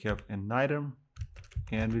here we have an item,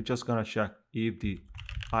 and we're just gonna check if the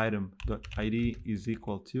item.id is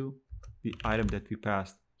equal to the item that we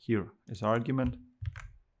passed here as argument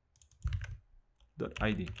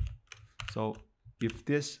 .id. So if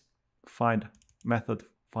this find method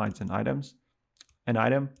finds an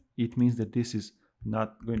item, it means that this is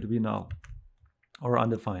not going to be null or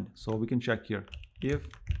undefined. So we can check here if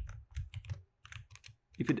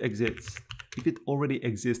it exists. If it already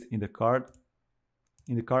exists in the cart,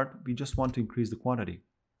 we just want to increase the quantity.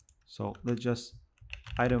 So let's just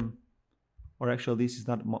item or actually this is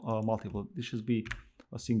not multiple, this should be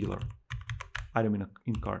a singular item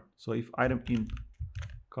in cart. So if item in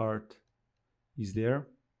cart is there,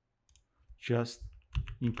 just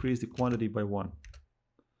increase the quantity by 1.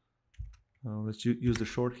 Let's use the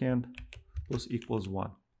shorthand, plus equals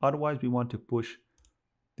 1. Otherwise we want to push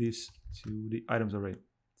this to the items array.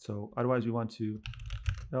 So otherwise we want to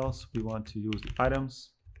use the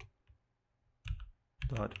items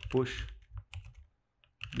dot push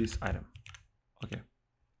this item. Okay,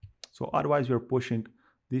 so otherwise we are pushing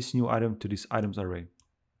this new item to this items array.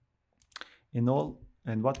 And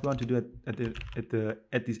what we want to do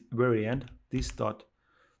at this very end, this dot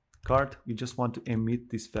cart, we just want to emit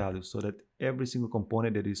this value so that every single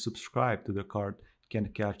component that is subscribed to the cart can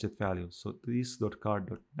catch that value. So this dot cart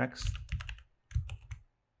dot next,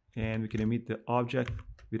 and we can emit the object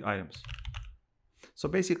with items. So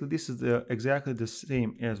basically this is exactly the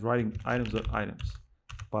same as writing items dot items,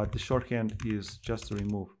 but the shorthand is just to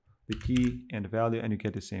remove the key and the value, and you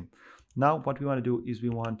get the same. Now what we want to do is we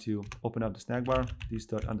want to open up the snack bar, this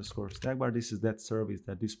dot underscore snack bar. This is that service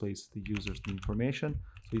that displays the users the information,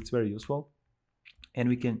 so it's very useful. And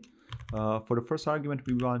we can for the first argument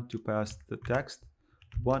we want to pass the text,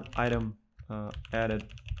 one item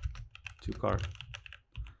added to cart,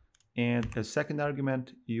 and as second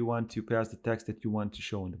argument you want to pass the text that you want to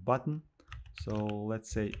show on the button. So let's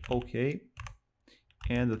say okay,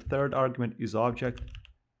 and the third argument is object,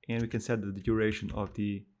 and we can set the duration of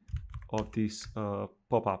this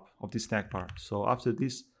pop-up of this snack bar. So after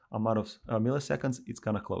this amount of milliseconds it's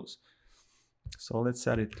gonna close. So let's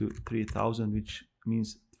set it to 3000, which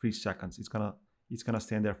means 3 seconds. It's gonna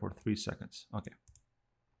stand there for 3 seconds. Okay,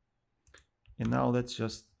 and now let's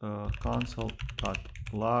just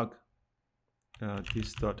console.log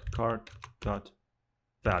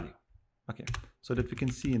this.cart.value. okay, so that we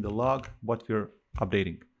can see in the log what we're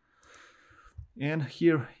updating. And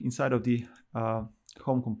here inside of the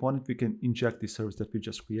home component we can inject the service that we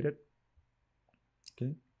just created.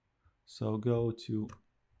 Okay, so go to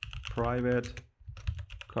private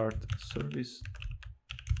cart service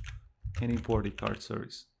and import the cart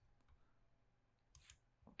service.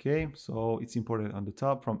 Okay, so it's imported on the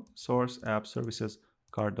top from source app services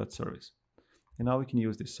cart.service, and now we can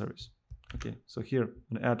use this service. Okay, so here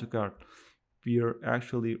on add to cart we are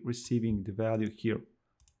actually receiving the value here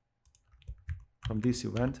from this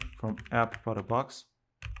event from app product box.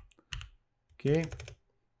 Okay,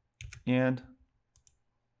 and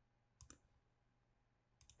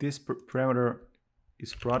this parameter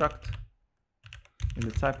is product, and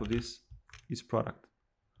the type of this is product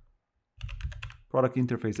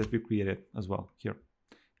interface that we created as well. Here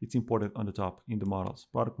it's imported on the top in the models,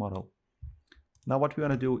 product model. Now what we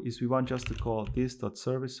want to do is we want just to call this dot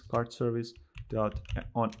service cart service dot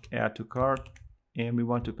on add to cart, and we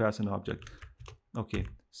want to pass an object. Okay,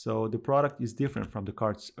 so the product is different from the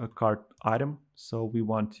cart item, so we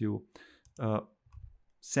want to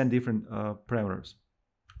send different parameters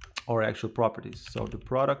or actual properties. So the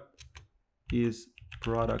product is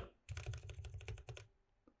product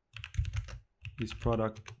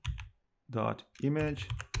dot image,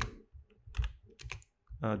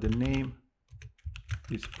 the name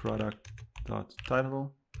is product dot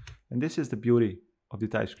title, and this is the beauty of the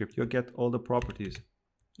TypeScript. You get all the properties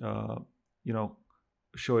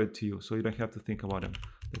show it to you, so you don't have to think about them.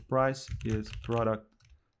 The price is product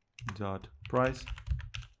dot price,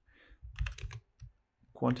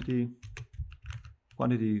 quantity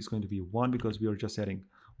is going to be 1 because we are just adding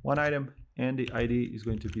one item, and the ID is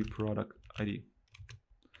going to be product ID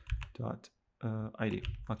dot ID.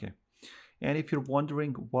 Okay, and if you're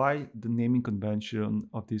wondering why the naming convention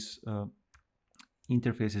of this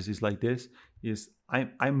interfaces is like this, is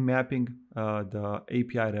I'm mapping the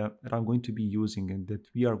API that I'm going to be using and that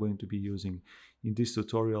we are going to be using in this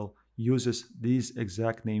tutorial uses these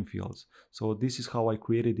exact name fields. So this is how I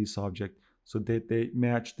created this object, so that they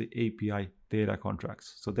match the API data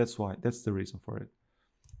contracts. So that's the reason for it.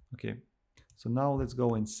 Okay, so now let's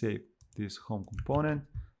go and save this home component.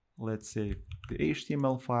 Let's save the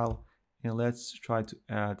HTML file, and let's try to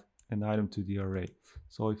add an item to the array.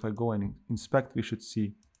 So if I go and inspect, we should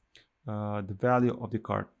see the value of the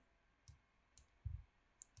cart.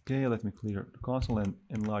 Okay, let me clear the console and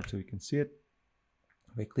enlarge so we can see it.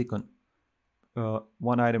 If I click on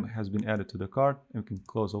one item has been added to the cart, and we can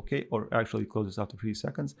close OK, or actually closes after 3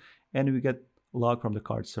 seconds, and we get log from the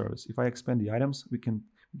cart service. If I expand the items, we can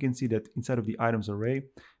see that inside of the items array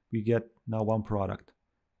we get now one product,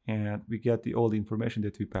 and we get all the information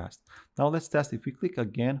that we passed. Now let's test. If we click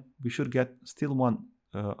again, we should get still one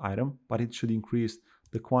item, but it should increase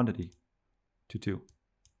the quantity to 2.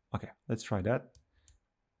 Okay, let's try that.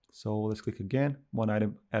 So let's click again, one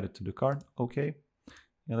item added to the cart. Okay.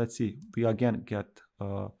 And let's see, we again get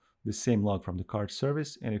the same log from the cart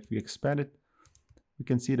service. And if we expand it, we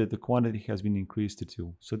can see that the quantity has been increased to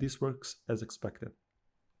 2. So this works as expected.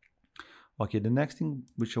 Okay, the next thing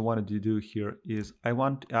which I wanted to do here is I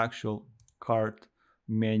want the actual cart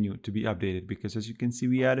menu to be updated, because as you can see,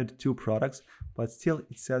 we added 2 products, but still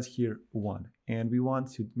it says here 1. And we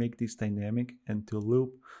want to make this dynamic and to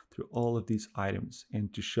loop through all of these items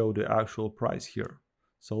and to show the actual price here.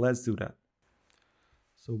 So let's do that.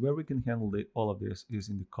 So where we can handle all of this is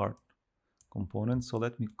in the cart component. So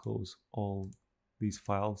let me close all these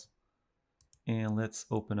files and let's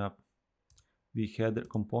open up the header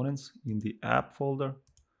components in the app folder,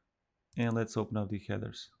 and let's open up the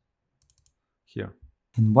headers here.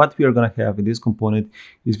 And what we are going to have in this component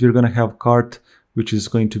is we're going to have cart, which is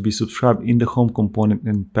going to be subscribed in the home component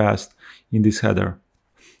and passed in this header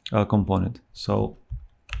component. So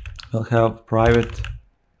we'll have private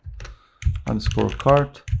underscore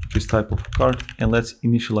cart, which is type of cart, and let's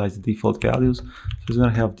initialize the default values. So it's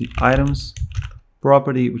going to have the items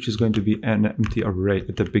property, which is going to be an empty array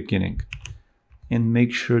at the beginning, and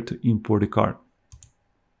make sure to import the cart.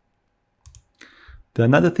 The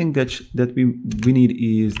another thing that we need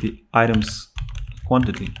is the items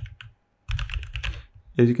quantity.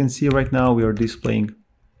 As you can see right now, we are displaying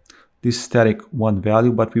this static 1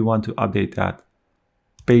 value, but we want to update that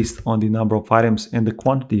based on the number of items and the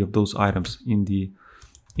quantity of those items in the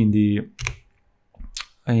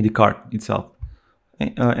cart itself.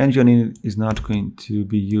 Engine is not going to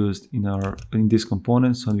be used in this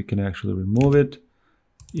component, so we can actually remove it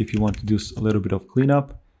if you want to do a little bit of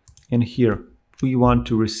cleanup. And here we want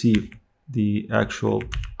to receive the actual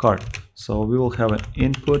cart, so we will have an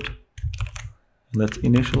input. Let's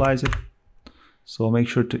initialize it. So make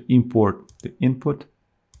sure to import the input,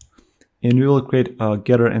 and we will create a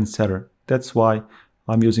getter and setter. That's why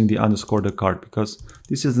I'm using the underscore the cart, because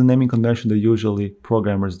this is the naming convention that usually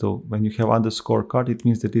programmers do. When you have underscore cart, it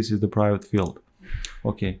means that this is the private field.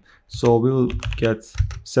 Okay, so we will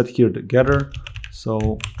set here the getter.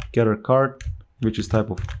 So getter cart, which is type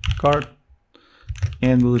of cart,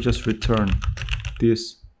 and we'll just return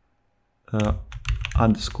this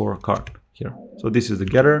underscore cart here. So this is the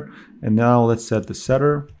getter, and now let's set the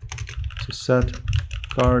setter. So set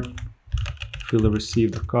cart, will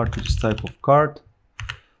receive the cart, which is type of cart,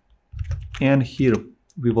 and here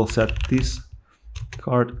we will set this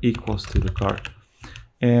cart equals to the cart.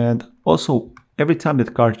 And also every time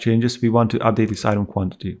that cart changes, we want to update this item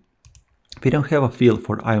quantity. We don't have a field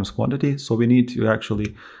for items quantity, so we need to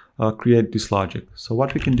actually create this logic. So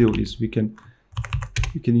what we can do is we can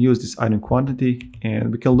use this item quantity, and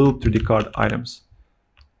we can loop through the cart items.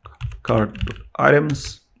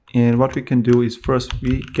 And what we can do is first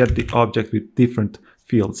we get the object with different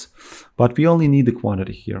fields, but we only need the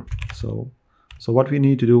quantity here. So what we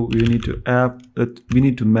need to do, we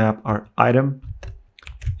need to map our item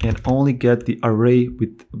and only get the array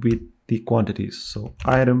with the quantities. So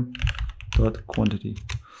item dot quantity.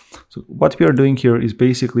 So what we are doing here is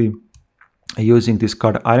basically using this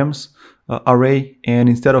cart items array, and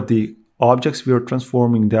instead of the objects, we are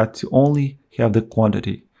transforming that to only have the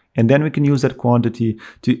quantity. And then we can use that quantity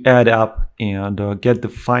to add up and get the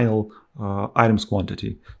final items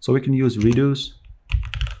quantity. So we can use reduce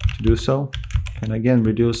to do so. And again,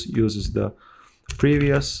 reduce uses the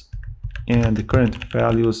previous and the current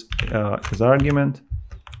values as argument.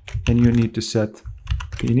 And you need to set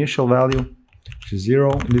the initial value, which is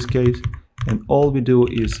 0 in this case. And all we do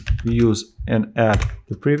is we use and add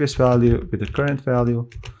the previous value with the current value,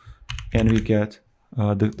 and we get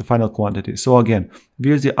the final quantity. So again, we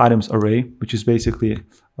use the items array, which is basically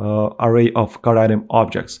array of cart item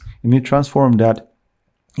objects, and we transform that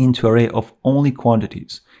into array of only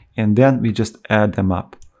quantities, and then we just add them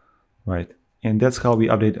up, right? And that's how we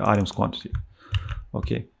update the items quantity.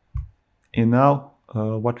 Okay, and now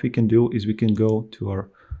what we can do is we can go to our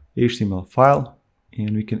HTML file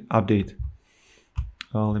and we can update.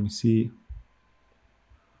 Let me see,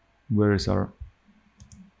 where is our...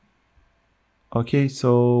 Okay,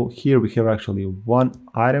 so here we have actually 1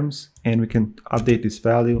 items, and we can update this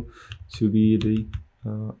value to be the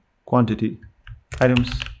quantity items.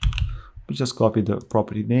 We just copy the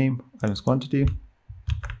property name, items quantity,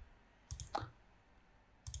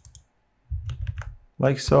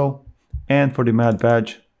 like so. And for the mat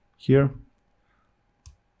badge here,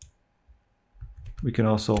 we can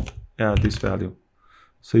also add this value,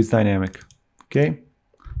 so it's dynamic. Okay,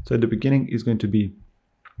 so at the beginning is going to be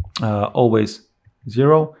always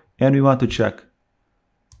 0, and we want to check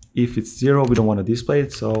if it's 0, we don't want to display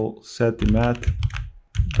it, so set the mat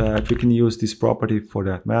batch. We can use this property for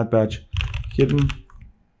that math batch. Hidden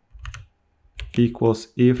equals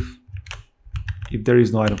if there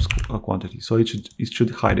is no items quantity, so it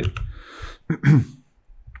should hide it.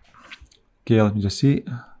 Okay, let me just see.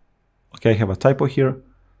 Okay, I have a typo here.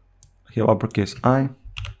 I have uppercase I.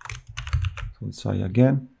 So let's try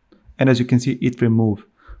again. And as you can see, it removed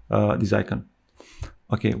this icon.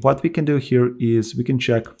 Okay, what we can do here is we can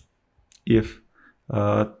check if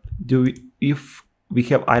if we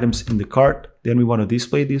have items in the cart, then we want to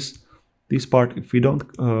display this part. If we don't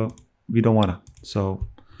wanna. So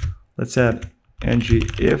let's add ng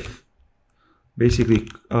if. Basically,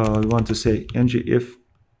 we want to say ng if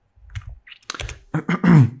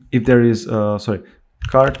if there is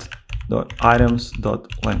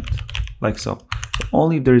cart.items.length, like so. So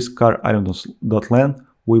only if there is cart.items.length,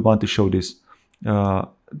 we want to show this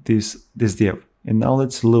this div. And now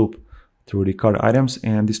let's loop through the cart items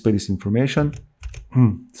and display this information.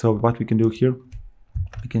 So what we can do here,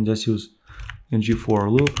 we can just use ng for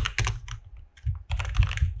loop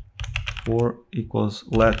for equals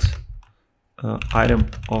let item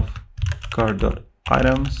of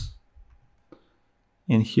cart.items.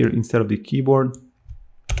 And here, instead of the keyboard,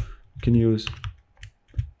 you can use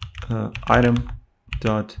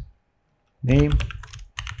item.name.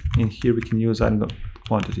 And here we can use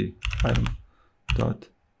item.quantity,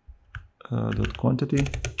 item.quantity,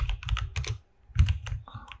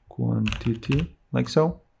 like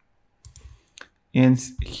so. And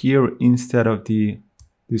here, instead of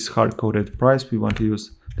this hard-coded price, we want to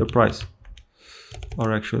use the price,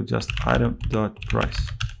 or actually just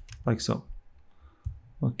item.price, like so.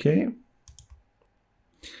 Okay,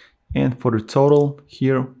 and for the total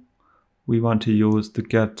here, we want to use the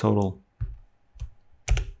getTotal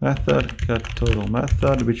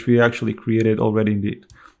method, which we actually created already in the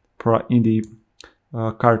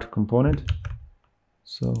cart component.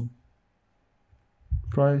 So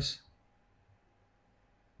price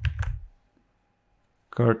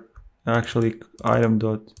cart, actually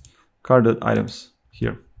cart.items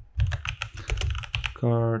here,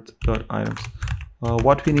 cart.items.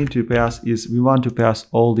 What we need to pass is we want to pass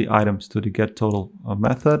all the items to the getTotal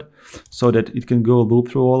method, so that it can go loop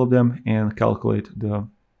through all of them and calculate the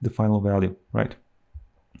final value, right?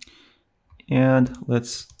 And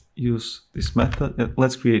let's use this method.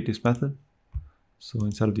 Let's create this method. So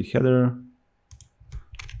inside of the header,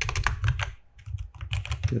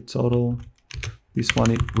 getTotal, this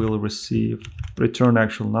one, it will return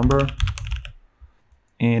actual number,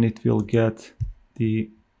 and it will get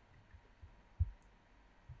the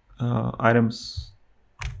items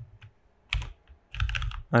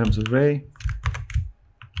array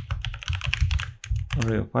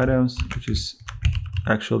of items, which is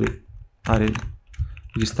actually added,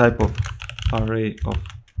 which is type of array of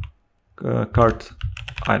cart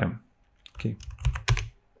item. Okay,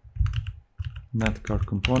 not cart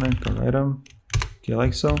component, cart item. Okay,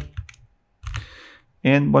 like so.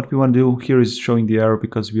 And what we want to do here is showing the error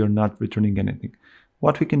because we are not returning anything.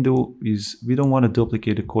 What we can do is we don't want to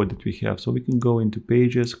duplicate the code that we have, so we can go into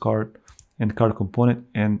pages, cart, and cart component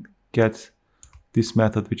and get this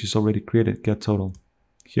method which is already created, getTotal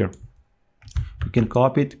here. We can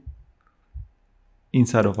copy it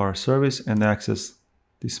inside of our service and access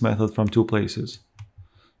this method from two places.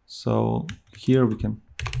 So here we can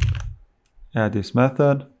add this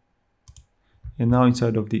method, and now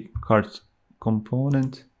inside of the cart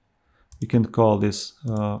component we can call this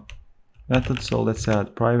method. So let's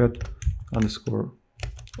add private underscore,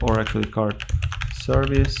 or actually cart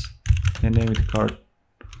service, and name it cart,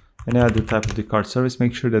 and add the type of the cart service.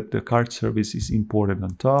 Make sure that the cart service is imported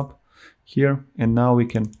on top here. And now we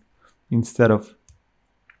can, instead of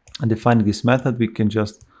defining this method, we can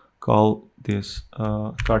just call this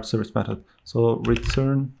cart service method. So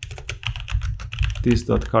return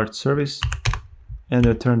this.cart service and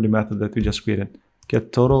return the method that we just created,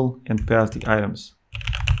 getTotal, and pass the items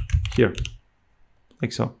here,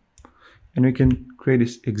 like so. And we can create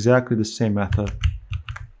this exactly the same method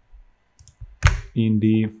in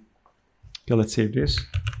the, okay, let's save this,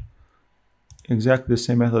 exactly the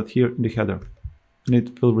same method here in the header, and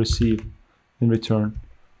it will receive in return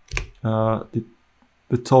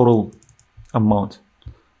the total amount.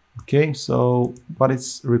 Okay, so what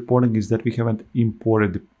it's reporting is that we haven't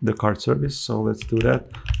imported the cart service, so let's do that.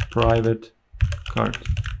 Private cart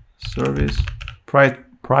service.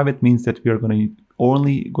 Private means that we are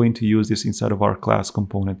only going to use this inside of our class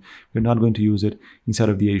component. We're not going to use it inside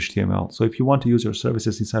of the HTML. So if you want to use your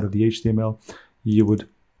services inside of the HTML, you would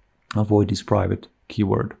avoid this private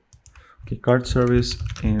keyword. Okay, cart service,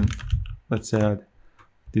 and let's add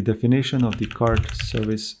the definition of the cart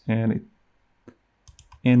service, and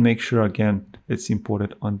and make sure again it's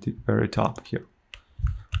imported on the very top here.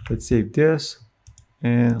 Let's save this,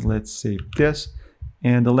 and let's save this.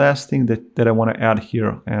 And the last thing that I want to add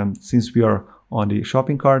here, and since we are on the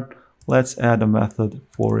shopping cart, let's add a method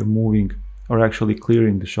for removing or actually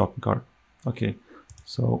clearing the shopping cart. Okay,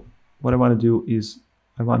 so what I want to do is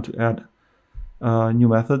I want to add a new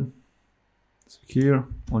method. So here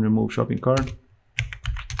on remove shopping cart.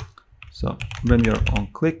 So when you're on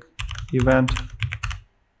click event,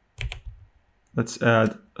 let's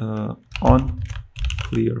add on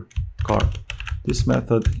clear cart. This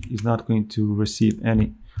method is not going to receive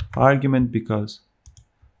any argument because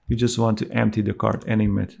we just want to empty the cart any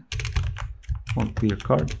minute on clear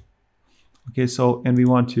cart. Okay, so and we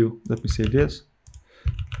want to, let me save this,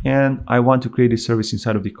 and I want to create a service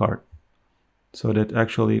inside of the cart so that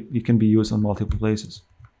actually it can be used on multiple places.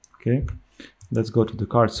 Okay, let's go to the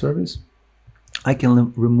cart service. I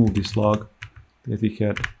can remove this log that we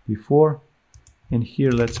had before, and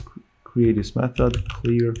here let's create this method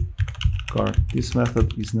clear cart. This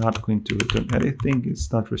method is not going to return anything.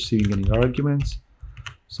 It's not receiving any arguments.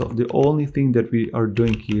 So the only thing that we are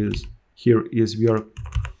doing here is we are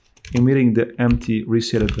emitting the empty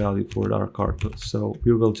resetted value for our cart. So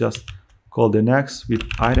we will just call the next with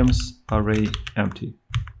items array empty.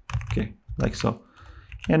 Okay, like so.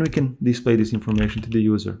 And we can display this information to the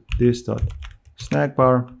user. This dot snack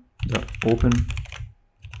bar dot open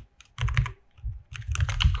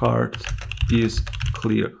cart is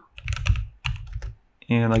clear.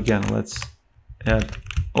 And again, let's add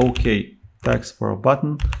OK text for a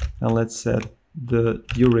button, and let's set the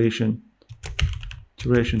duration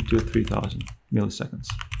to 3000 milliseconds,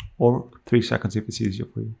 or 3 seconds if it's easier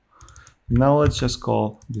for you. Now let's just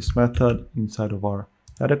call this method inside of our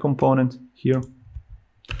header component here.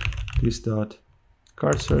 This dot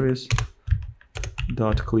cart service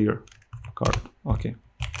dot clear cart. Okay,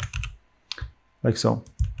 like so.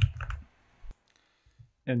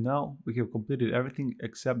 And now we have completed everything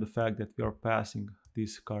except the fact that we are passing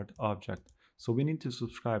this cart object. So we need to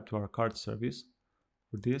subscribe to our cart service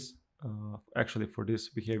for this, actually for this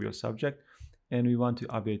behavior subject, and we want to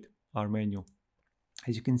update our menu.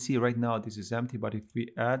 As you can see right now, this is empty, but if we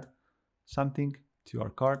add something to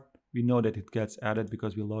our cart, we know that it gets added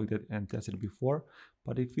because we logged it and tested it before.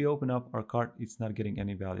 But if we open up our cart, it's not getting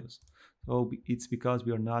any values. So it's because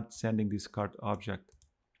we are not sending this cart object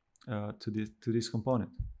to this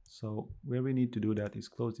component. So where we need to do that is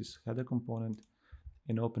close this header component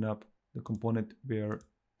and open up the component where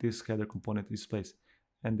this header component is placed,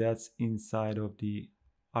 and that's inside of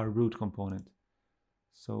our root component.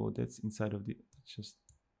 So that's inside of just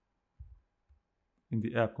in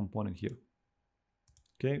the app component here.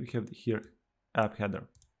 Okay, we have here app header.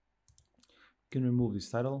 We can remove this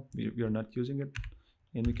title, we are not using it,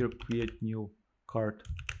 and we can create new cart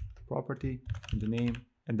property, and the name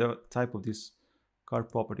and the type of this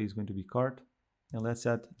cart property is going to be cart. And let's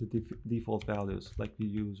set the default values like we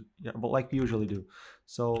usually do.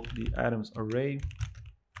 So the items array,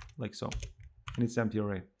 like so, and it's empty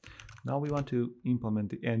array. Now we want to implement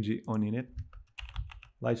the ng on init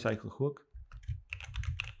lifecycle hook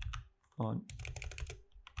on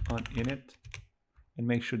init, and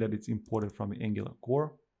make sure that it's imported from the Angular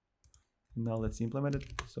core. And now let's implement it.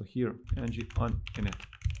 So here ng on init.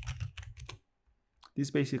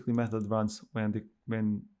 This basically method runs when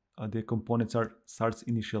the component starts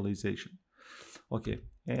initialization. Okay,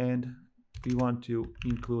 and we want to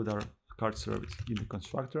include our cart service in the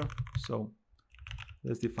constructor. So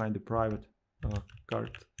let's define the private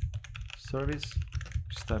cart service,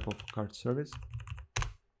 which is type of cart service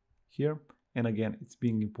here. And again, it's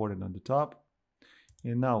being imported on the top.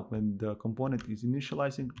 And now when the component is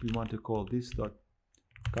initializing, we want to call this dot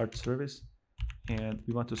cart service, and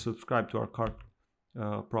we want to subscribe to our cart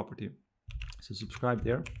property. So subscribe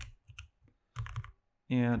there,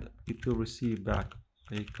 and it will receive back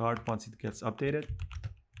a cart once it gets updated.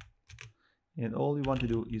 And all we want to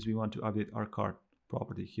do is we want to update our cart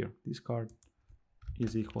property here. This cart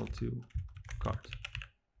is equal to cart.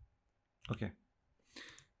 Okay.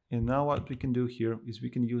 And now what we can do here is we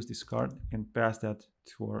can use this cart and pass that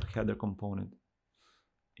to our header component.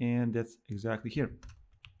 And that's exactly here.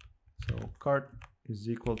 So cart is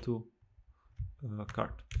equal to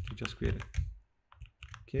cart that we just created.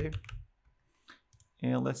 Okay.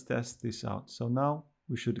 And let's test this out. So now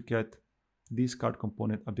we should get this cart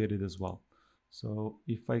component updated as well. So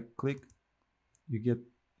if I click, you get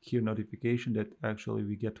here notification that actually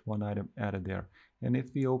we get one item added there. And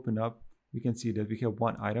if we open up, we can see that we have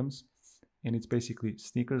one items, and it's basically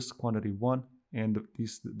sneakers quantity 1, and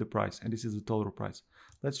the price, and this is the total price.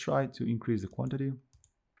 Let's try to increase the quantity.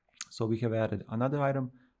 So we have added another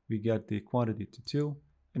item, we get the quantity to 2,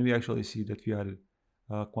 and we actually see that we added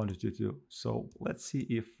quantity to 2. So let's see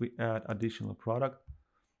if we add additional product.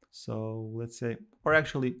 So let's say, or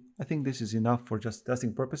actually, I think this is enough for just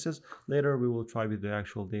testing purposes. Later we will try with the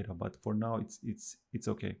actual data, but for now it's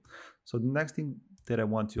okay. So the next thing that I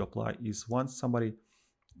want to apply is once somebody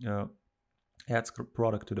adds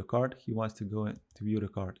product to the cart, he wants to go to view the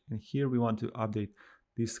cart, and here we want to update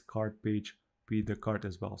this cart page with the cart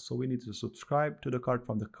as well. So we need to subscribe to the cart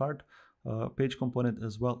from the cart page component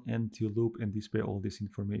as well, and to loop and display all this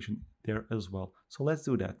information there as well. So let's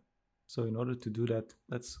do that. So in order to do that,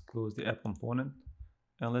 let's close the app component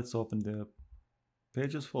and let's open the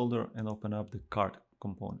pages folder and open up the cart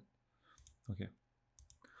component. Okay,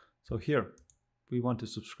 so here we want to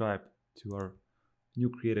subscribe to our new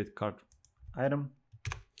created cart item.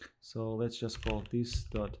 So let's just call this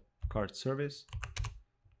 .cart service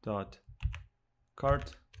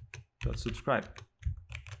 .cart .subscribe.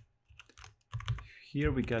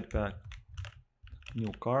 Here we get back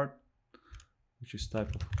new cart, which is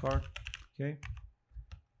type of cart. Okay,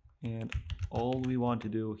 and all we want to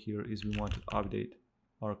do here is we want to update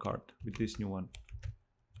our cart with this new one,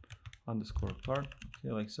 underscore cart.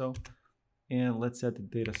 Okay, like so. And let's set the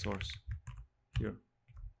data source here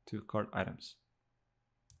to cart items.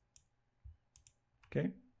 Okay,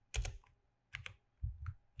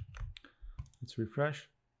 let's refresh.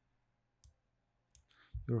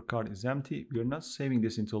 Your cart is empty. We are not saving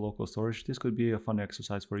this into local storage. This could be a fun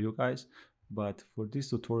exercise for you guys, but for this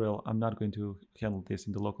tutorial I'm not going to handle this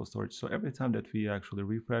in the local storage. So every time that we actually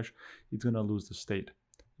refresh, it's gonna lose the state.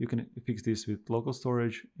 You can fix this with local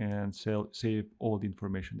storage and save all the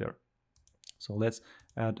information there. So let's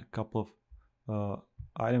add a couple of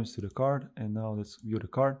items to the cart, and now let's view the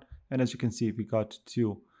cart. And as you can see, we got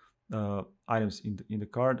 2 items in the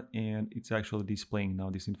cart, and it's actually displaying now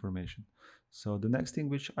this information. So the next thing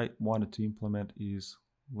which I wanted to implement is,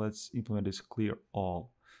 let's implement this clear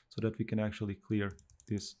all, so that we can actually clear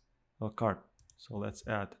this cart. So let's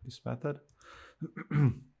add this method.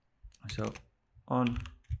 So on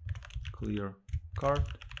clear cart,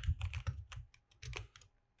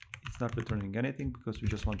 it's not returning anything because we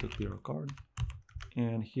just want to clear a cart.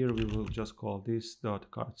 And here we will just call this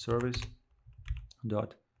 .cart service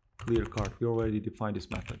 .clear cart. We already defined this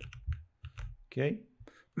method. Okay,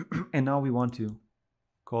 and now we want to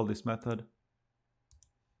call this method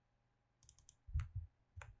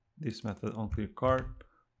on clear cart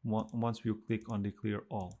once we click on the clear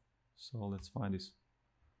all. So let's find this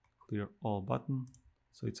clear all button.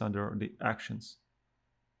 So it's under the actions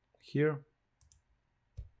here,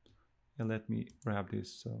 and let me wrap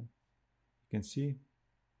this so you can see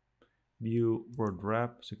view word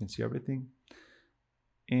wrap, so you can see everything.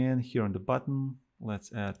 And here on the button,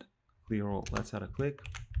 let's add clear all. Let's add a click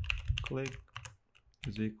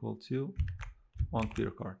is equal to on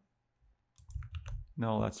clear cart.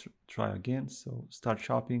 Now let's try again. So start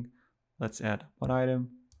shopping, let's add one item,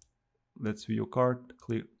 let's view cart,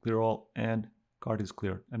 clear all, and cart is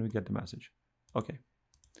clear, and we get the message. Okay,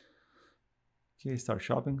 start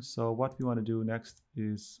shopping. So what we want to do next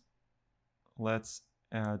is let's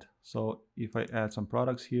add, so if I add some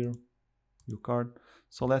products here, view cart,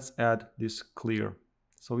 so let's add this clear.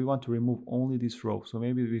 So we want to remove only this row. So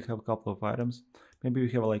maybe we have a couple of items, maybe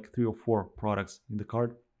we have like 3 or 4 products in the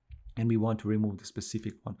cart, and we want to remove the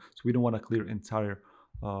specific one. So we don't want to clear entire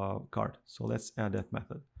cart. So let's add that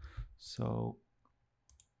method. So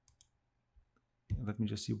let me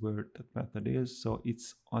just see where that method is. So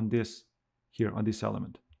it's on this here, on this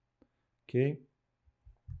element. Okay,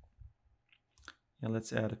 and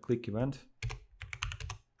let's add a click event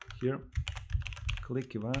here,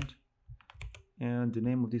 click event, and the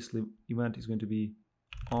name of this event is going to be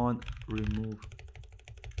on remove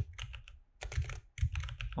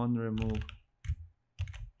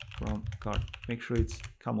from cart. Make sure it's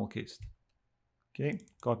camel cased. Okay,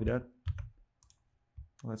 copy that.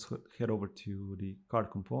 Let's head over to the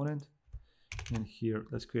cart component, and here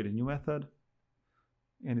let's create a new method,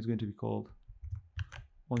 and it's going to be called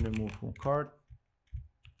on remove from cart.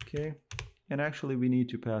 Okay, and actually we need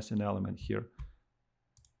to pass an element here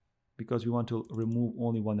because we want to remove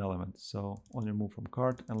only one element. So on remove from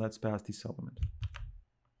cart, and let's pass this element.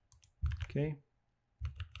 Okay,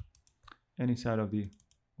 and inside of the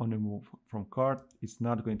on remove from cart, it's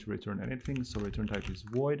not going to return anything, so return type is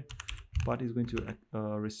void, but it's going to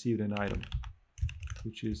receive an item,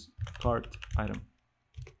 which is cart item.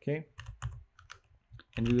 Okay,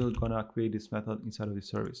 and we will gonna create this method inside of the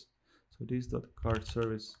service. So this .cart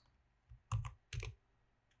service,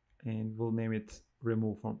 and we'll name it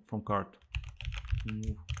remove from cart.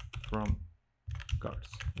 Remove from carts,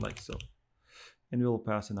 like so. And we'll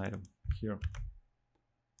pass an item here.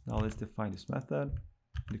 Now let's define this method,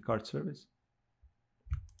 the cart service.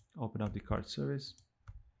 Open up the cart service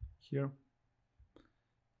here.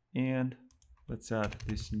 And let's add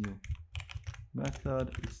this new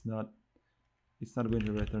method. It's not going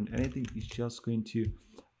to return anything. It's just going to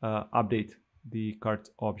update the cart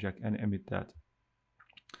object and emit that.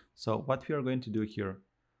 So what we are going to do here,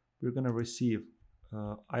 we're going to receive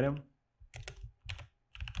item,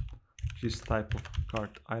 which is type of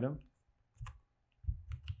cart item,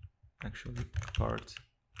 actually cart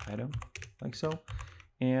item, like so.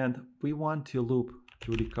 And we want to loop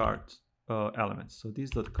through the cart elements. So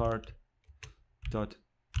this dot cart dot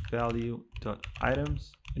value dot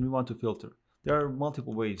items, and we want to filter. There are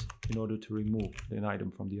multiple ways in order to remove an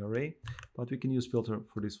item from the array, but we can use filter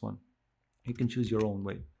for this one. You can choose your own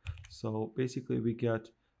way. So basically we get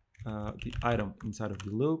the item inside of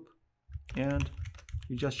the loop, and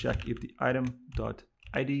we just check if the item dot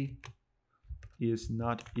id is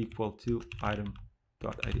not equal to item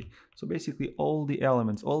dot id. So basically all the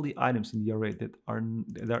elements, all the items in the array that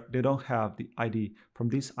don't have the id from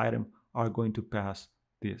this item are going to pass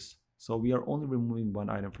this. So we are only removing one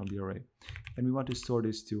item from the array, and we want to store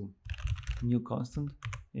this to new constant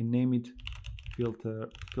and name it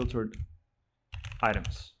filtered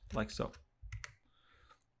items, like so.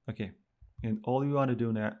 Okay, and all we want to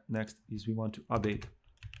do next is we want to update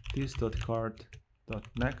this dot cart dot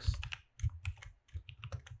next,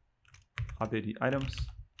 update the items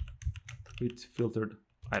with filtered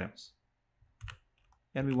items,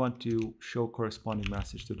 and we want to show corresponding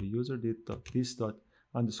message to the user. This dot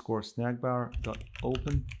underscore snackbar dot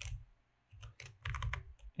open,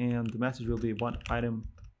 and the message will be one item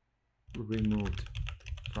removed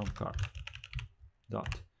from cart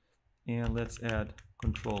dot, and let's add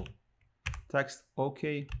control text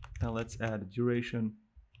OK, and let's add duration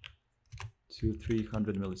to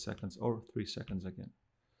 300 milliseconds or 3 seconds again.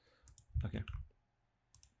 Okay,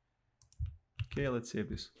 let's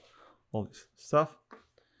save all this stuff,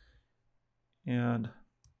 and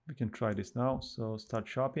we can try this now. So start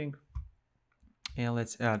shopping, and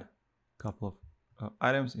let's add a couple of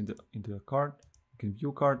items into the cart. You can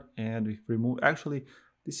view cart, and we remove. Actually,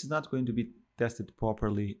 this is not going to be tested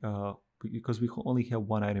properly because we only have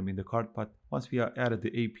one item in the cart. But once we are added the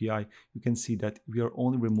API, you can see that we are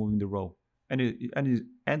only removing the row, and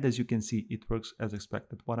as you can see, it works as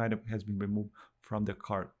expected. One item has been removed from the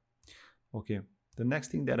cart. Okay, the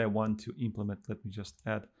next thing that I want to implement, let me just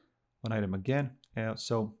add one item again.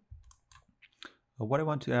 What I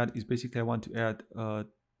want to add is basically I want to add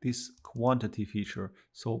this quantity feature.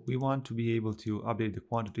 So we want to be able to update the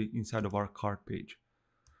quantity inside of our cart page.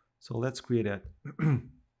 So let's create that.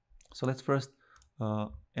 So let's first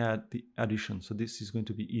add the addition. So this is going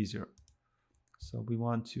to be easier. So we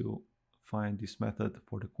want to find this method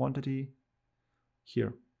for the quantity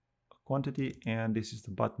here, quantity, and this is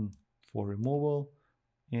the button for removal,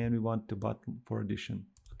 and we want the button for addition.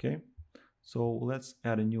 Okay, so let's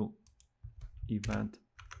add a new event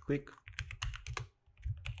click,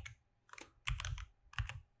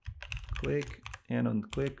 and on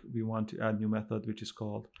click we want to add new method which is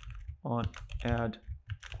called on add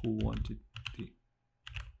quantity.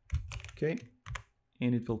 Okay,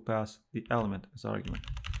 and it will pass the element as argument,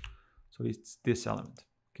 so it's this element.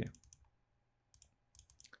 Okay,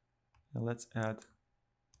 now let's add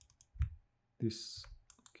this.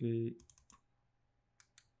 Okay,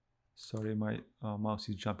 sorry, my mouse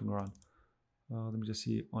is jumping around. Let me just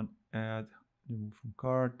see on add, remove from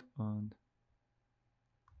cart, on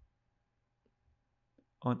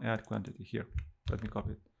add quantity here. Let me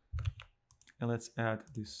copy it, and let's add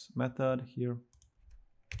this method here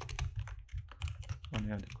on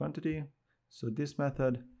add quantity. So this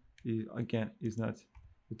method is not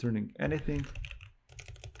returning anything,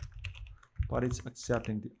 but it's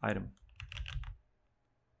accepting the item,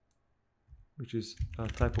 which is a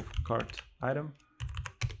type of cart item,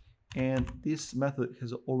 and this method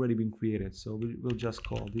has already been created. So we'll just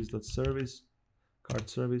call this .service cart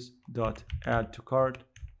service dot add to cart,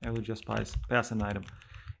 and we'll just pass an item,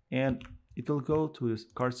 and it will go to this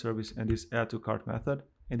cart service and this add to cart method,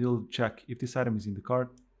 and it will check if this item is in the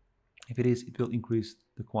cart. If it is, it will increase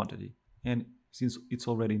the quantity, and since it's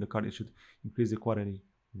already in the cart, it should increase the quantity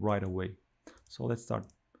right away. So let's start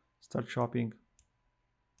shopping,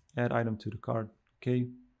 add item to the cart. Okay,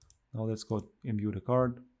 now let's go and view the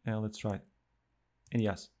cart, and let's try it. And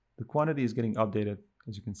yes, the quantity is getting updated,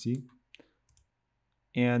 as you can see,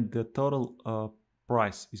 and the total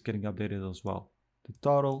price is getting updated as well. The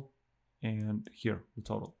total, and here the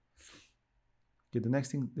total. Okay, the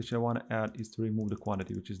next thing that I want to add is to remove the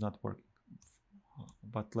quantity, which is not working.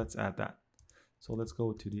 but let's add that. So let's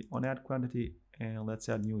go to the onAdd quantity and let's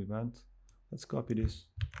add new event. Let's copy this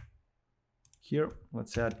here.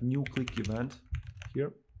 Let's add new click event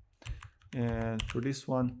here. And for this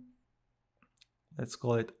one, let's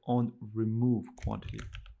call it on remove quantity.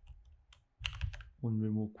 On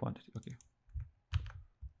remove quantity, okay.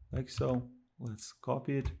 Like so. Let's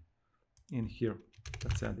copy it in here.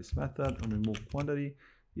 Let's add this method on remove quantity.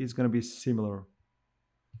 It's going to be similar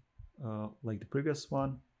like the previous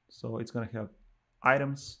one. So it's going to have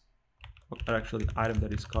items, or actually item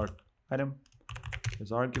that is cart item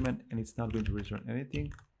as argument, and it's not going to return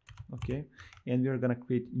anything. Okay, and we are going to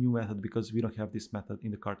create new method because we don't have this method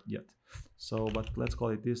in the cart yet. So, but let's call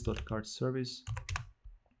it this dot cart service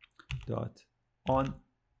dot on,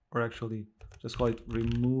 or actually just call it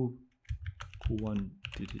remove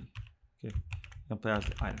quantity. Okay, and pass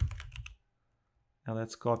the item. Now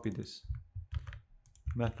let's copy this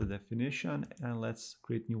method definition and let's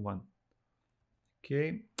create new one.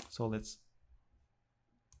 Okay, so let's,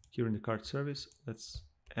 here in the cart service, let's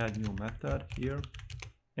add new method here,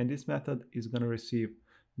 and this method is going to receive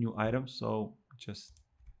new items. So just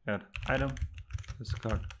add item as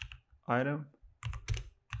cart item,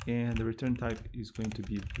 and the return type is going to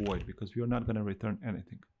be void because we are not going to return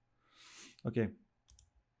anything. Okay,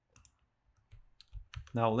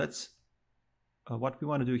 now let's what we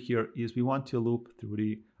want to do here is we want to loop through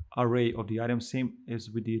the array of the items, same as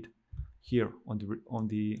we did here on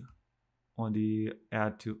the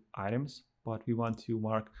add to items, but we want to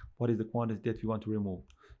mark what is the quantity that we want to remove.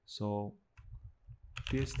 So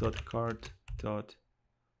this dot cart dot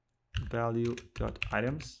value dot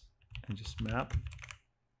items, and just map,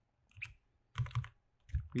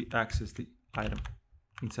 we access the item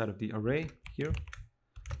inside of the array here,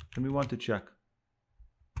 and we want to check,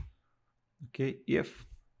 okay, if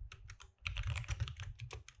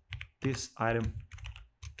this item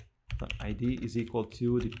ID is equal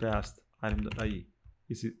to the past item.id,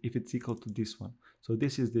 if it's equal to this one. So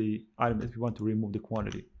this is the item that we want to remove the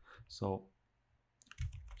quantity. So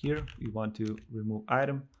here we want to remove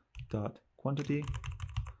item dot quantity.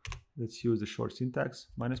 Let's use the short syntax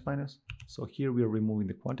minus minus. So here we are removing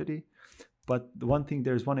the quantity, but the one thing,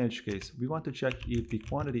 there's one edge case. We want to check if the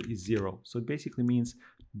quantity is 0. So it basically means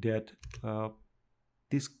that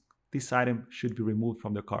this item should be removed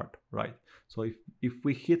from the cart, right? So if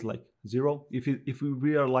we hit like 0, if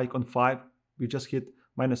we are like on 5, we just hit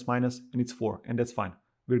minus minus and it's 4, and that's fine,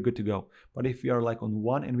 we're good to go. But if we are like on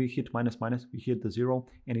 1 and we hit minus minus, we hit the 0,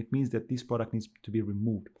 and it means that this product needs to be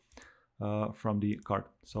removed from the cart.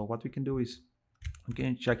 So what we can do is we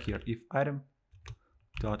can check here if item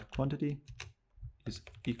dot quantity is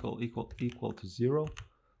equal to 0,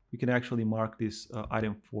 we can actually mark this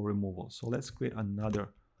item for removal. So let's create another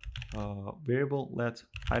variable. Let's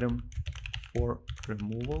item for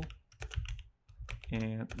removal,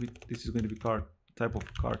 and this is going to be cart type of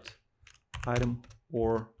cart item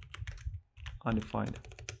or undefined.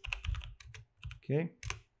 Okay,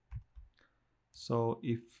 so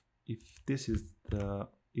if this is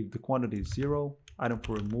if the quantity is 0, item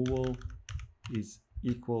for removal is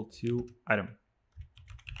equal to item.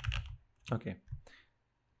 Okay,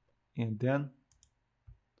 and then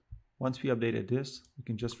once we updated this, we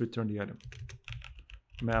can just return the item,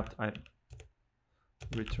 mapped item,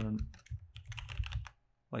 return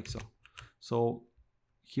like so. So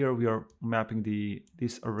here we are mapping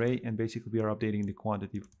this array, and basically we are updating the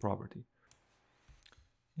quantity property.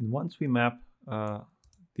 And once we map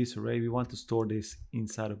this array, we want to store this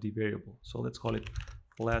inside of the variable. So let's call it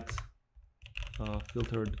let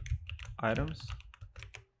filtered items,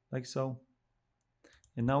 like so.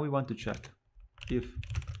 And now we want to check if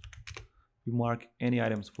we mark any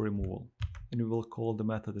items for removal, and we will call the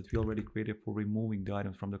method that we already created for removing the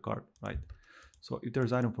items from the cart, right? So if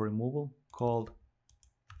there's item for removal, called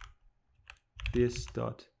this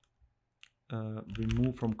dot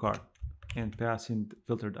remove from cart, and pass in the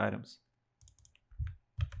filtered items.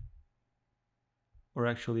 Or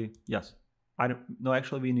actually, yes,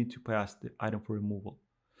 actually we need to pass the item for removal.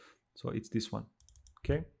 So it's this one,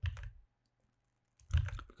 okay?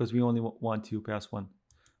 Because we only want to pass one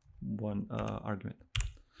argument,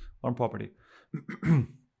 one property.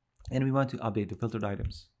 And we want to update the filtered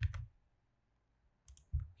items,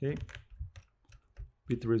 okay,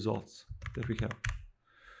 with the results that we have.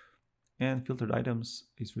 And filtered items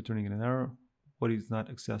is returning an error. What is not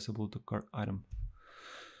accessible to cart item?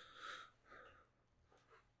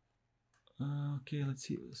 Okay, let's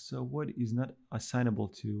see. So what is not assignable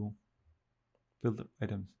to filtered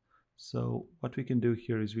items? So what we can do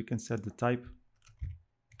here is we can set the type,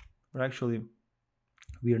 or actually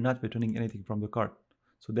we are not returning anything from the cart.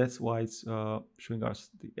 So that's why it's showing us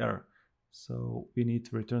the error. So we need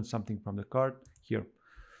to return something from the card here.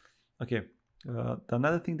 Okay,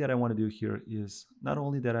 another thing that I want to do here is not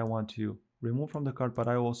only that I want to remove from the card, but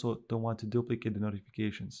I also don't want to duplicate the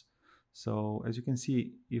notifications. So as you can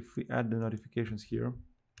see, if we add the notifications here,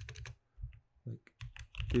 like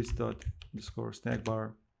this dot underscore snack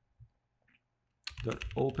bar dot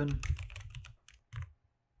open,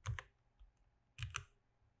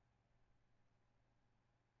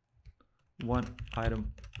 one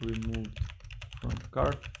item removed from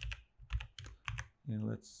cart, and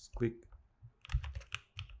let's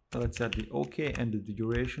add the OK and the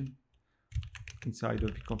duration inside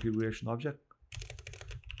of the configuration object,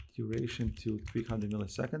 duration to 300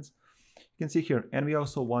 milliseconds. You can see here, and we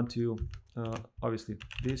also want to obviously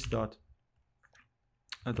this dot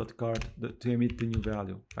card to emit the new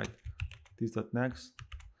value, right? This dot next,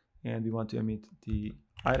 and we want to emit the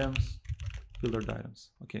items, filtered items.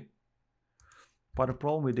 Okay. But the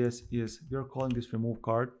problem with this is we are calling this remove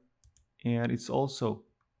card, and it's also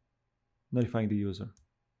notifying the user.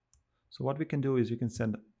 So what we can do is we can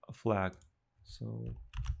send a flag. So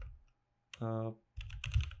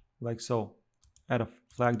like so, add a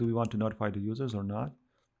flag. Do we want to notify the users or not?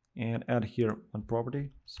 And add here one property.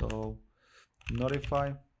 So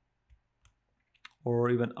notify, or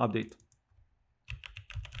even update,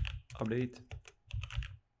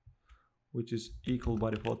 which is equal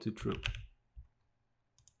by default to true.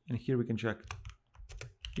 And here we can check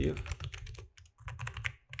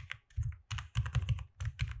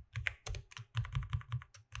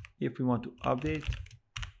if we want to update,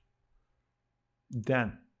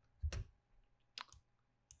 then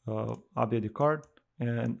update the card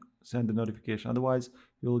and send the notification. Otherwise,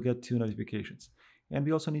 you will get 2 notifications. And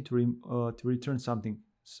we also need to return something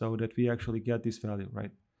so that we actually get this value,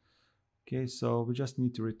 right? Okay, so we just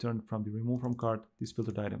need to return from the remove from cart these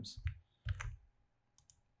filtered items.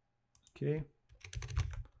 Okay,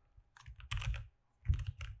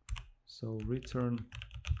 so return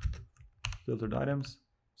filtered items.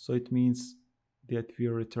 So it means that we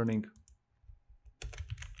are returning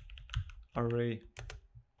array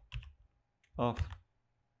of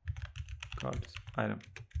cart item,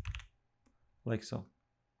 like so.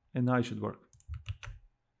 And now it should work.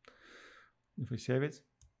 If we save it,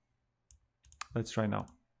 let's try now.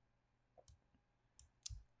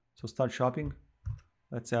 So start shopping.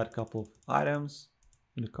 Let's add a couple of items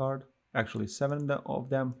in the card, actually 7 of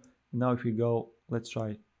them. Now if we go, let's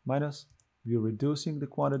try minus, we're reducing the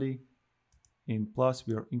quantity. In plus,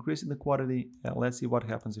 we are increasing the quantity. And let's see what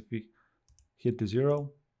happens if we hit the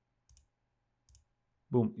 0.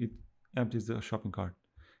 Boom, it empties the shopping cart.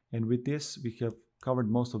 And with this, we have covered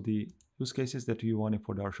most of the use cases that we wanted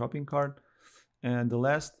for our shopping cart. And the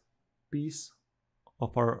last piece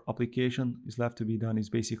of our application is left to be done is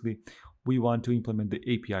basically we want to implement the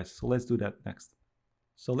APIs. So let's do that next.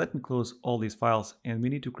 So let me close all these files, and we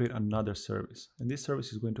need to create another service. And this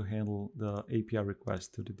service is going to handle the API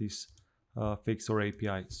request to this fake store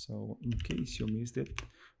API. So in case you missed it,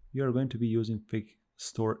 you are going to be using fake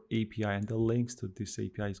store API, and the links to this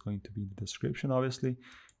API is going to be in the description, obviously.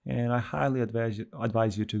 And I highly advise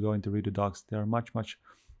you to go into read the docs. There are much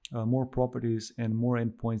more properties and more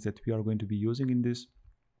endpoints that we are going to be using in this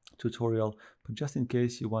tutorial. But just in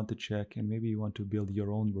case you want to check and maybe you want to build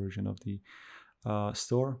your own version of the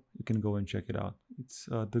store, you can go and check it out. It's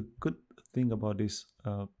the good thing about this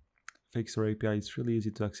fake store API. It's really easy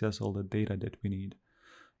to access all the data that we need,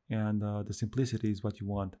 and the simplicity is what you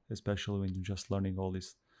want, especially when you're just learning all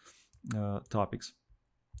these topics.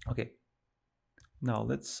 Okay, now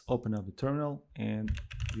let's open up the terminal, and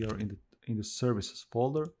we are in the services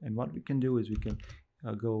folder. And what we can do is we can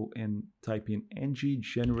go and type in ng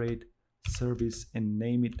generate service and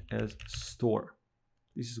name it as store.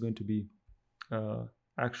 This is going to be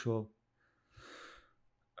actual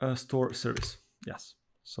store service. Yes.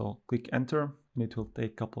 So click enter, and it will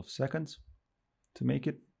take a couple of seconds to make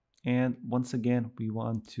it. And once again, we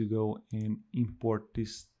want to go and import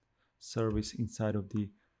this service inside of the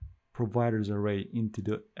providers array into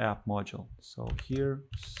the app module. So here,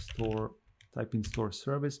 store, type in store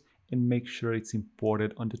service and make sure it's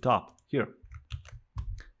imported on the top here.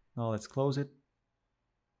 Now let's close it.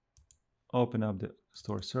 Open up the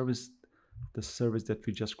store service, the service that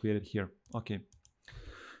we just created here. Okay.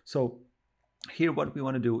 So here what we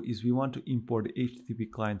want to do is we want to import the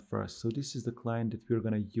HTTP client first. So this is the client that we're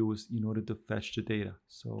going to use in order to fetch the data.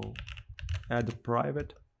 So add the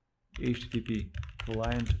private HTTP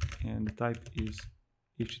client, and the type is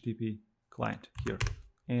HTTP client here.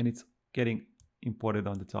 And it's getting imported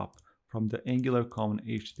on the top from the Angular common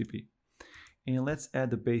HTTP. And let's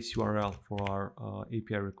add the base URL for our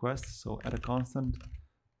API request. So add a constant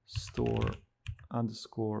store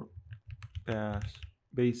underscore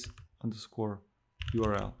base underscore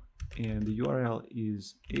URL, and the URL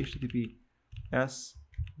is HTTPS,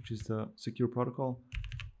 which is the secure protocol,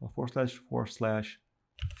 /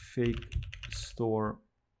 fake store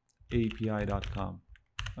API.com.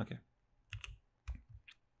 Okay,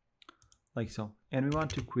 like so. And we want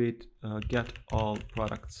to create a get all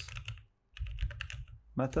products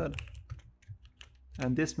method,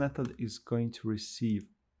 and this method is going to receive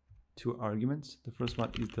two arguments. The first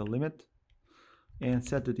one is the limit, and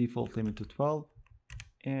set the default limit to 12,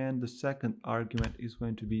 and the second argument is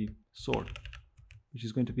going to be sort, which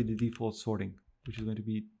is going to be the default sorting, which is going to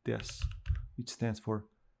be this, which stands for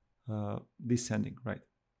descending, right?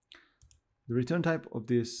 The return type of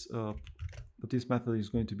this method is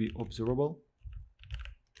going to be observable,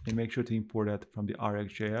 and make sure to import that from the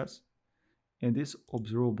React.js. And this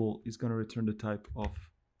observable is going to return the type of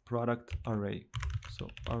product array. So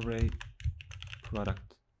array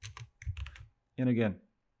product. And again,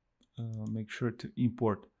 make sure to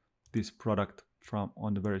import this product from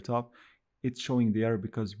on the very top. It's showing the error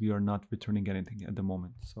because we are not returning anything at the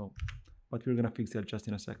moment. So, but we're going to fix that just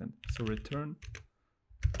in a second. So return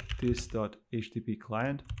this.http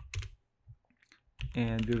client,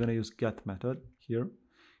 and we're going to use get method here.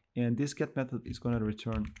 And this get method is going to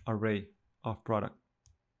return array of product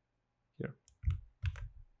here.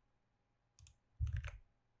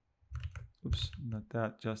 Oops, not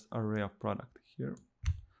that, just array of product here.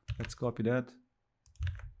 Let's copy that.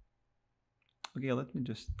 Okay, let me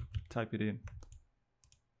just type it in.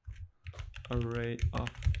 Array of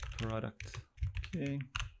product. Okay,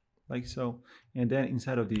 like so. And then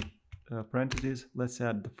inside of the parentheses, let's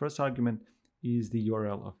add the first argument is the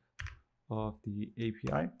URL of the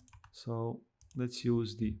API. So let's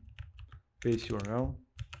use the base URL,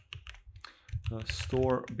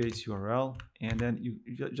 store base URL, and then you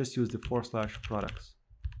just use the / products.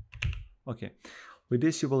 Okay, with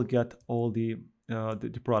this you will get all the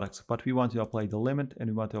products, but we want to apply the limit and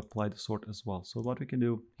we want to apply the sort as well. So what we can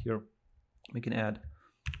do here, we can add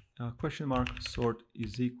question mark sort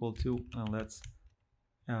is equal to, and let's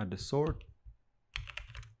add the sort,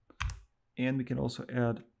 and we can also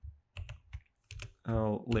add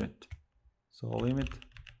limit. So limit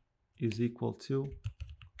is equal to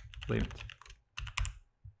limit.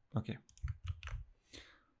 Okay,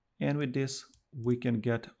 and with this we can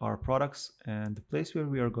get our products, and the place where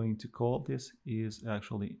we are going to call this is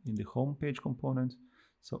actually in the home page component.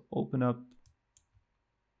 So open up,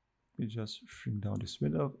 we just shrink down this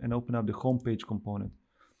window and open up the home page component,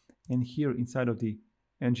 and here inside of the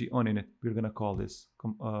ng on init we're going to call this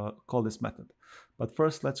method. But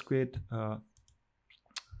first let's create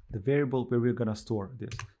the variable where we're going to store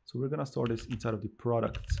this. So we're going to store this inside of the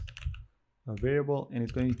products variable, and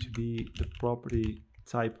it's going to be the property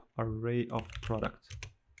type array of product.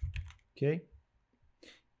 Okay,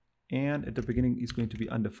 and at the beginning it's going to be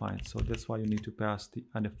undefined, so that's why you need to pass the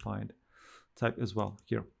undefined type as well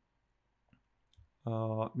here.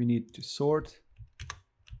 We need to sort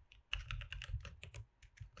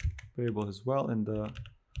variable as well, and the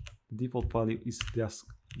default value is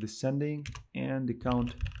descending, and the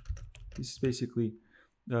count, this is basically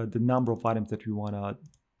the number of items that we want to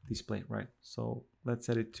display, right? So let's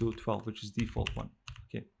set it to 12, which is default one.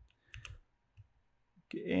 Okay,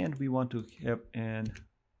 and we want to have an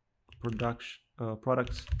products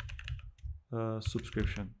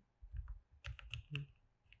subscription.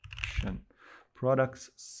 Products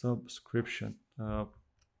subscription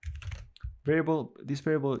variable. This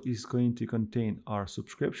variable is going to contain our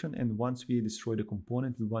subscription, and once we destroy the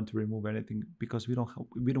component we want to remove anything because we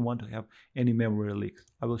don't want to have any memory leaks.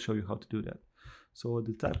 I will show you how to do that. So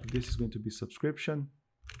the type of this is going to be subscription.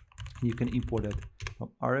 You can import it from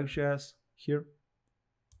React.js here,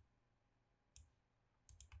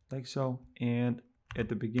 like so, and at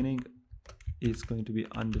the beginning it's going to be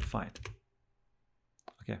undefined.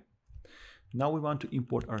 Okay, now we want to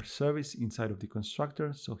import our service inside of the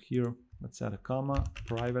constructor. So here let's add a comma,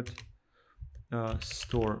 private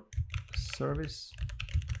store service,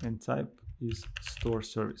 and type is store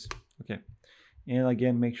service. Okay, and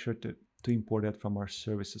again make sure to import that from our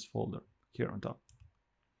services folder here on top.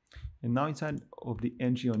 And now inside of the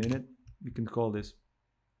ng on init we can call this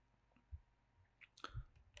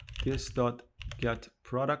this.get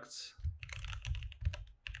products,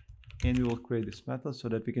 and we will create this method so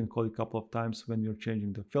that we can call it a couple of times when you're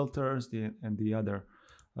changing the filters and the other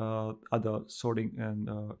sorting and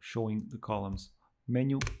showing the columns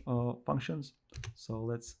menu functions. So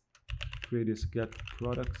let's create this get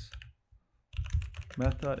products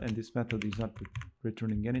method, and this method is not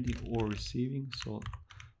returning anything or receiving, so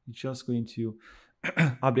it's just going to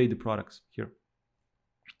update the products here.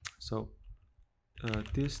 So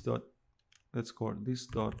this dot, let's call this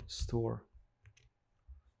dot store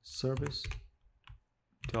service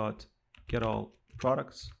dot get all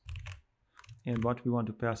products, and what we want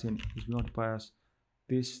to pass in is we want to pass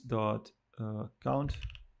this dot count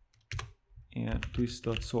and this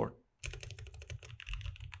dot sort,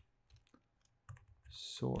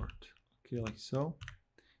 okay, like so.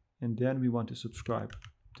 And then we want to subscribe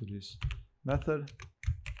to this method,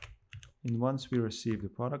 and once we receive the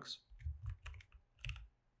products,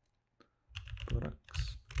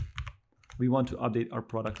 we want to update our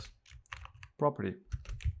products property.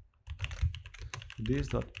 This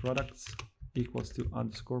dot products equals to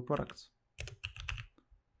underscore products,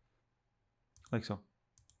 like so.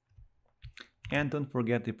 And don't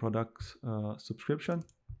forget the products subscription.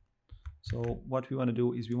 So what we want to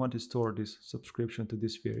do is we want to store this subscription to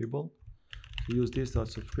this variable. So use this dot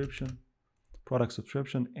subscription, product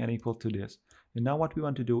subscription, and equal to this. And now what we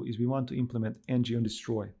want to do is we want to implement ng on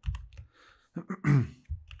destroy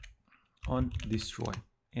on destroy,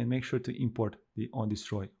 and make sure to import the on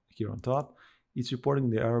destroy here on top. It's reporting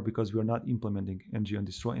the error because we are not implementing ng on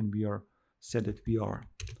destroy, and we are said that we are.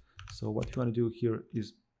 So what we want to do here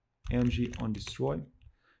is ng on destroy,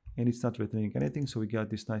 and it's not returning anything, so we got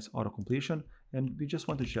this nice auto completion. And we just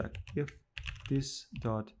want to check if this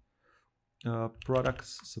dot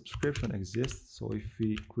products subscription exists. So if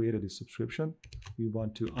we created a subscription, we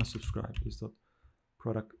want to unsubscribe this dot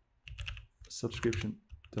product subscription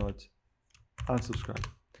dot unsubscribe.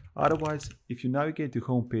 Otherwise, if you navigate the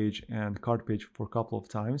home page and cart page for a couple of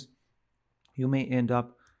times, you may end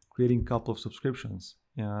up creating a couple of subscriptions,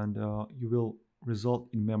 and you will result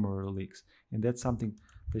in memory leaks, and that's something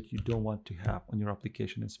that you don't want to have on your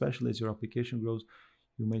application. Especially as your application grows,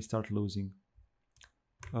 you may start losing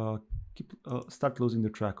the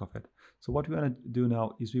track of it. So what we want to do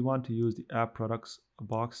now is we want to use the app products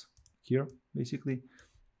box here basically,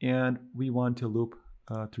 and we want to loop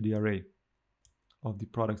to the array of the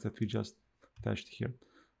products that we just fetched here.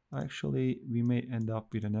 Actually, we may end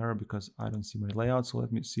up with an error because I don't see my layout, so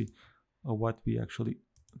let me see what we actually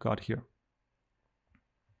got here.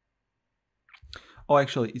 Oh,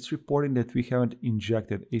 actually, it's reporting that we haven't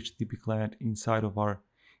injected HTTP client inside of our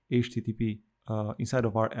inside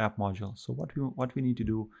of our app module. So what we need to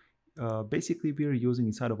do, basically, we are using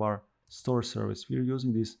inside of our store service, we are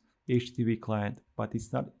using this HTTP client, but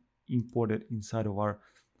it's not imported inside of our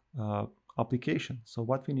application. So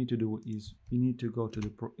what we need to do is we need to go to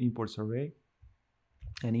the imports array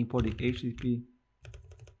and import the HTTP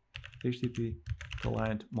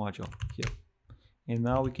client module here. And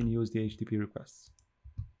now we can use the HTTP requests.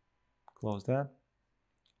 Close that.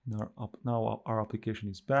 Now our application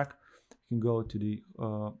is back. You can go to the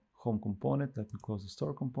home component. Let me close the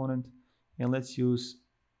store component, and let's use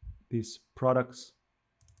this products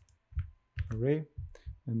array.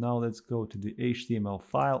 And now let's go to the HTML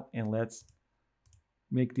file and let's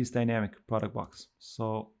make this dynamic product box.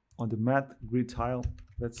 So on the math grid tile,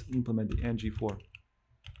 let's implement the ng4,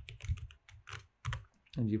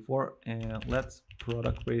 and let's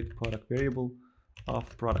product variable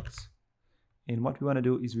of products. And what we want to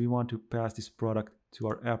do is we want to pass this product to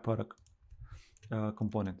our app product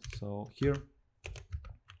component. So here,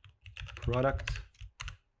 product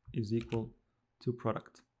is equal to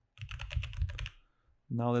product.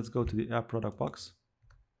 Now let's go to the app product box,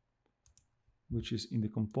 which is in the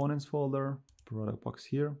components folder, product box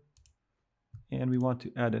here, and we want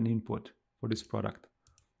to add an input for this product.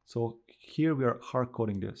 So here we are hard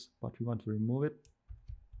coding this, but we want to remove it,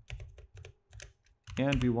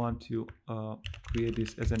 and we want to create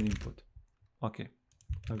this as an input. Okay,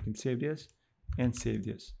 now we can save this and save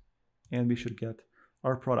this, and we should get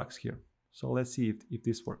our products here. So let's see if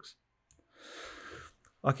this works.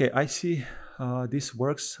 Okay, I see this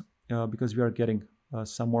works because we are getting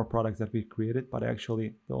some more products that we created, but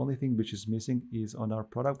actually the only thing which is missing is on our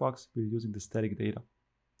product box, we're using the static data.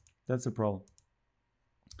 That's the problem.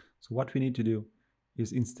 So what we need to do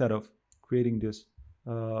is, instead of creating this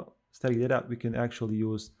static data, we can actually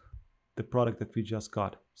use the product that we just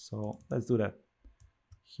got. So let's do that.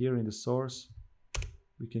 Here in the source,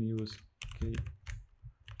 we can use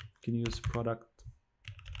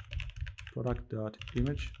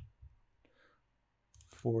product.image.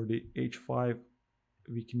 For the h5,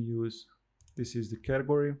 we can use, this is the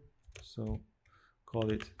category, so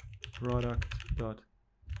call it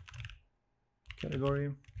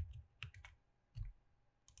product.category.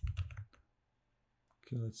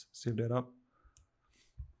 Okay, let's save that up.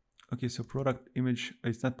 Okay, so product image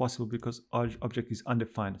is not possible because our object is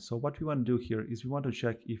undefined. So what we want to do here is we want to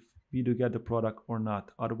check if we do get the product or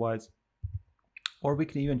not. Otherwise, or we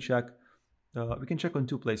can even check. We can check on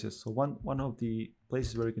two places. So one of the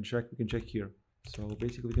places where we can check here. So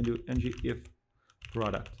basically, we can do ng if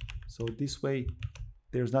product. So this way,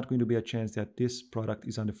 there's not going to be a chance that this product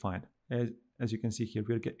is undefined. As you can see here,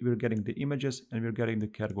 we're getting the images and we're getting the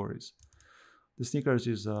categories. The sneakers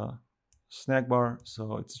is a snack bar,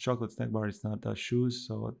 so it's a chocolate snack bar. It's not shoes,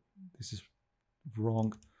 so this is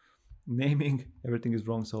wrong naming. Everything is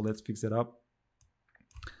wrong, so let's fix that up.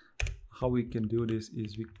 How we can do this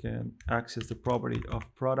is we can access the property of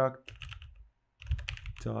product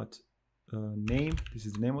dot name. This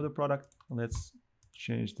is the name of the product. Let's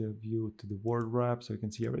change the view to the word wrap so you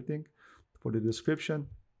can see everything. For the description,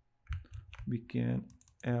 we can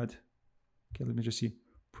add, okay, let me just see,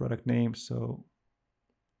 product name. So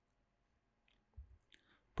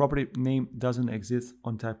property name doesn't exist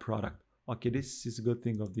on type product. Okay, this is a good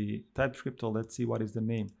thing of the TypeScript. So let's see what is the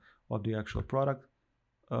name of the actual product.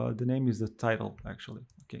 The name is the title actually.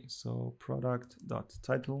 Okay, so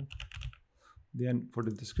product.title. Then for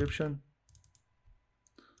the description,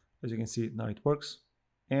 as you can see, now it works.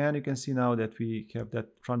 And you can see now that we have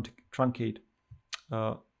that truncate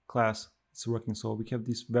class. It's working. So we have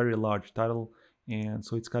this very large title, and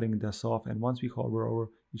so it's cutting this off. And once we hover over,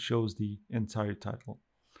 it shows the entire title.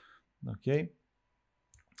 Okay.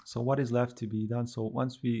 So what is left to be done? So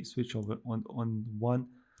once we switch over on one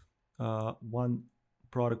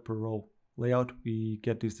product per row layout, we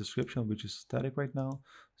get this description, which is static right now.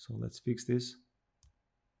 So let's fix this.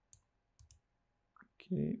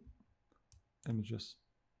 Okay. Let me just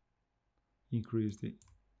increase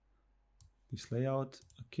this layout.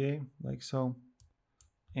 Okay, like so.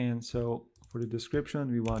 And so for the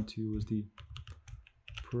description, we want to use the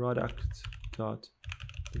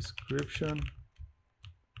product.description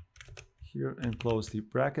here and close the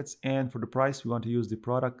brackets. And for the price, we want to use the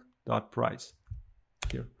product.price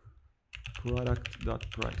here,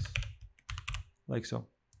 product.price, like so.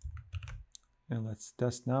 And let's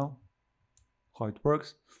test now how it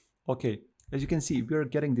works. Okay, as you can see, we are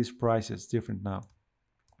getting these prices different now.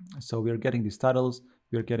 So we are getting these titles,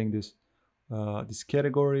 we are getting this these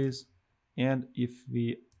categories, and if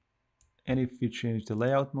we change the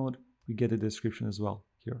layout mode, we get the description as well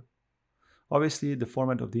here. Obviously, the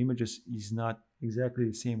format of the images is not exactly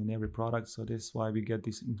the same in every product, so that's why we get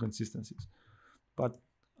these inconsistencies. But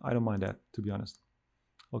I don't mind that, to be honest.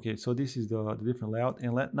 Okay, so this is the different layout,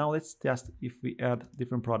 and now let's test if we add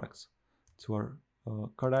different products to our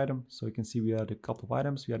cart item. So you can see we added a couple of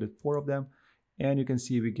items. We added 4 of them, and you can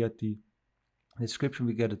see we get the description,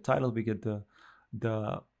 we get the title, we get the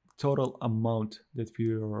total amount that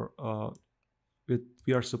we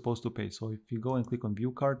are supposed to pay. So if you go and click on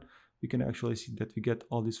view cart, we can actually see that we get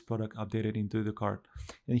all this product updated into the cart.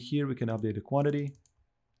 And here we can update the quantity,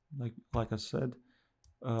 like I said,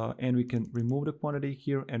 and we can remove the quantity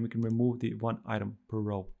here, and we can remove the 1 item per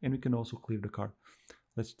row, and we can also clear the cart.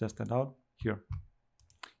 Let's test that out here,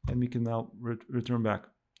 and we can now return back.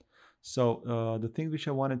 So the thing which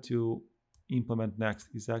I wanted to implement next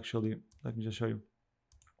is actually, let me just show you.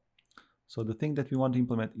 So the thing that we want to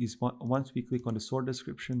implement is once we click on the sort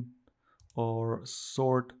description, or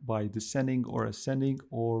sort by descending or ascending,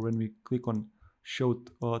 or when we click on show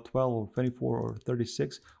 12 or 24 or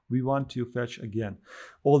 36, we want to fetch again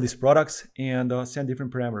all these products and send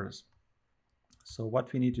different parameters. So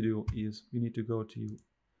what we need to do is we need to go to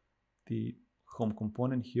the home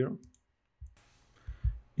component here,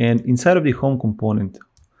 and inside of the home component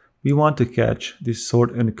we want to catch this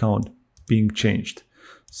sort and count being changed.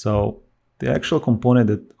 So the actual component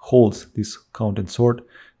that holds this count and sort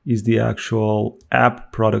is the actual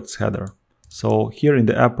app products header. So here in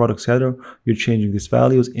the app products header, we're changing these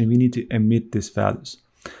values, and we need to emit these values.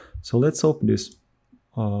 So let's open this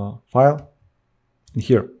file. And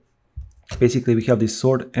here, basically we have this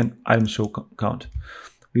sort and item show count.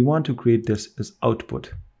 We want to create this as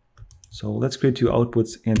output. So let's create 2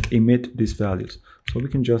 outputs and emit these values. So we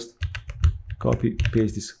can just copy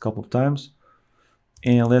paste this a couple of times,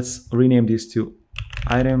 and let's rename these to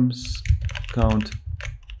items count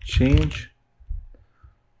change,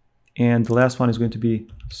 and the last one is going to be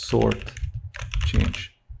sort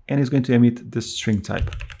change, and it's going to emit the string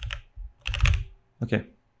type. Okay,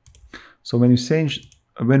 so when we change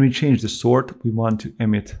the sort, we want to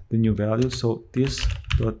emit the new value. So this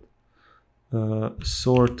dot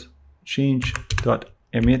sort change dot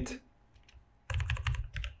emit,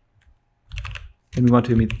 and we want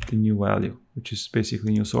to emit the new value, which is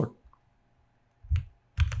basically new sort.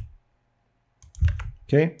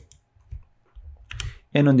 Okay,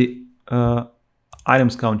 And on the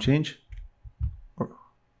items count change,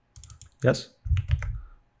 yes,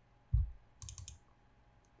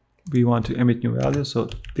 we want to emit new value. So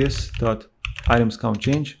this dot items count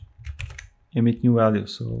change, emit new value,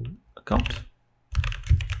 so count,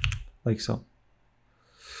 like so.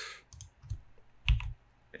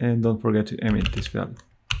 And don't forget to emit this value.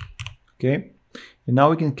 Okay, and now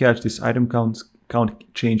we can catch this item count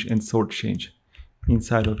change and sort change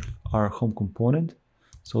inside of our home component.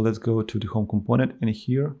 So let's go to the home component, and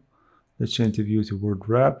here let's change the view to word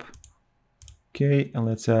wrap. Okay, and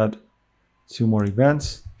let's add 2 more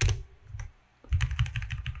events.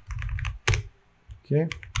 Okay,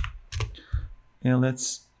 and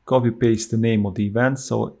let's copy paste the name of the event.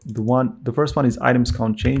 So the first one is items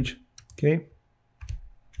count change. Okay,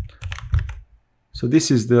 so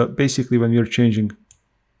this is basically when we are changing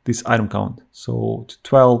this item count, so to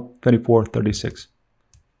 12, 24, 36.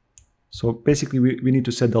 So basically we need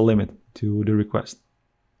to set the limit to the request.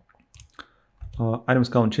 Items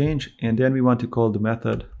count change, and then we want to call the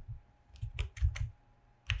method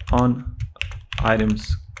on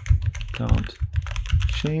items count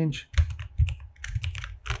change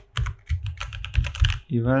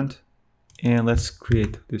event, and let's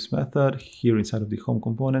create this method here inside of the home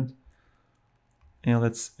component, and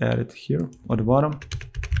let's add it here on the bottom.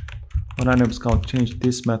 On items count change,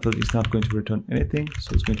 this method is not going to return anything,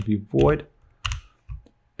 so it's going to be void.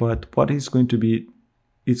 But what it's going to be,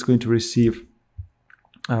 it's going to receive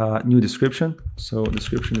new description. So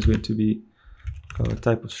description is going to be a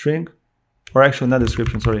type of string, or actually not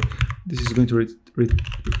description, sorry. This is going to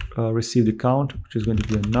receive the count, which is going to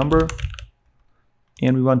be a number,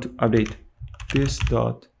 and we want to update this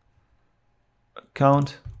dot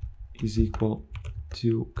count is equal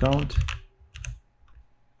to count,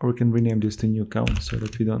 or we can rename this to new count so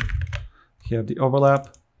that we don't have the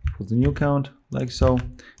overlap for the new count, like so.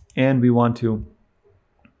 And we want to,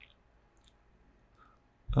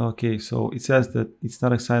 okay, so it says that it's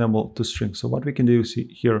not assignable to string. So what we can do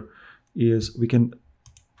here is we can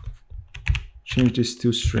change this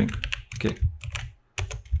to string. Okay,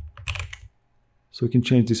 so we can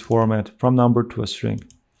change this format from number to a string,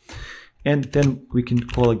 and then we can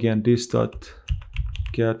call again this dot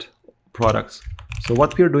get products. So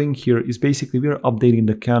what we're doing here is basically we're updating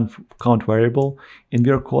the count variable, and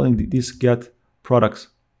we are calling this get products,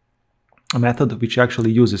 a method which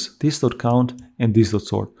actually uses this dot count and this dot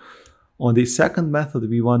sort. On the second method,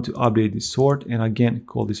 we want to update the sort and again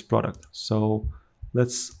call this product. So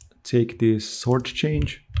let's take this sort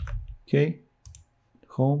change. Okay,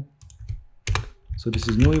 home. So this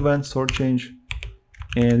is new event sort change,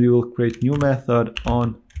 and we will create new method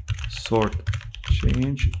on sort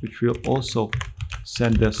change, which will also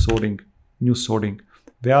send the new sorting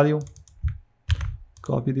value.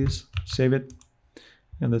 Copy this, save it,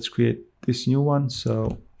 and let's create this new one.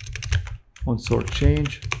 So on sort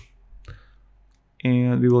change,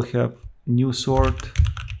 and we will have new sort,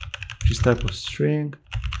 which is type of string.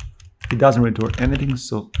 It doesn't return anything,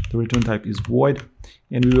 so the return type is void,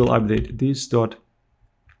 and we will update this dot.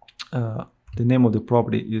 The name of the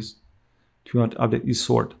property is, if you want to update is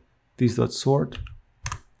sort. This dot sort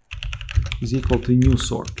is equal to new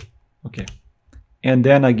sort. Okay, and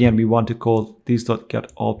then again we want to call this dot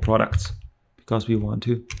get all products because we want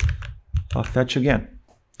to fetch again.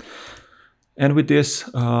 And with this,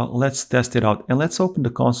 let's test it out, and let's open the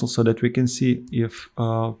console so that we can see if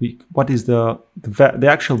what is the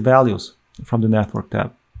actual values from the network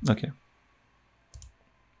tab. Okay,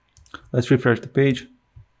 let's refresh the page.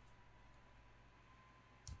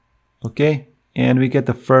 Okay, and we get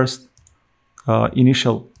the first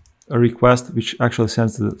initial request, which actually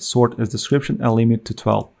sends the sort as description and limit to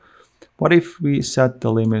 12. What if we set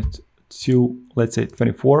the limit to, let's say,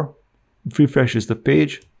 24? It refreshes the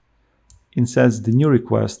page and sends the new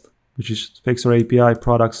request, which is Fixer API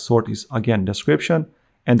products sort is again description,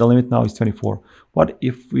 and the limit now is 24. What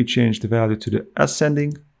if we change the value to the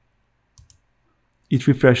ascending? It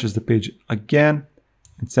refreshes the page again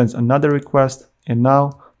and sends another request, and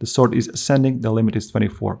now the sort is ascending, the limit is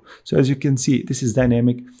 24. So as you can see, this is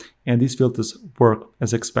dynamic, and these filters work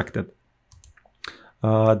as expected.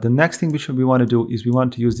 The next thing which we want to do is we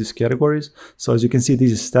want to use these categories. So as you can see,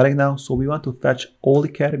 this is static now. So we want to fetch all the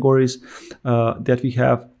categories that we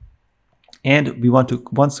have. And we want to,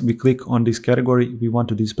 once we click on this category, we want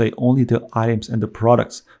to display only the items and the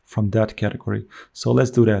products from that category. So let's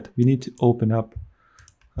do that. We need to open up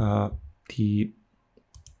the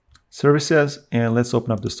services, and let's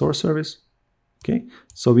open up the store service. Okay,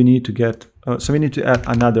 so we need to get we need to add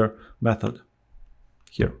another method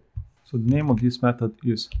here. So the name of this method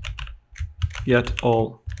is get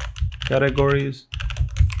all categories,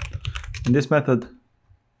 And this method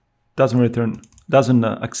doesn't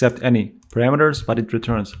accept any parameters, but it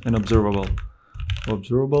returns an observable.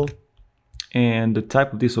 And the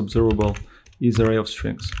type of this observable is array of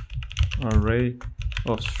strings.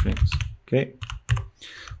 Okay,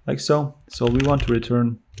 like so. So we want to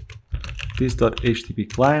return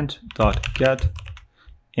this.http client.get,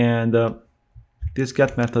 and this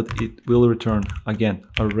get method, it will return again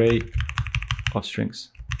array of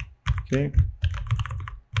strings. Okay,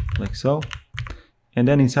 like so. And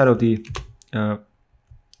then inside of the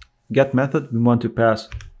get method, we want to pass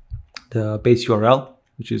the base URL,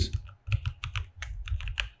 which is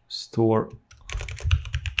store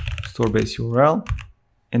base URL,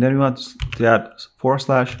 and then we want to add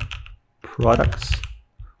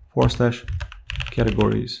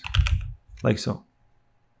 /products/categories, like so.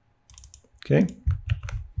 Okay,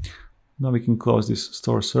 now we can close this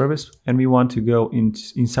store service, and we want to go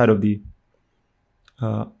inside of the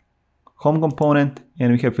home component,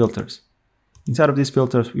 and we have filters. Inside of these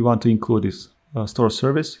filters, we want to include this store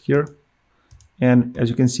service here, and as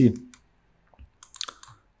you can see,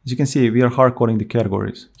 we are hard coding the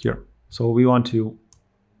categories here. So we want to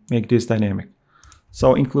make this dynamic.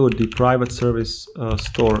 So include the private service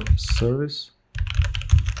store service,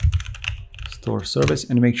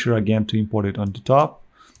 and make sure again to import it on the top.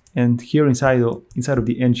 And here inside of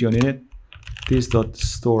the ng on init,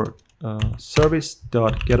 this.store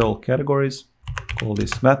service.getAllCategories, call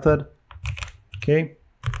this method. Okay,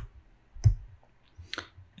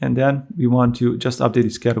 and then we want to just update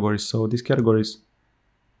these categories. So these categories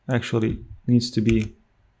actually needs to be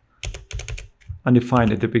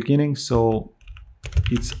undefined at the beginning, so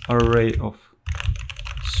it's array of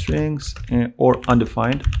strings or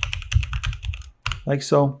undefined, like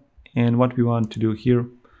so. And what we want to do here,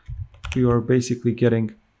 we are basically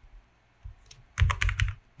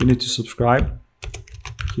we need to subscribe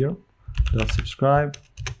here, .subscribe,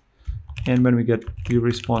 and when we get the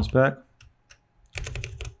response back,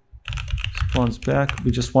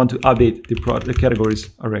 we just want to update the categories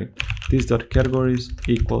array. This.categories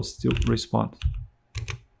equals to response.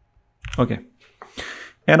 Okay,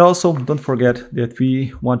 and also don't forget that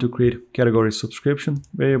we want to create category subscription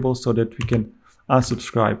variable so that we can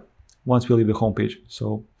unsubscribe once we leave the home page.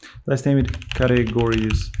 So let's name it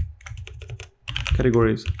categories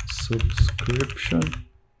subscription,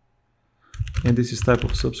 and this is type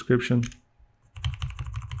of subscription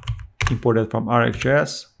imported from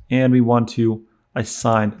RxJS, and we want to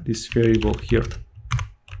assign this variable here,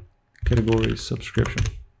 category subscription.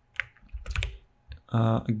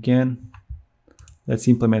 Again, let's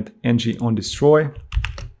implement ng on destroy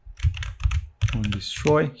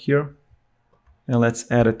here, and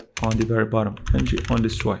let's add it on the very bottom, ng on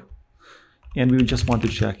destroy. And we just want to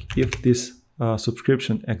check if this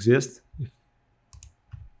subscription exists, if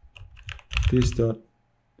this dot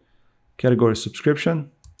category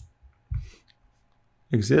subscription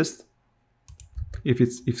exists. If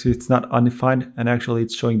it's not undefined, and actually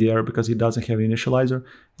it's showing the error because it doesn't have an initializer,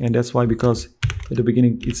 and that's why, because at the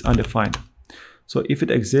beginning it's undefined. So if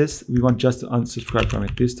it exists, we want just to unsubscribe from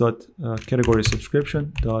it. This dot category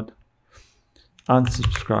subscription dot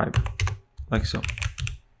unsubscribe, like so.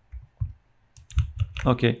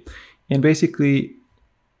 Okay, and basically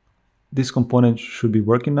this component should be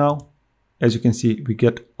working now. As you can see, we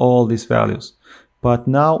get all these values, but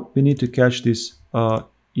now we need to catch this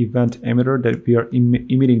event emitter that we are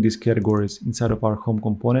emitting these categories inside of our home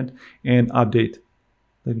component and update.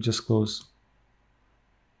 Let me just close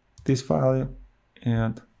this file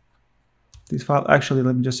and this file. Actually,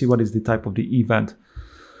 let me just see what is the type of the event.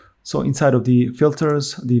 So inside of the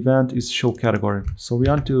filters, the event is show category. So we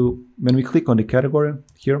want to, when we click on the category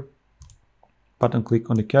here, button click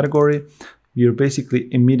on the category, we are basically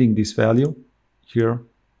emitting this value here,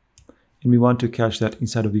 and we want to catch that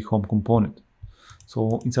inside of the home component.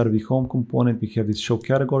 So inside of the home component, we have this show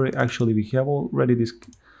category. Actually, we have already this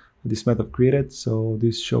method created. So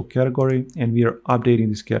this show category, and we are updating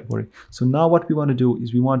this category. So now what we want to do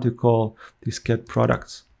is we want to call this get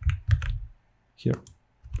products here.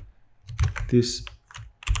 This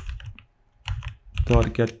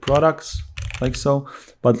dot get products, like so.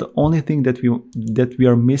 But the only thing that we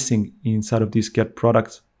are missing inside of this get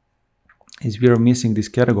products is we are missing this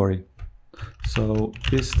category. So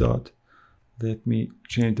this dot, let me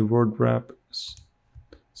change the word wrap.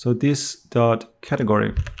 So this dot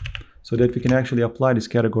category, so that we can actually apply this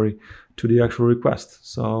category to the actual request.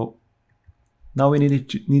 So now we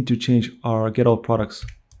need to change our get all products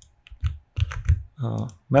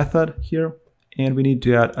method here, and we need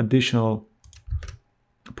to add additional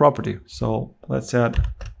property. So let's add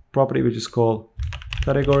property which is called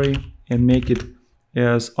category, and make it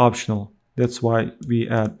as optional. That's why we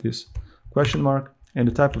add this question mark, and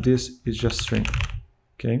the type of this is just string.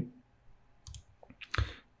 Okay.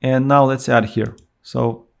 And now let's add here.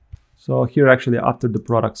 So here actually after the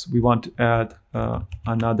products, we want to add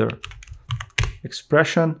another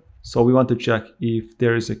expression. So we want to check if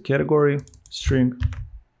there is a category string.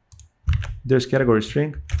 There's category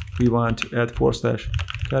string. We want to add /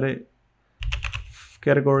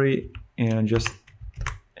 category and just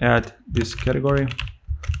add this category.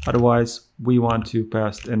 Otherwise, we want to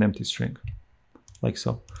pass an empty string, like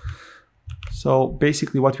so. So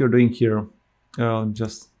basically what we're doing here,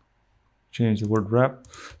 just change the word wrap.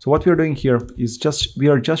 So what we're doing here is we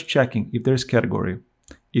are just checking if there's category.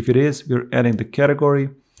 If it is, we're adding the category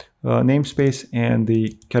namespace and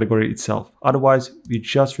the category itself. Otherwise, we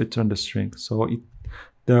just return the string. So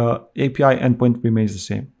the API endpoint remains the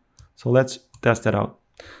same. So let's test that out.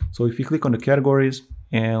 So if we click on the categories,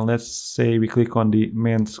 and let's say we click on the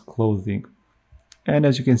men's clothing, and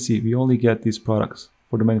as you can see, we only get these products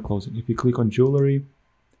for the men's clothing. If we click on jewelry,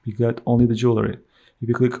 we get only the jewelry. If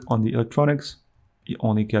you click on the electronics, you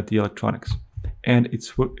only get the electronics. And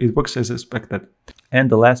it works as expected. And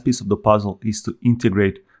the last piece of the puzzle is to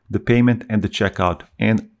integrate the payment and the checkout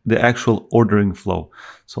and the actual ordering flow.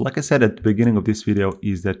 So like I said at the beginning of this video,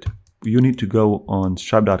 is that you need to go on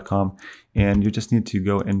stripe.com and you just need to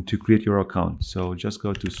go and to create your account. So just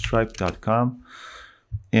go to stripe.com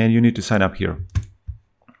and you need to sign up here.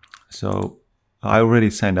 So I already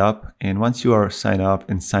signed up, and once you are signed up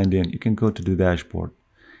and signed in, you can go to the dashboard.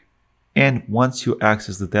 And once you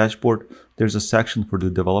access the dashboard, there's a section for the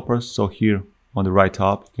developers. So here on the right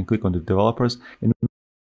top, you can click on the developers, and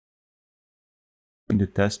in the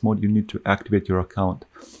test mode, you need to activate your account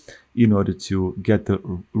in order to get the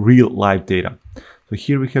real live data. So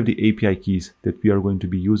here we have the API keys that we are going to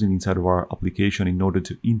be using inside of our application in order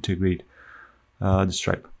to integrate the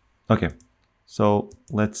Stripe. Okay, so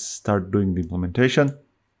let's start doing the implementation.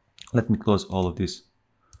 Let me close all of these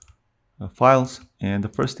files. And the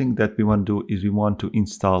first thing that we want to do is we want to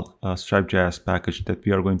install a Stripe.js package that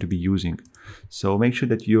we are going to be using. So make sure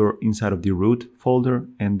that you're inside of the root folder,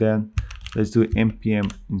 and then let's do npm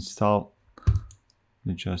install. Let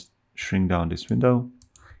me just shrink down this window.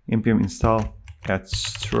 Npm install at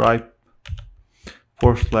stripe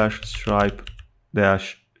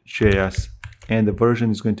 /stripe-js, and the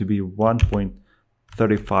version is going to be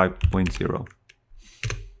 1.35.0,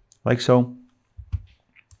 like so.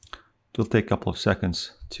 It will take a couple of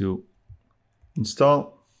seconds to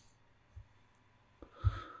install.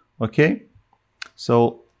 Okay,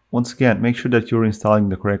 so once again, make sure that you're installing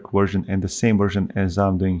the correct version and the same version as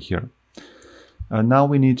I'm doing here. Now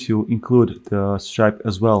we need to include the Stripe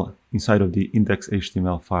as well inside of the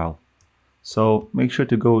index.html file. So make sure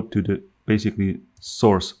to go to the basically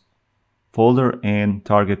source folder and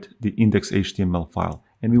target the index.html file.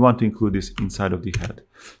 And we want to include this inside of the head.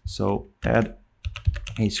 So add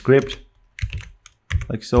a script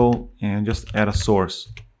like so, and just add a source,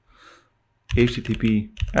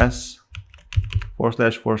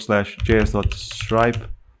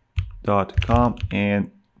 https://js.stripe.com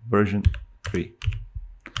and version 3.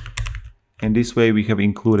 And this way we have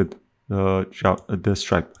included the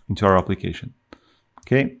Stripe into our application.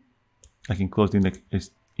 Okay, I can close the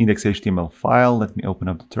index.html file. Let me open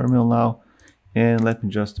up the terminal now, and let me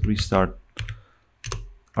just restart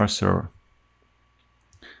our server.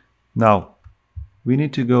 Now we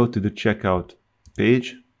need to go to the checkout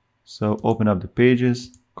page. So open up the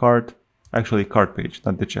pages, cart page,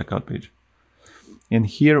 not the checkout page. And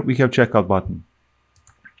here we have checkout button.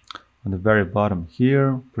 On the very bottom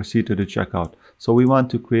here, proceed to the checkout. So we want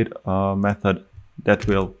to create a method that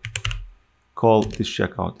will call this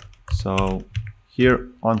checkout. So here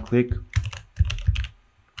on click,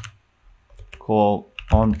 call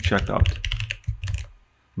on checkout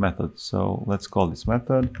method. So let's call this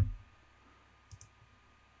method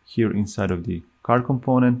here inside of the cart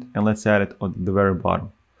component, and let's add it on the very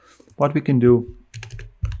bottom. What we can do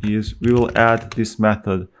is we will add this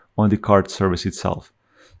method on the cart service itself.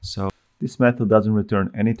 So this method doesn't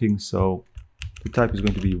return anything, so the type is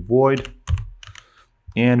going to be void,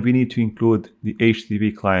 and we need to include the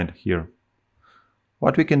HTTP client here.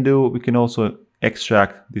 What we can do, we can also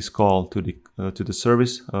extract this call to the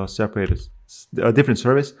service, separate a different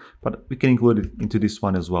service, but we can include it into this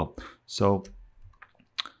one as well. So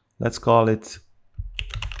let's call it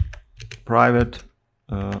private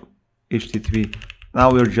HTTP.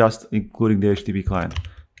 Now we're just including the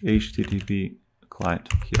HTTP client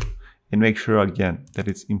here, and make sure again that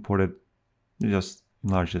it's imported. Just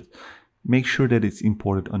enlarge it. Make sure that it's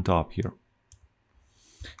imported on top here.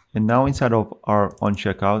 And now inside of our on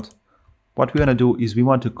checkout, what we want to do is we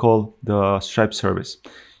want to call the Stripe service.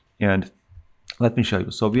 And let me show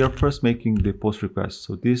you. So we are first making the post request.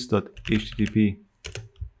 So this.http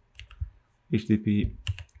HTTP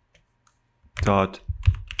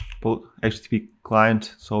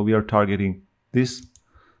client. So we are targeting this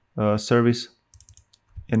service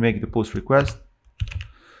and make the post request.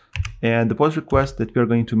 And the post request that we are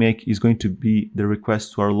going to make is going to be the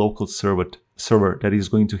request to our local server that is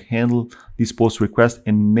going to handle this post request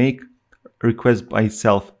and make a request by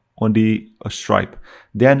itself on the Stripe.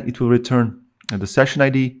 Then it will return the session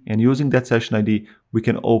ID, and using that session ID, we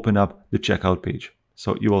can open up the checkout page.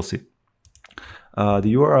 So you will see.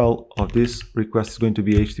 The URL of this request is going to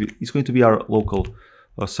be HTTP. It's going to be our local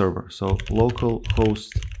server. So local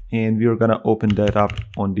host, and we are going to open that up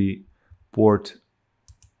on the port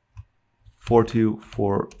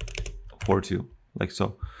 42442, like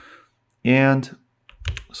so, and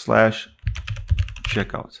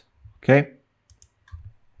 /checkout. Okay.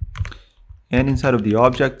 And inside of the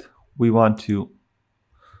object, we want to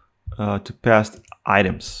pass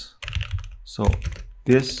items. So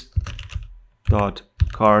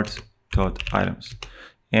this.cart.items,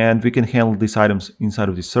 and we can handle these items inside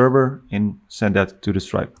of the server and send that to the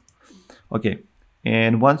Stripe. Okay,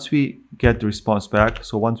 and once we get the response back,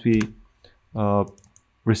 so once we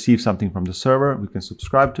receive something from the server, we can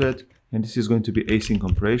subscribe to it, and this is going to be async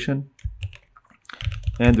operation.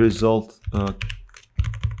 And the result,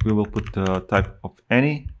 we will put the type of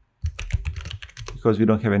any, because we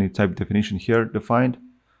don't have any type definition here defined.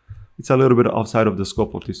 It's a little bit outside of the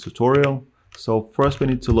scope of this tutorial. So first we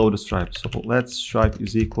need to load the Stripe. So let's Stripe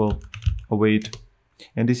is equal await,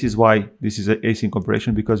 and this is why this is an async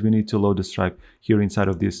operation, because we need to load the Stripe here inside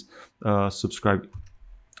of this subscribe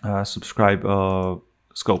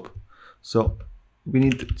scope. So we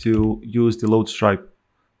need to use the load Stripe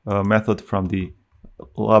method from the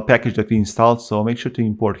package that we installed. So make sure to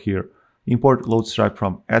import here. Import load Stripe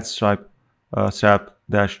from @stripe-js.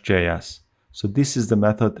 So this is the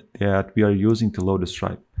method that we are using to load the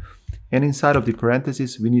Stripe. And inside of the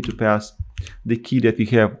parentheses, we need to pass the key that we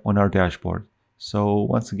have on our dashboard. So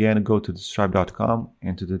once again, go to the stripe.com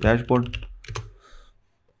and to the dashboard.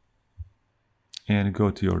 And go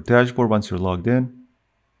to your dashboard once you're logged in.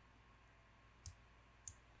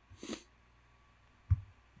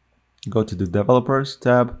 Go to the developers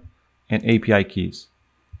tab and API keys.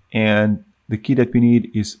 And the key that we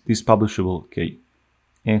need is this publishable key.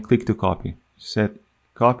 And click to copy. Set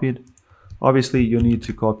copied. Obviously, you need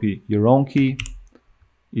to copy your own key.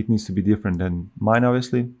 It needs to be different than mine,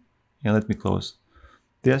 obviously. And let me close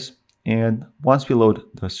this. And once we load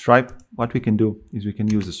the Stripe, what we can do is we can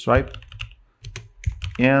use the Stripe,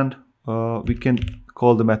 and we can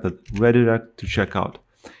call the method redirect to checkout.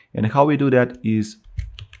 And how we do that is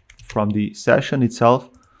from the session itself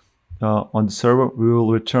on the server, we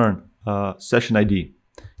will return session ID.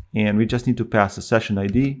 And we just need to pass the session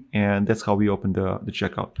ID, and that's how we open the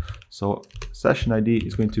checkout. So session ID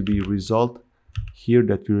is going to be result here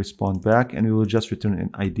that we respond back, and we will just return an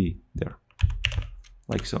ID there,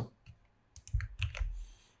 like so.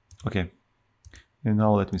 Okay, and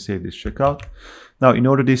now let me save this checkout. Now, in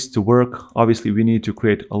order this to work, obviously we need to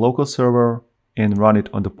create a local server and run it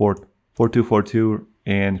on the port 4242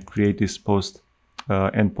 and create this post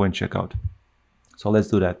endpoint checkout. So let's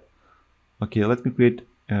do that. Okay, let me create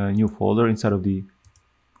a new folder inside of the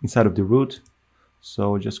root.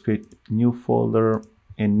 So just create a new folder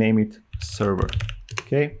and name it server.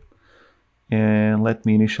 Okay, and let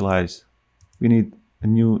me initialize. We need a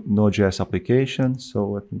new Node.js application. So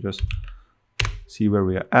let me just see where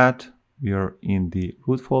we are at. We are in the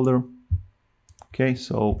root folder. Okay,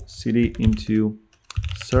 so cd into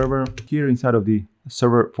server. Here inside of the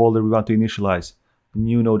server folder, we want to initialize a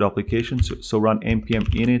new node application. So run npm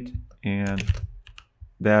init and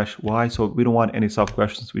 -y. So we don't want any sub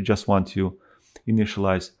questions. We just want to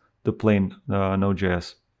initialize the plain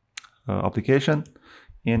Node.js application.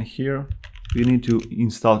 And here we need to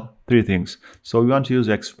install 3 things. So we want to use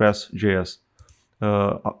Express.js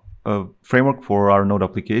framework for our node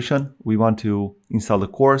application. We want to install the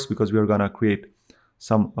course because we are going to create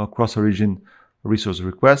some cross-origin resource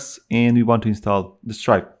requests, and we want to install the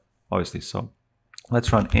Stripe, obviously. So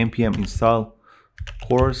let's run npm install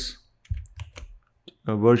course.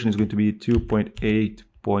 Version is going to be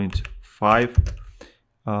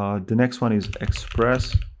 2.8.5. The next one is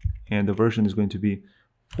Express, and the version is going to be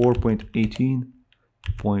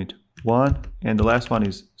 4.18.1. And the last one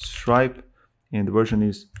is Stripe, and the version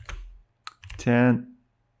is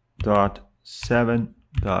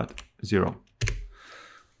 10.7.0.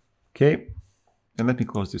 Okay, and let me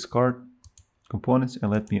close this card components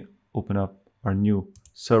and let me open up our new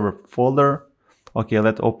server folder. Okay,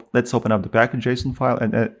 let's open up the package.json file,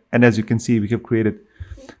 and as you can see, we have created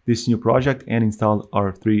this new project and installed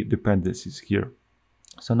our 3 dependencies here.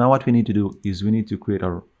 So now what we need to do is we need to create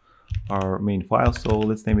our main file. So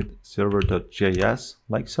let's name it server.js,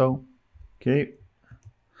 like so. Okay.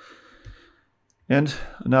 And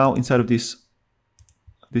now inside of this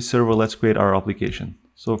server, let's create our application.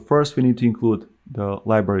 So first we need to include the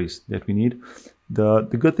libraries that we need.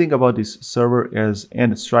 The good thing about this server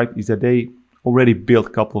and Stripe is that they already built a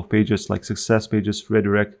couple of pages like success pages,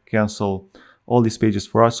 redirect, cancel, all these pages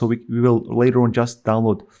for us. So we will later on just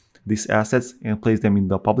download these assets and place them in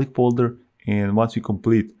the public folder. And once we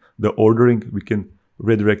complete the ordering, we can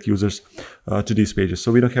redirect users to these pages.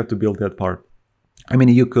 So we don't have to build that part. I mean,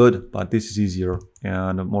 you could, but this is easier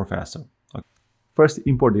and more faster. Okay. First,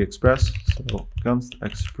 import the Express. So const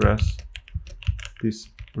Express, this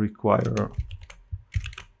require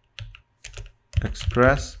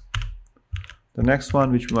Express. The next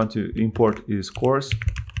one which we want to import is course.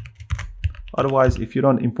 Otherwise, if you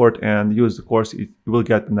don't import and use the course, it will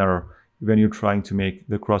get an error when you're trying to make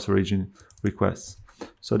the cross-origin requests.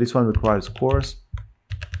 So this one requires course.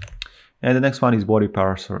 And the next one is body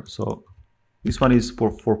parser. So this one is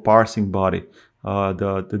for parsing body,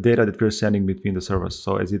 the data that we're sending between the servers.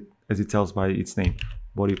 So as it tells by its name,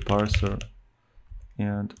 body parser,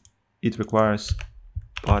 and it requires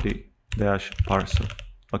body-parser.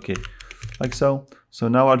 Okay, like so. So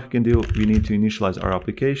now what we can do, we need to initialize our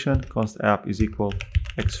application. Const app is equal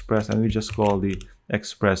express, and we just call the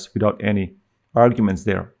express without any arguments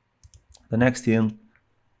there. The next thing,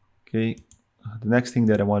 okay, the next thing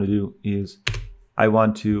that I want to do is I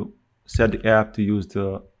want to set the app to use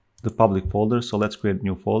the public folder. So let's create a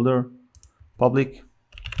new folder, public,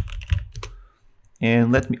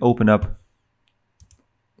 and let me open up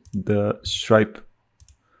the Stripe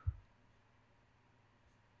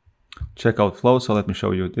checkout flow. So let me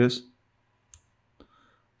show you this.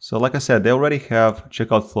 So like I said, they already have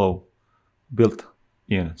checkout flow built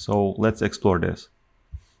in. So let's explore this.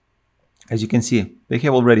 As you can see, they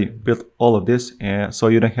have already built all of this, and so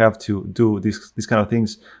you don't have to do these kind of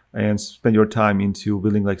things and spend your time into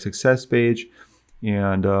building like success page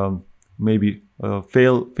and maybe a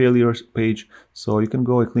failures page. So you can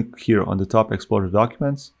go and click here on the top, explore the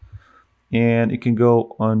documents, and you can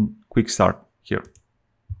go on quick start here.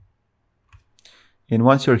 And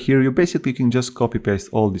once you're here, you basically can just copy paste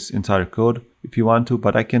all this entire code if you want to,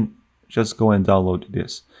 but I can just go and download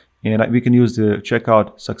this. And we can use the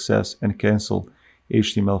checkout, success, and cancel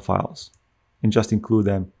HTML files and just include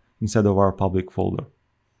them inside of our public folder.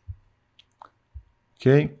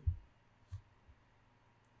 Okay.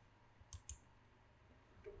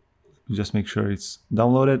 Just make sure it's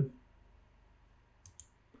downloaded.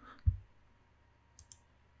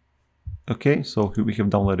 Okay, so we have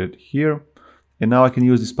downloaded here. And now I can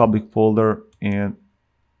use this public folder and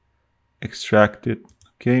extract it.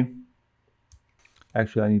 Okay.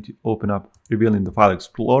 Actually, I need to open up revealing the file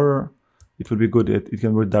explorer. It would be good that it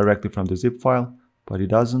can read directly from the zip file, but it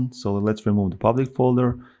doesn't. So let's remove the public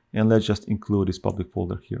folder and let's just include this public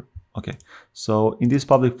folder here. Okay. So in this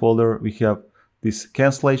public folder, we have this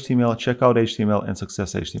cancel HTML, checkout HTML, and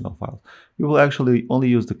success HTML files. We will actually only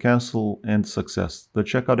use the cancel and success. The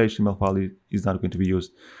checkout HTML file is not going to be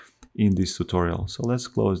used in this tutorial. So let's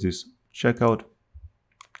close this checkout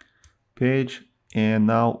page. And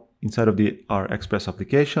now inside of our Express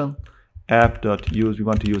application, app.use, we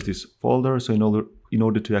want to use this folder. So in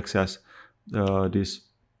order to access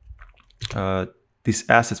these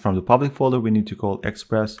assets from the public folder, we need to call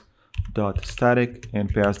express.static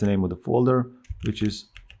and pass the name of the folder, which is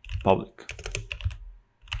public.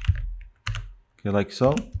 Okay, like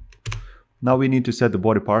so. Now we need to set the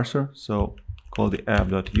body parser. So call the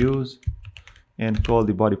app.use and call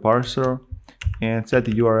the body parser and set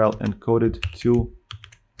the URL encoded to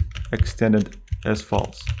extended as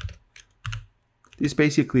false. This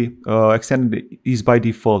basically extended is by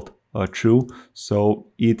default true, so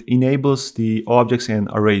it enables the objects and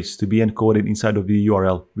arrays to be encoded inside of the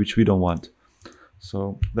URL, which we don't want.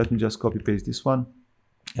 So let me just copy paste this one.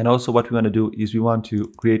 And also what we want to do is we want to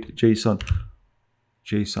create JSON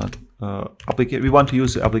we want to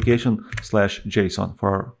use the application/JSON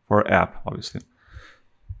for app, obviously.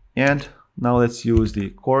 And now let's use the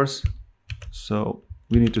course. So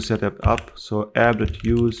we need to set up. So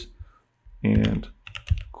app.use and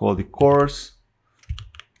call the course.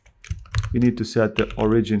 We need to set the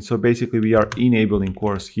origin. So basically we are enabling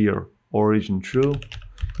course here, origin true.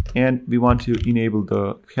 And we want to enable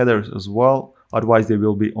the headers as well. Otherwise they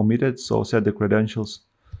will be omitted. So set the credentials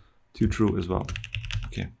to true as well.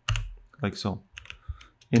 Okay, like so.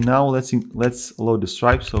 And now let's load the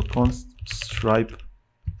stripe. So const stripe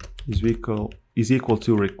is equal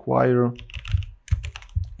to require.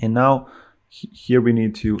 And now here we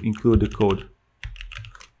need to include the code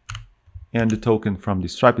and the token from the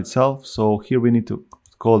stripe itself. So here we need to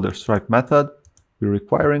call the stripe method. We're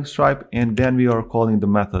requiring stripe, and then we are calling the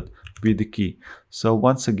method with the key. So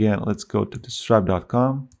once again, let's go to the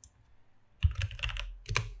stripe.com.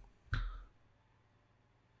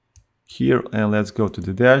 Here, and let's go to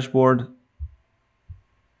the dashboard.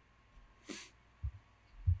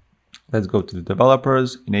 Let's go to the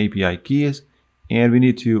developers in API keys, and we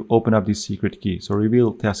need to open up this secret key. So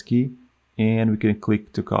reveal test key, and we can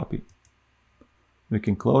click to copy. We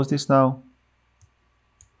can close this now,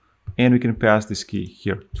 and we can pass this key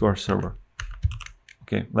here to our server.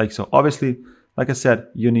 Okay, like so. Obviously, like I said,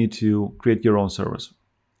 you need to create your own servers,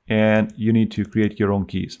 and you need to create your own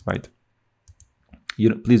keys, right?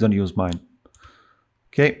 Please don't use mine.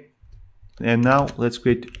 Okay, and now let's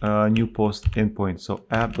create a new post endpoint. So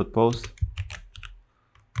app.post.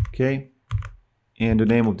 Okay, and the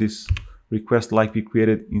name of this request like we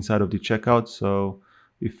created inside of the checkout. So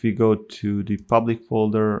if we go to the public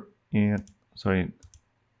folder and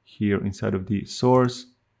here inside of the source,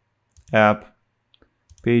 app,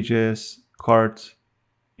 pages, cart,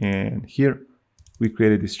 and here we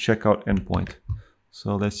created this checkout endpoint.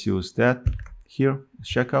 So let's use that here,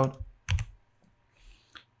 checkout.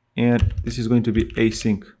 And this is going to be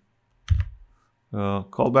async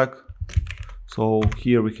callback. So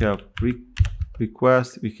here we have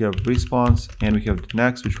request, we have response, and we have the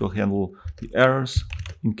next, which will handle the errors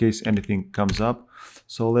in case anything comes up.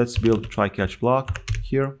 So let's build a try catch block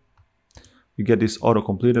here. You get this auto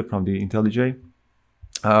completed from the IntelliJ,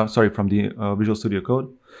 from the Visual Studio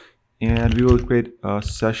Code, and we will create a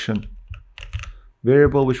session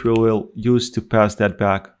variable which we will use to pass that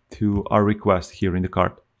back to our request here in the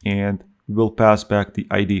cart, and we will pass back the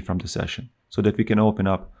ID from the session so that we can open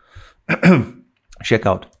up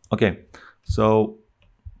checkout. Okay, so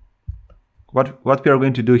what we are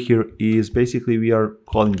going to do here is basically we are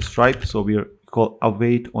calling the stripe. So we are call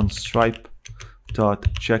await on stripe dot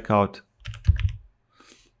checkout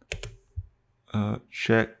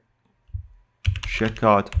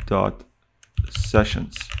checkout dot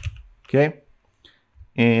sessions. Okay,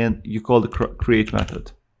 and you call the create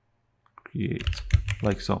method, create,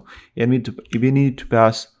 like so, and we need to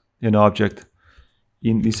pass an object.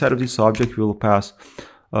 Inside of this object we will pass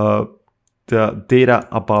the data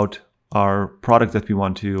about our product that we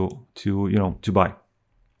want to buy.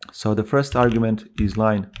 So the first argument is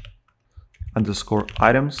line underscore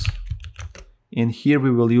items, and here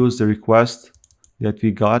we will use the request that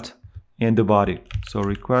we got and the body. So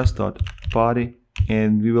request dot body,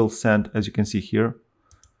 and we will send, as you can see here,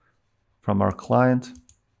 from our client.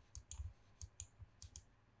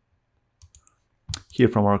 Here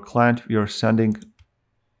from our client we are sending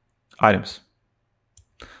items.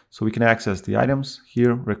 So we can access the items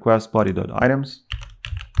here, request body dot items.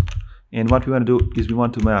 And what we want to do is we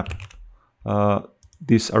want to map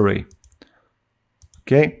this array.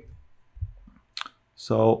 Okay,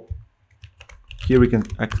 so here we can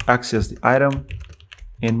access the item,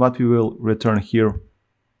 and what we will return here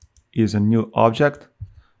is a new object,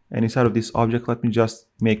 and inside of this object let me just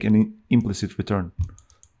make an implicit return.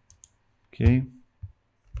 Okay,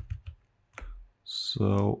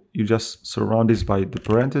 so you just surround this by the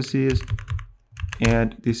parentheses,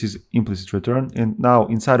 and this is implicit return. And now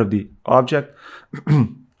inside of the object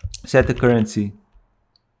set the currency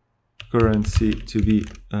to be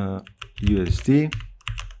USD,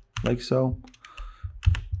 like so.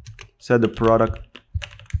 Set the product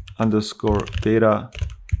underscore data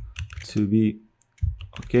to be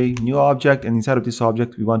new object, and inside of this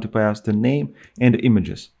object we want to pass the name and the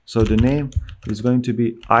images. So the name is going to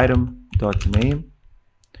be item.name,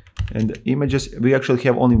 and the images, we actually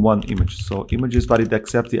have only one image, so images, but it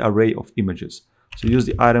accepts the array of images. So use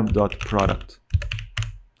the item.product.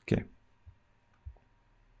 Okay,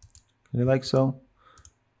 like so,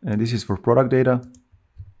 and this is for product data.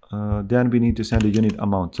 Then we need to send a unit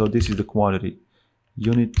amount. So this is the quantity,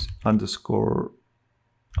 unit underscore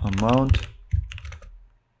amount.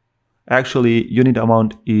 Actually, unit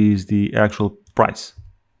amount is the actual price.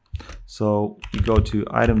 So we go to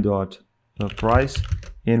item dot price,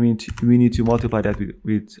 and we need to multiply that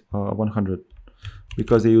with 100,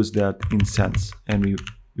 because they use that in cents, and we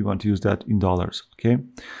want to use that in dollars. Okay,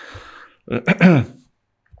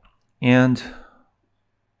 and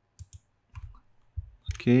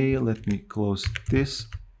okay, let me close this.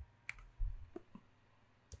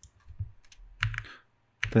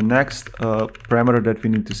 The next parameter that we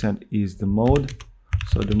need to send is the mode.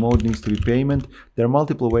 So the mode needs to be payment. There are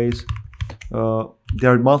multiple ways.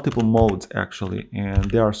 There are multiple modes actually,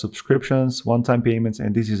 and there are subscriptions, one-time payments,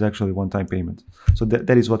 and this is actually one-time payment. So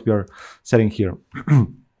that is what we are setting here.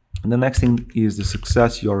 And the next thing is the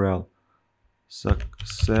success URL.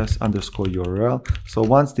 Success_URL. So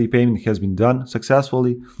once the payment has been done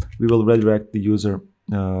successfully, we will redirect the user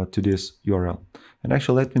to this URL. And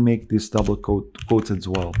actually, let me make this double quotes as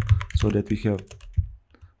well, so that we have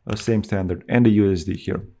the same standard and the USD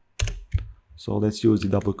here. So let's use the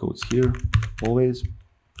double quotes here always.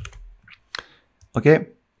 Okay,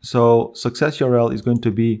 so success URL is going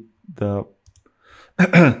to be the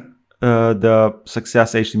the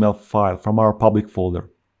success HTML file from our public folder.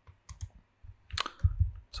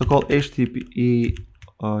 So called HTTP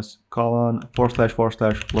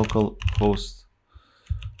 ://localhost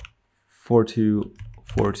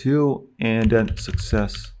 4242 and then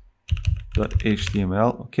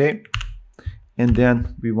success.html. Okay, and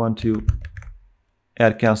then we want to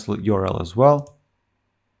add cancel URL as well.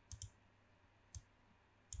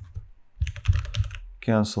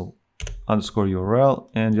 Cancel_URL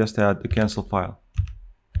and just add the cancel file.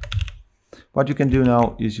 What you can do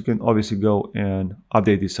now is you can obviously go and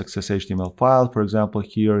update the success HTML file. For example,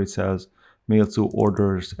 here it says mail to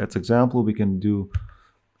orders. As example, we can do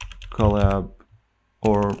collab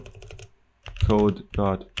or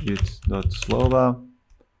code.it.slova,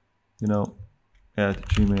 at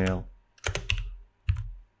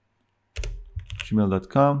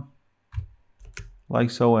gmail.com,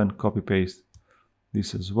 like so, and copy paste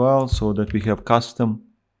this as well, so that we have custom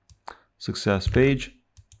success page.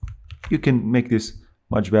 You can make this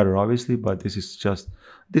much better, obviously, but this is just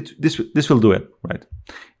this will do it, right?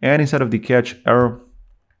 And instead of the catch error,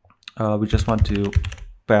 we just want to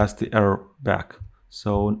pass the error back.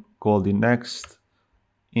 So call the next,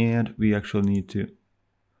 and we actually need to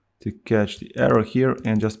catch the error here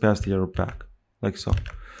and just pass the error back, like so.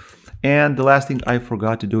 And the last thing I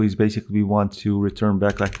forgot to do is basically we want to return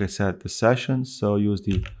back, like I said, the session. So use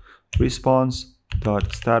the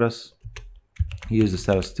response.status. Use the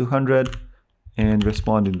status 200 and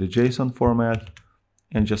respond in the JSON format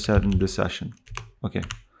and just send the session. Okay,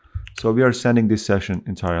 so we are sending this session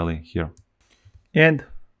entirely here. And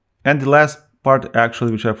the last part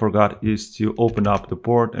actually, which I forgot, is to open up the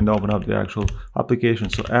port and open up the actual application.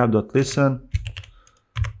 So app.listen,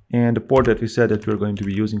 and the port that we said that we're going to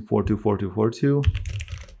be using 424242.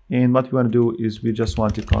 And what we want to do is we just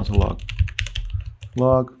want to console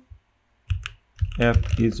log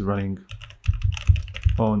app is running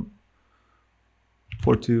on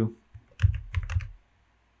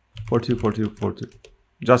 424242,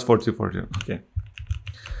 just 4242. Okay,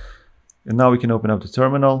 and now we can open up the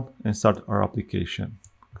terminal and start our application.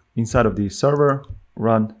 Inside of the server,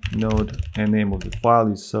 run node, and name of the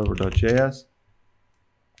file is server.js.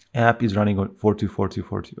 App is running on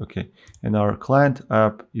 424242. Okay, and our client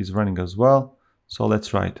app is running as well. So let's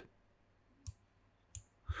try it.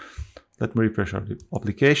 Let me refresh our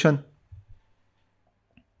application.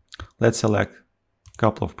 Let's select a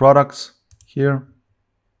couple of products here.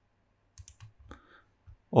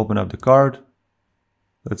 Open up the cart.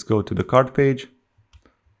 Let's go to the cart page.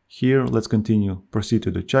 Here, let's continue. Proceed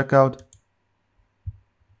to the checkout.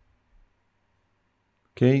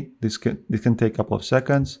 Okay, this can take a couple of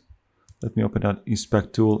seconds. Let me open that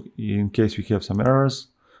inspect tool in case we have some errors.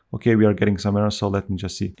 Okay, we are getting some errors, so let me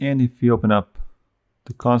just see. And if we open up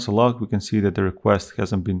the console log, we can see that the request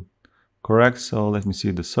hasn't been correct. So let me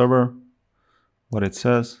see the server, what it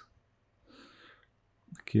says.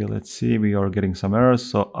 Okay, let's see, we are getting some errors.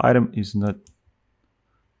 So item is not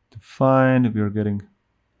defined. We are getting,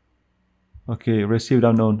 okay, received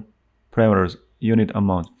unknown parameters, unit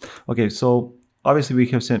amount. Okay, so obviously we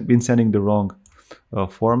have been sending the wrong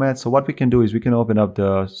format. So what we can do is we can open up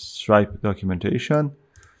the Stripe documentation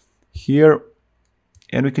here,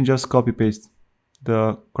 and we can just copy paste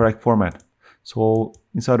the correct format. So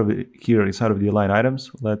inside of the line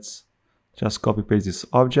items, let's just copy paste this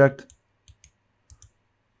object.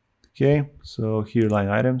 Okay, so here line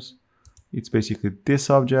items, it's basically this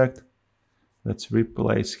object. Let's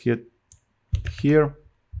replace it here.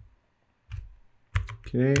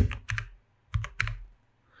 Okay,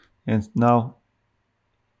 and now,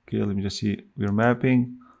 okay, let me just see, we're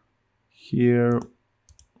mapping here,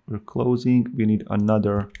 we're closing, we need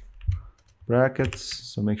another brackets,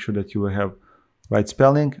 so make sure that you have right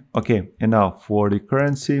spelling. Okay, and now for the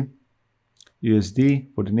currency,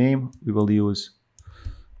 USD. For the name, we will use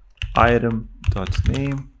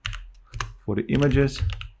item.name. For the images,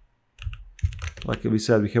 like we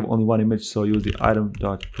said, we have only one image, so use the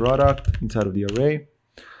item.product inside of the array.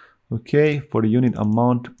 Okay, for the unit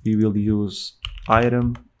amount, we will use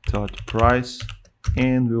item.price,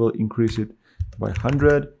 and we will increase it by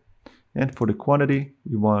 100. And for the quantity,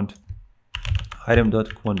 we want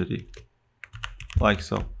item.quantity, like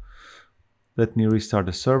so. Let me restart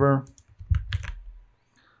the server.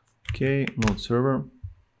 Okay, node server.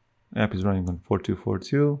 App is running on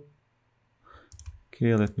 4242.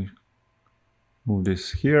 Okay, let me move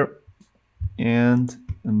this here. And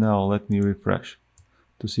now let me refresh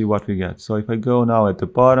to see what we get. So if I go now at the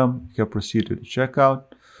bottom, you can proceed to the checkout.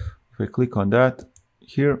 If I click on that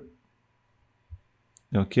here,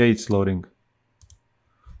 okay, it's loading.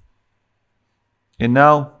 And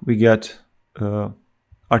now we get our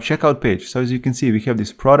checkout page. So as you can see, we have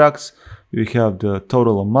these products, we have the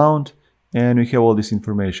total amount, and we have all this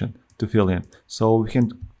information to fill in. So we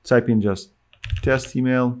can type in just test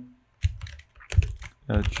email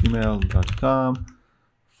at gmail.com.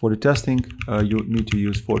 For the testing, you need to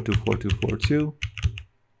use 424242.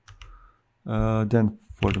 Then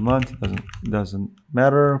for the month, doesn't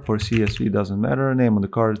matter. For CSV, doesn't matter. Name on the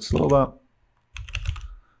card, Slova.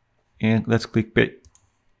 And let's click pay.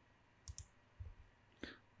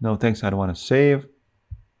 No, thanks, I don't want to save.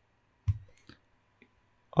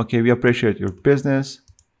 Okay, we appreciate your business.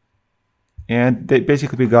 And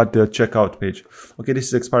basically we got the checkout page. Okay, this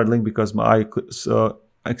is expired link because I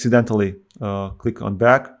accidentally click on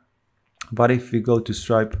back. But if we go to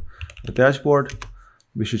Stripe dashboard,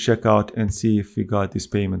 we should check out and see if we got this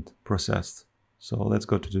payment processed. So let's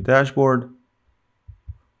go to the dashboard.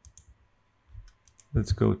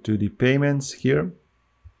 Let's go to the payments here.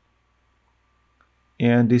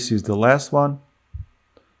 And this is the last one.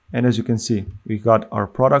 And as you can see, we got our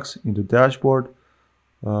products in the dashboard.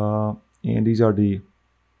 And these are the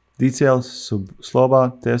details, so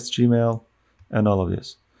Slova, test, Gmail, and all of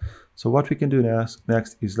this. So what we can do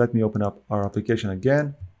next is let me open up our application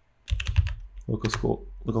again.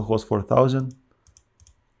 Localhost 4000.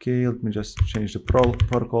 Okay, let me just change the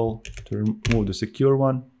protocol to remove the secure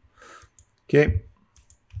one. Okay,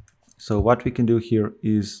 so what we can do here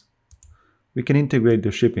is we can integrate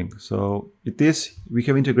the shipping. So we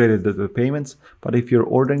have integrated the payments, but if you're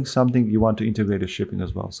ordering something, you want to integrate the shipping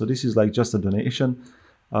as well. So this is like just a donation,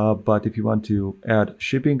 but if you want to add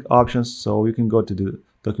shipping options, so you can go to the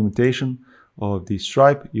documentation of the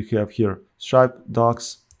Stripe. You have here Stripe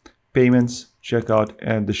docs, payments, checkout,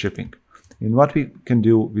 and the shipping. And what we can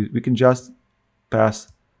do, we can just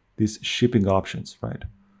pass these shipping options, right?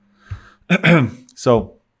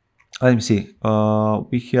 So let me see.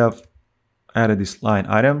 We have added these line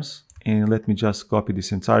items, and let me just copy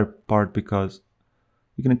this entire part because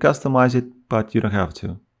you can customize it, but you don't have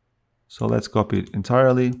to. So let's copy it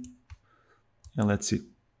entirely, and let's see.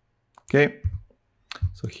 Okay,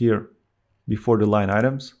 so here before the line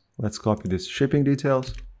items, let's copy this shipping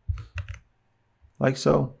details like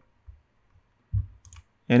so.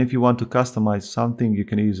 And if you want to customize something, you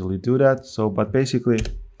can easily do that. So, but basically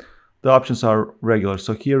the options are regular.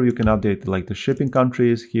 So here you can update like the shipping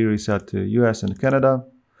countries. Here is set to US and Canada.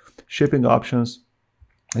 Shipping options,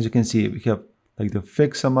 as you can see, we have like the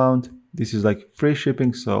fixed amount. This is like free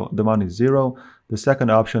shipping, so the amount is 0. The second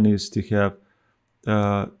option is to have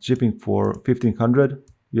shipping for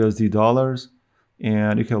 $1,500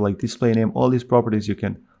 and you have like display name. All these properties you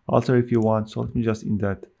can alter if you want. So let me just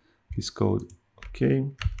indent this code. Okay,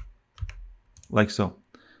 like so.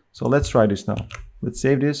 So let's try this now. Let's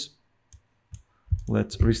save this.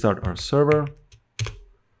 Let's restart our server.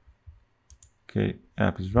 Okay,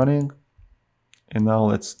 app is running. And now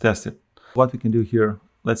let's test it. What we can do here,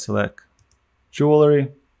 let's select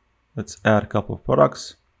jewelry. Let's add a couple of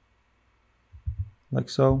products. Like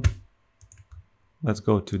so. Let's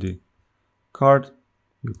go to the cart,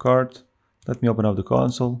 view cart. Let me open up the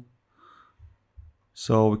console.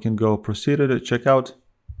 So we can go proceed to checkout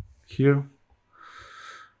here.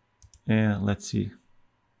 And let's see.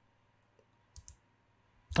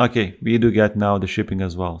 Okay, we do get now the shipping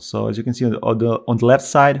as well. So as you can see on the left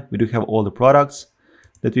side, we do have all the products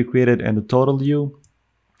that we created and the total view.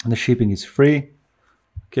 And the shipping is free.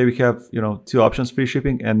 Okay, we have, two options, free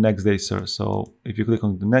shipping and next day sir. So if you click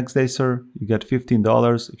on the next day sir, you get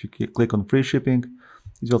 $15. If you click on free shipping,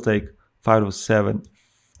 it will take 5 to 7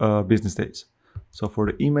 business days. So for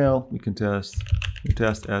the email, we can test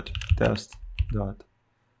at test.com,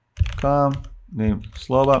 name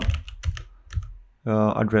Slova,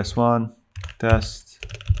 address 1, test,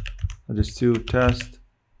 address 2, test.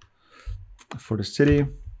 For the city,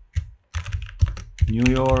 New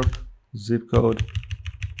York, zip code,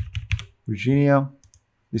 Virginia.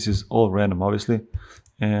 This is all random, obviously.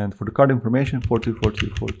 And for the card information,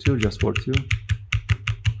 424242, just 42.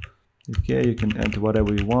 Okay, you can enter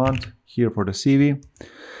whatever you want here for the CV.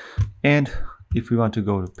 And if we want to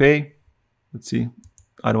go to pay, let's see,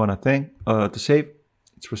 I don't want to save.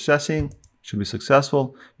 It's processing, should be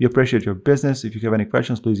successful. We appreciate your business. If you have any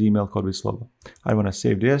questions, please email codewithslova. I want to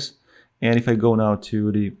save this. And if I go now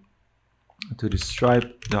to the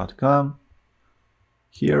stripe.com,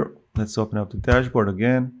 here, let's open up the dashboard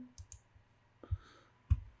again.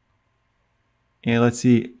 And let's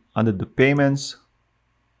see, under the payments,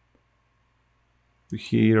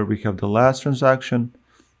 here we have the last transaction,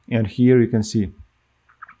 and here you can see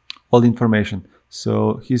all the information.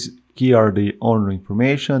 So here are the owner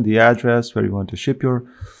information, the address, where you want to ship your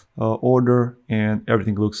order, and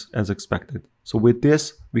everything looks as expected. So with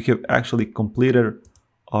this, we have actually completed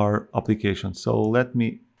our application. So let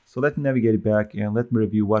me navigate back and let me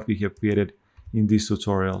review what we have created in this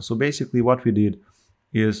tutorial. So basically what we did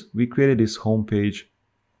is we created this home page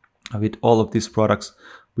with all of these products,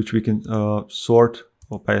 which we can sort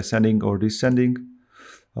by ascending or descending.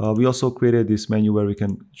 We also created this menu where we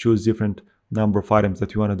can choose different number of items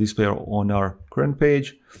that we want to display on our current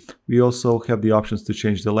page. We also have the options to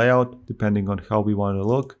change the layout depending on how we want to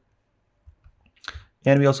look.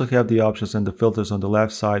 And we also have the options and the filters on the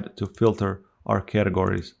left side to filter our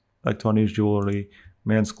categories: electronics, jewelry,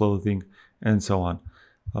 men's clothing, and so on.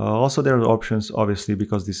 Also, there are options, obviously,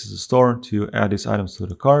 because this is a store, to add these items to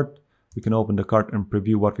the cart. We can open the cart and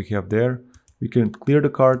preview what we have there. We can clear the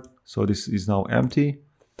cart, so this is now empty.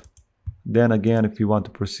 Then again, if we want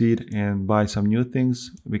to proceed and buy some new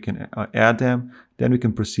things, we can add them. Then we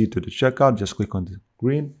can proceed to the checkout. Just click on the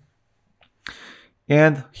green.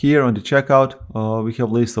 And here on the checkout, we have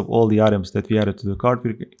a list of all the items that we added to the cart.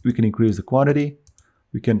 We can increase the quantity.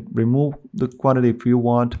 We can remove the quantity if you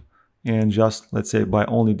want, and just, let's say, buy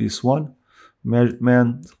only this one.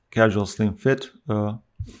 Men's casual slim fit,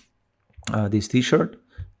 this t-shirt.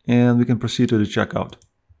 And we can proceed to the checkout.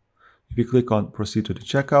 If you click on proceed to the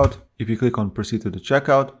checkout,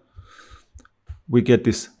 we get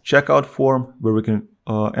this checkout form where we can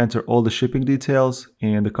enter all the shipping details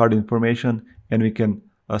and the cart information, and we can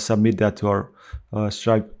submit that to our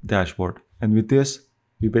Stripe dashboard. And with this,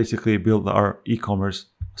 we basically build our e-commerce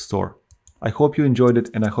store. I hope you enjoyed it,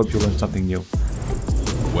 and I hope you learned something new.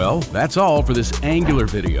 Well, that's all for this Angular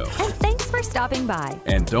video. And thanks for stopping by.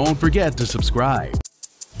 And don't forget to subscribe.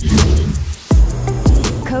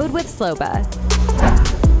 Code with Sloba.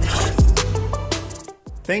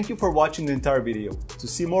 Thank you for watching the entire video. To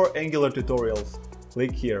see more Angular tutorials,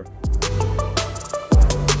 click here.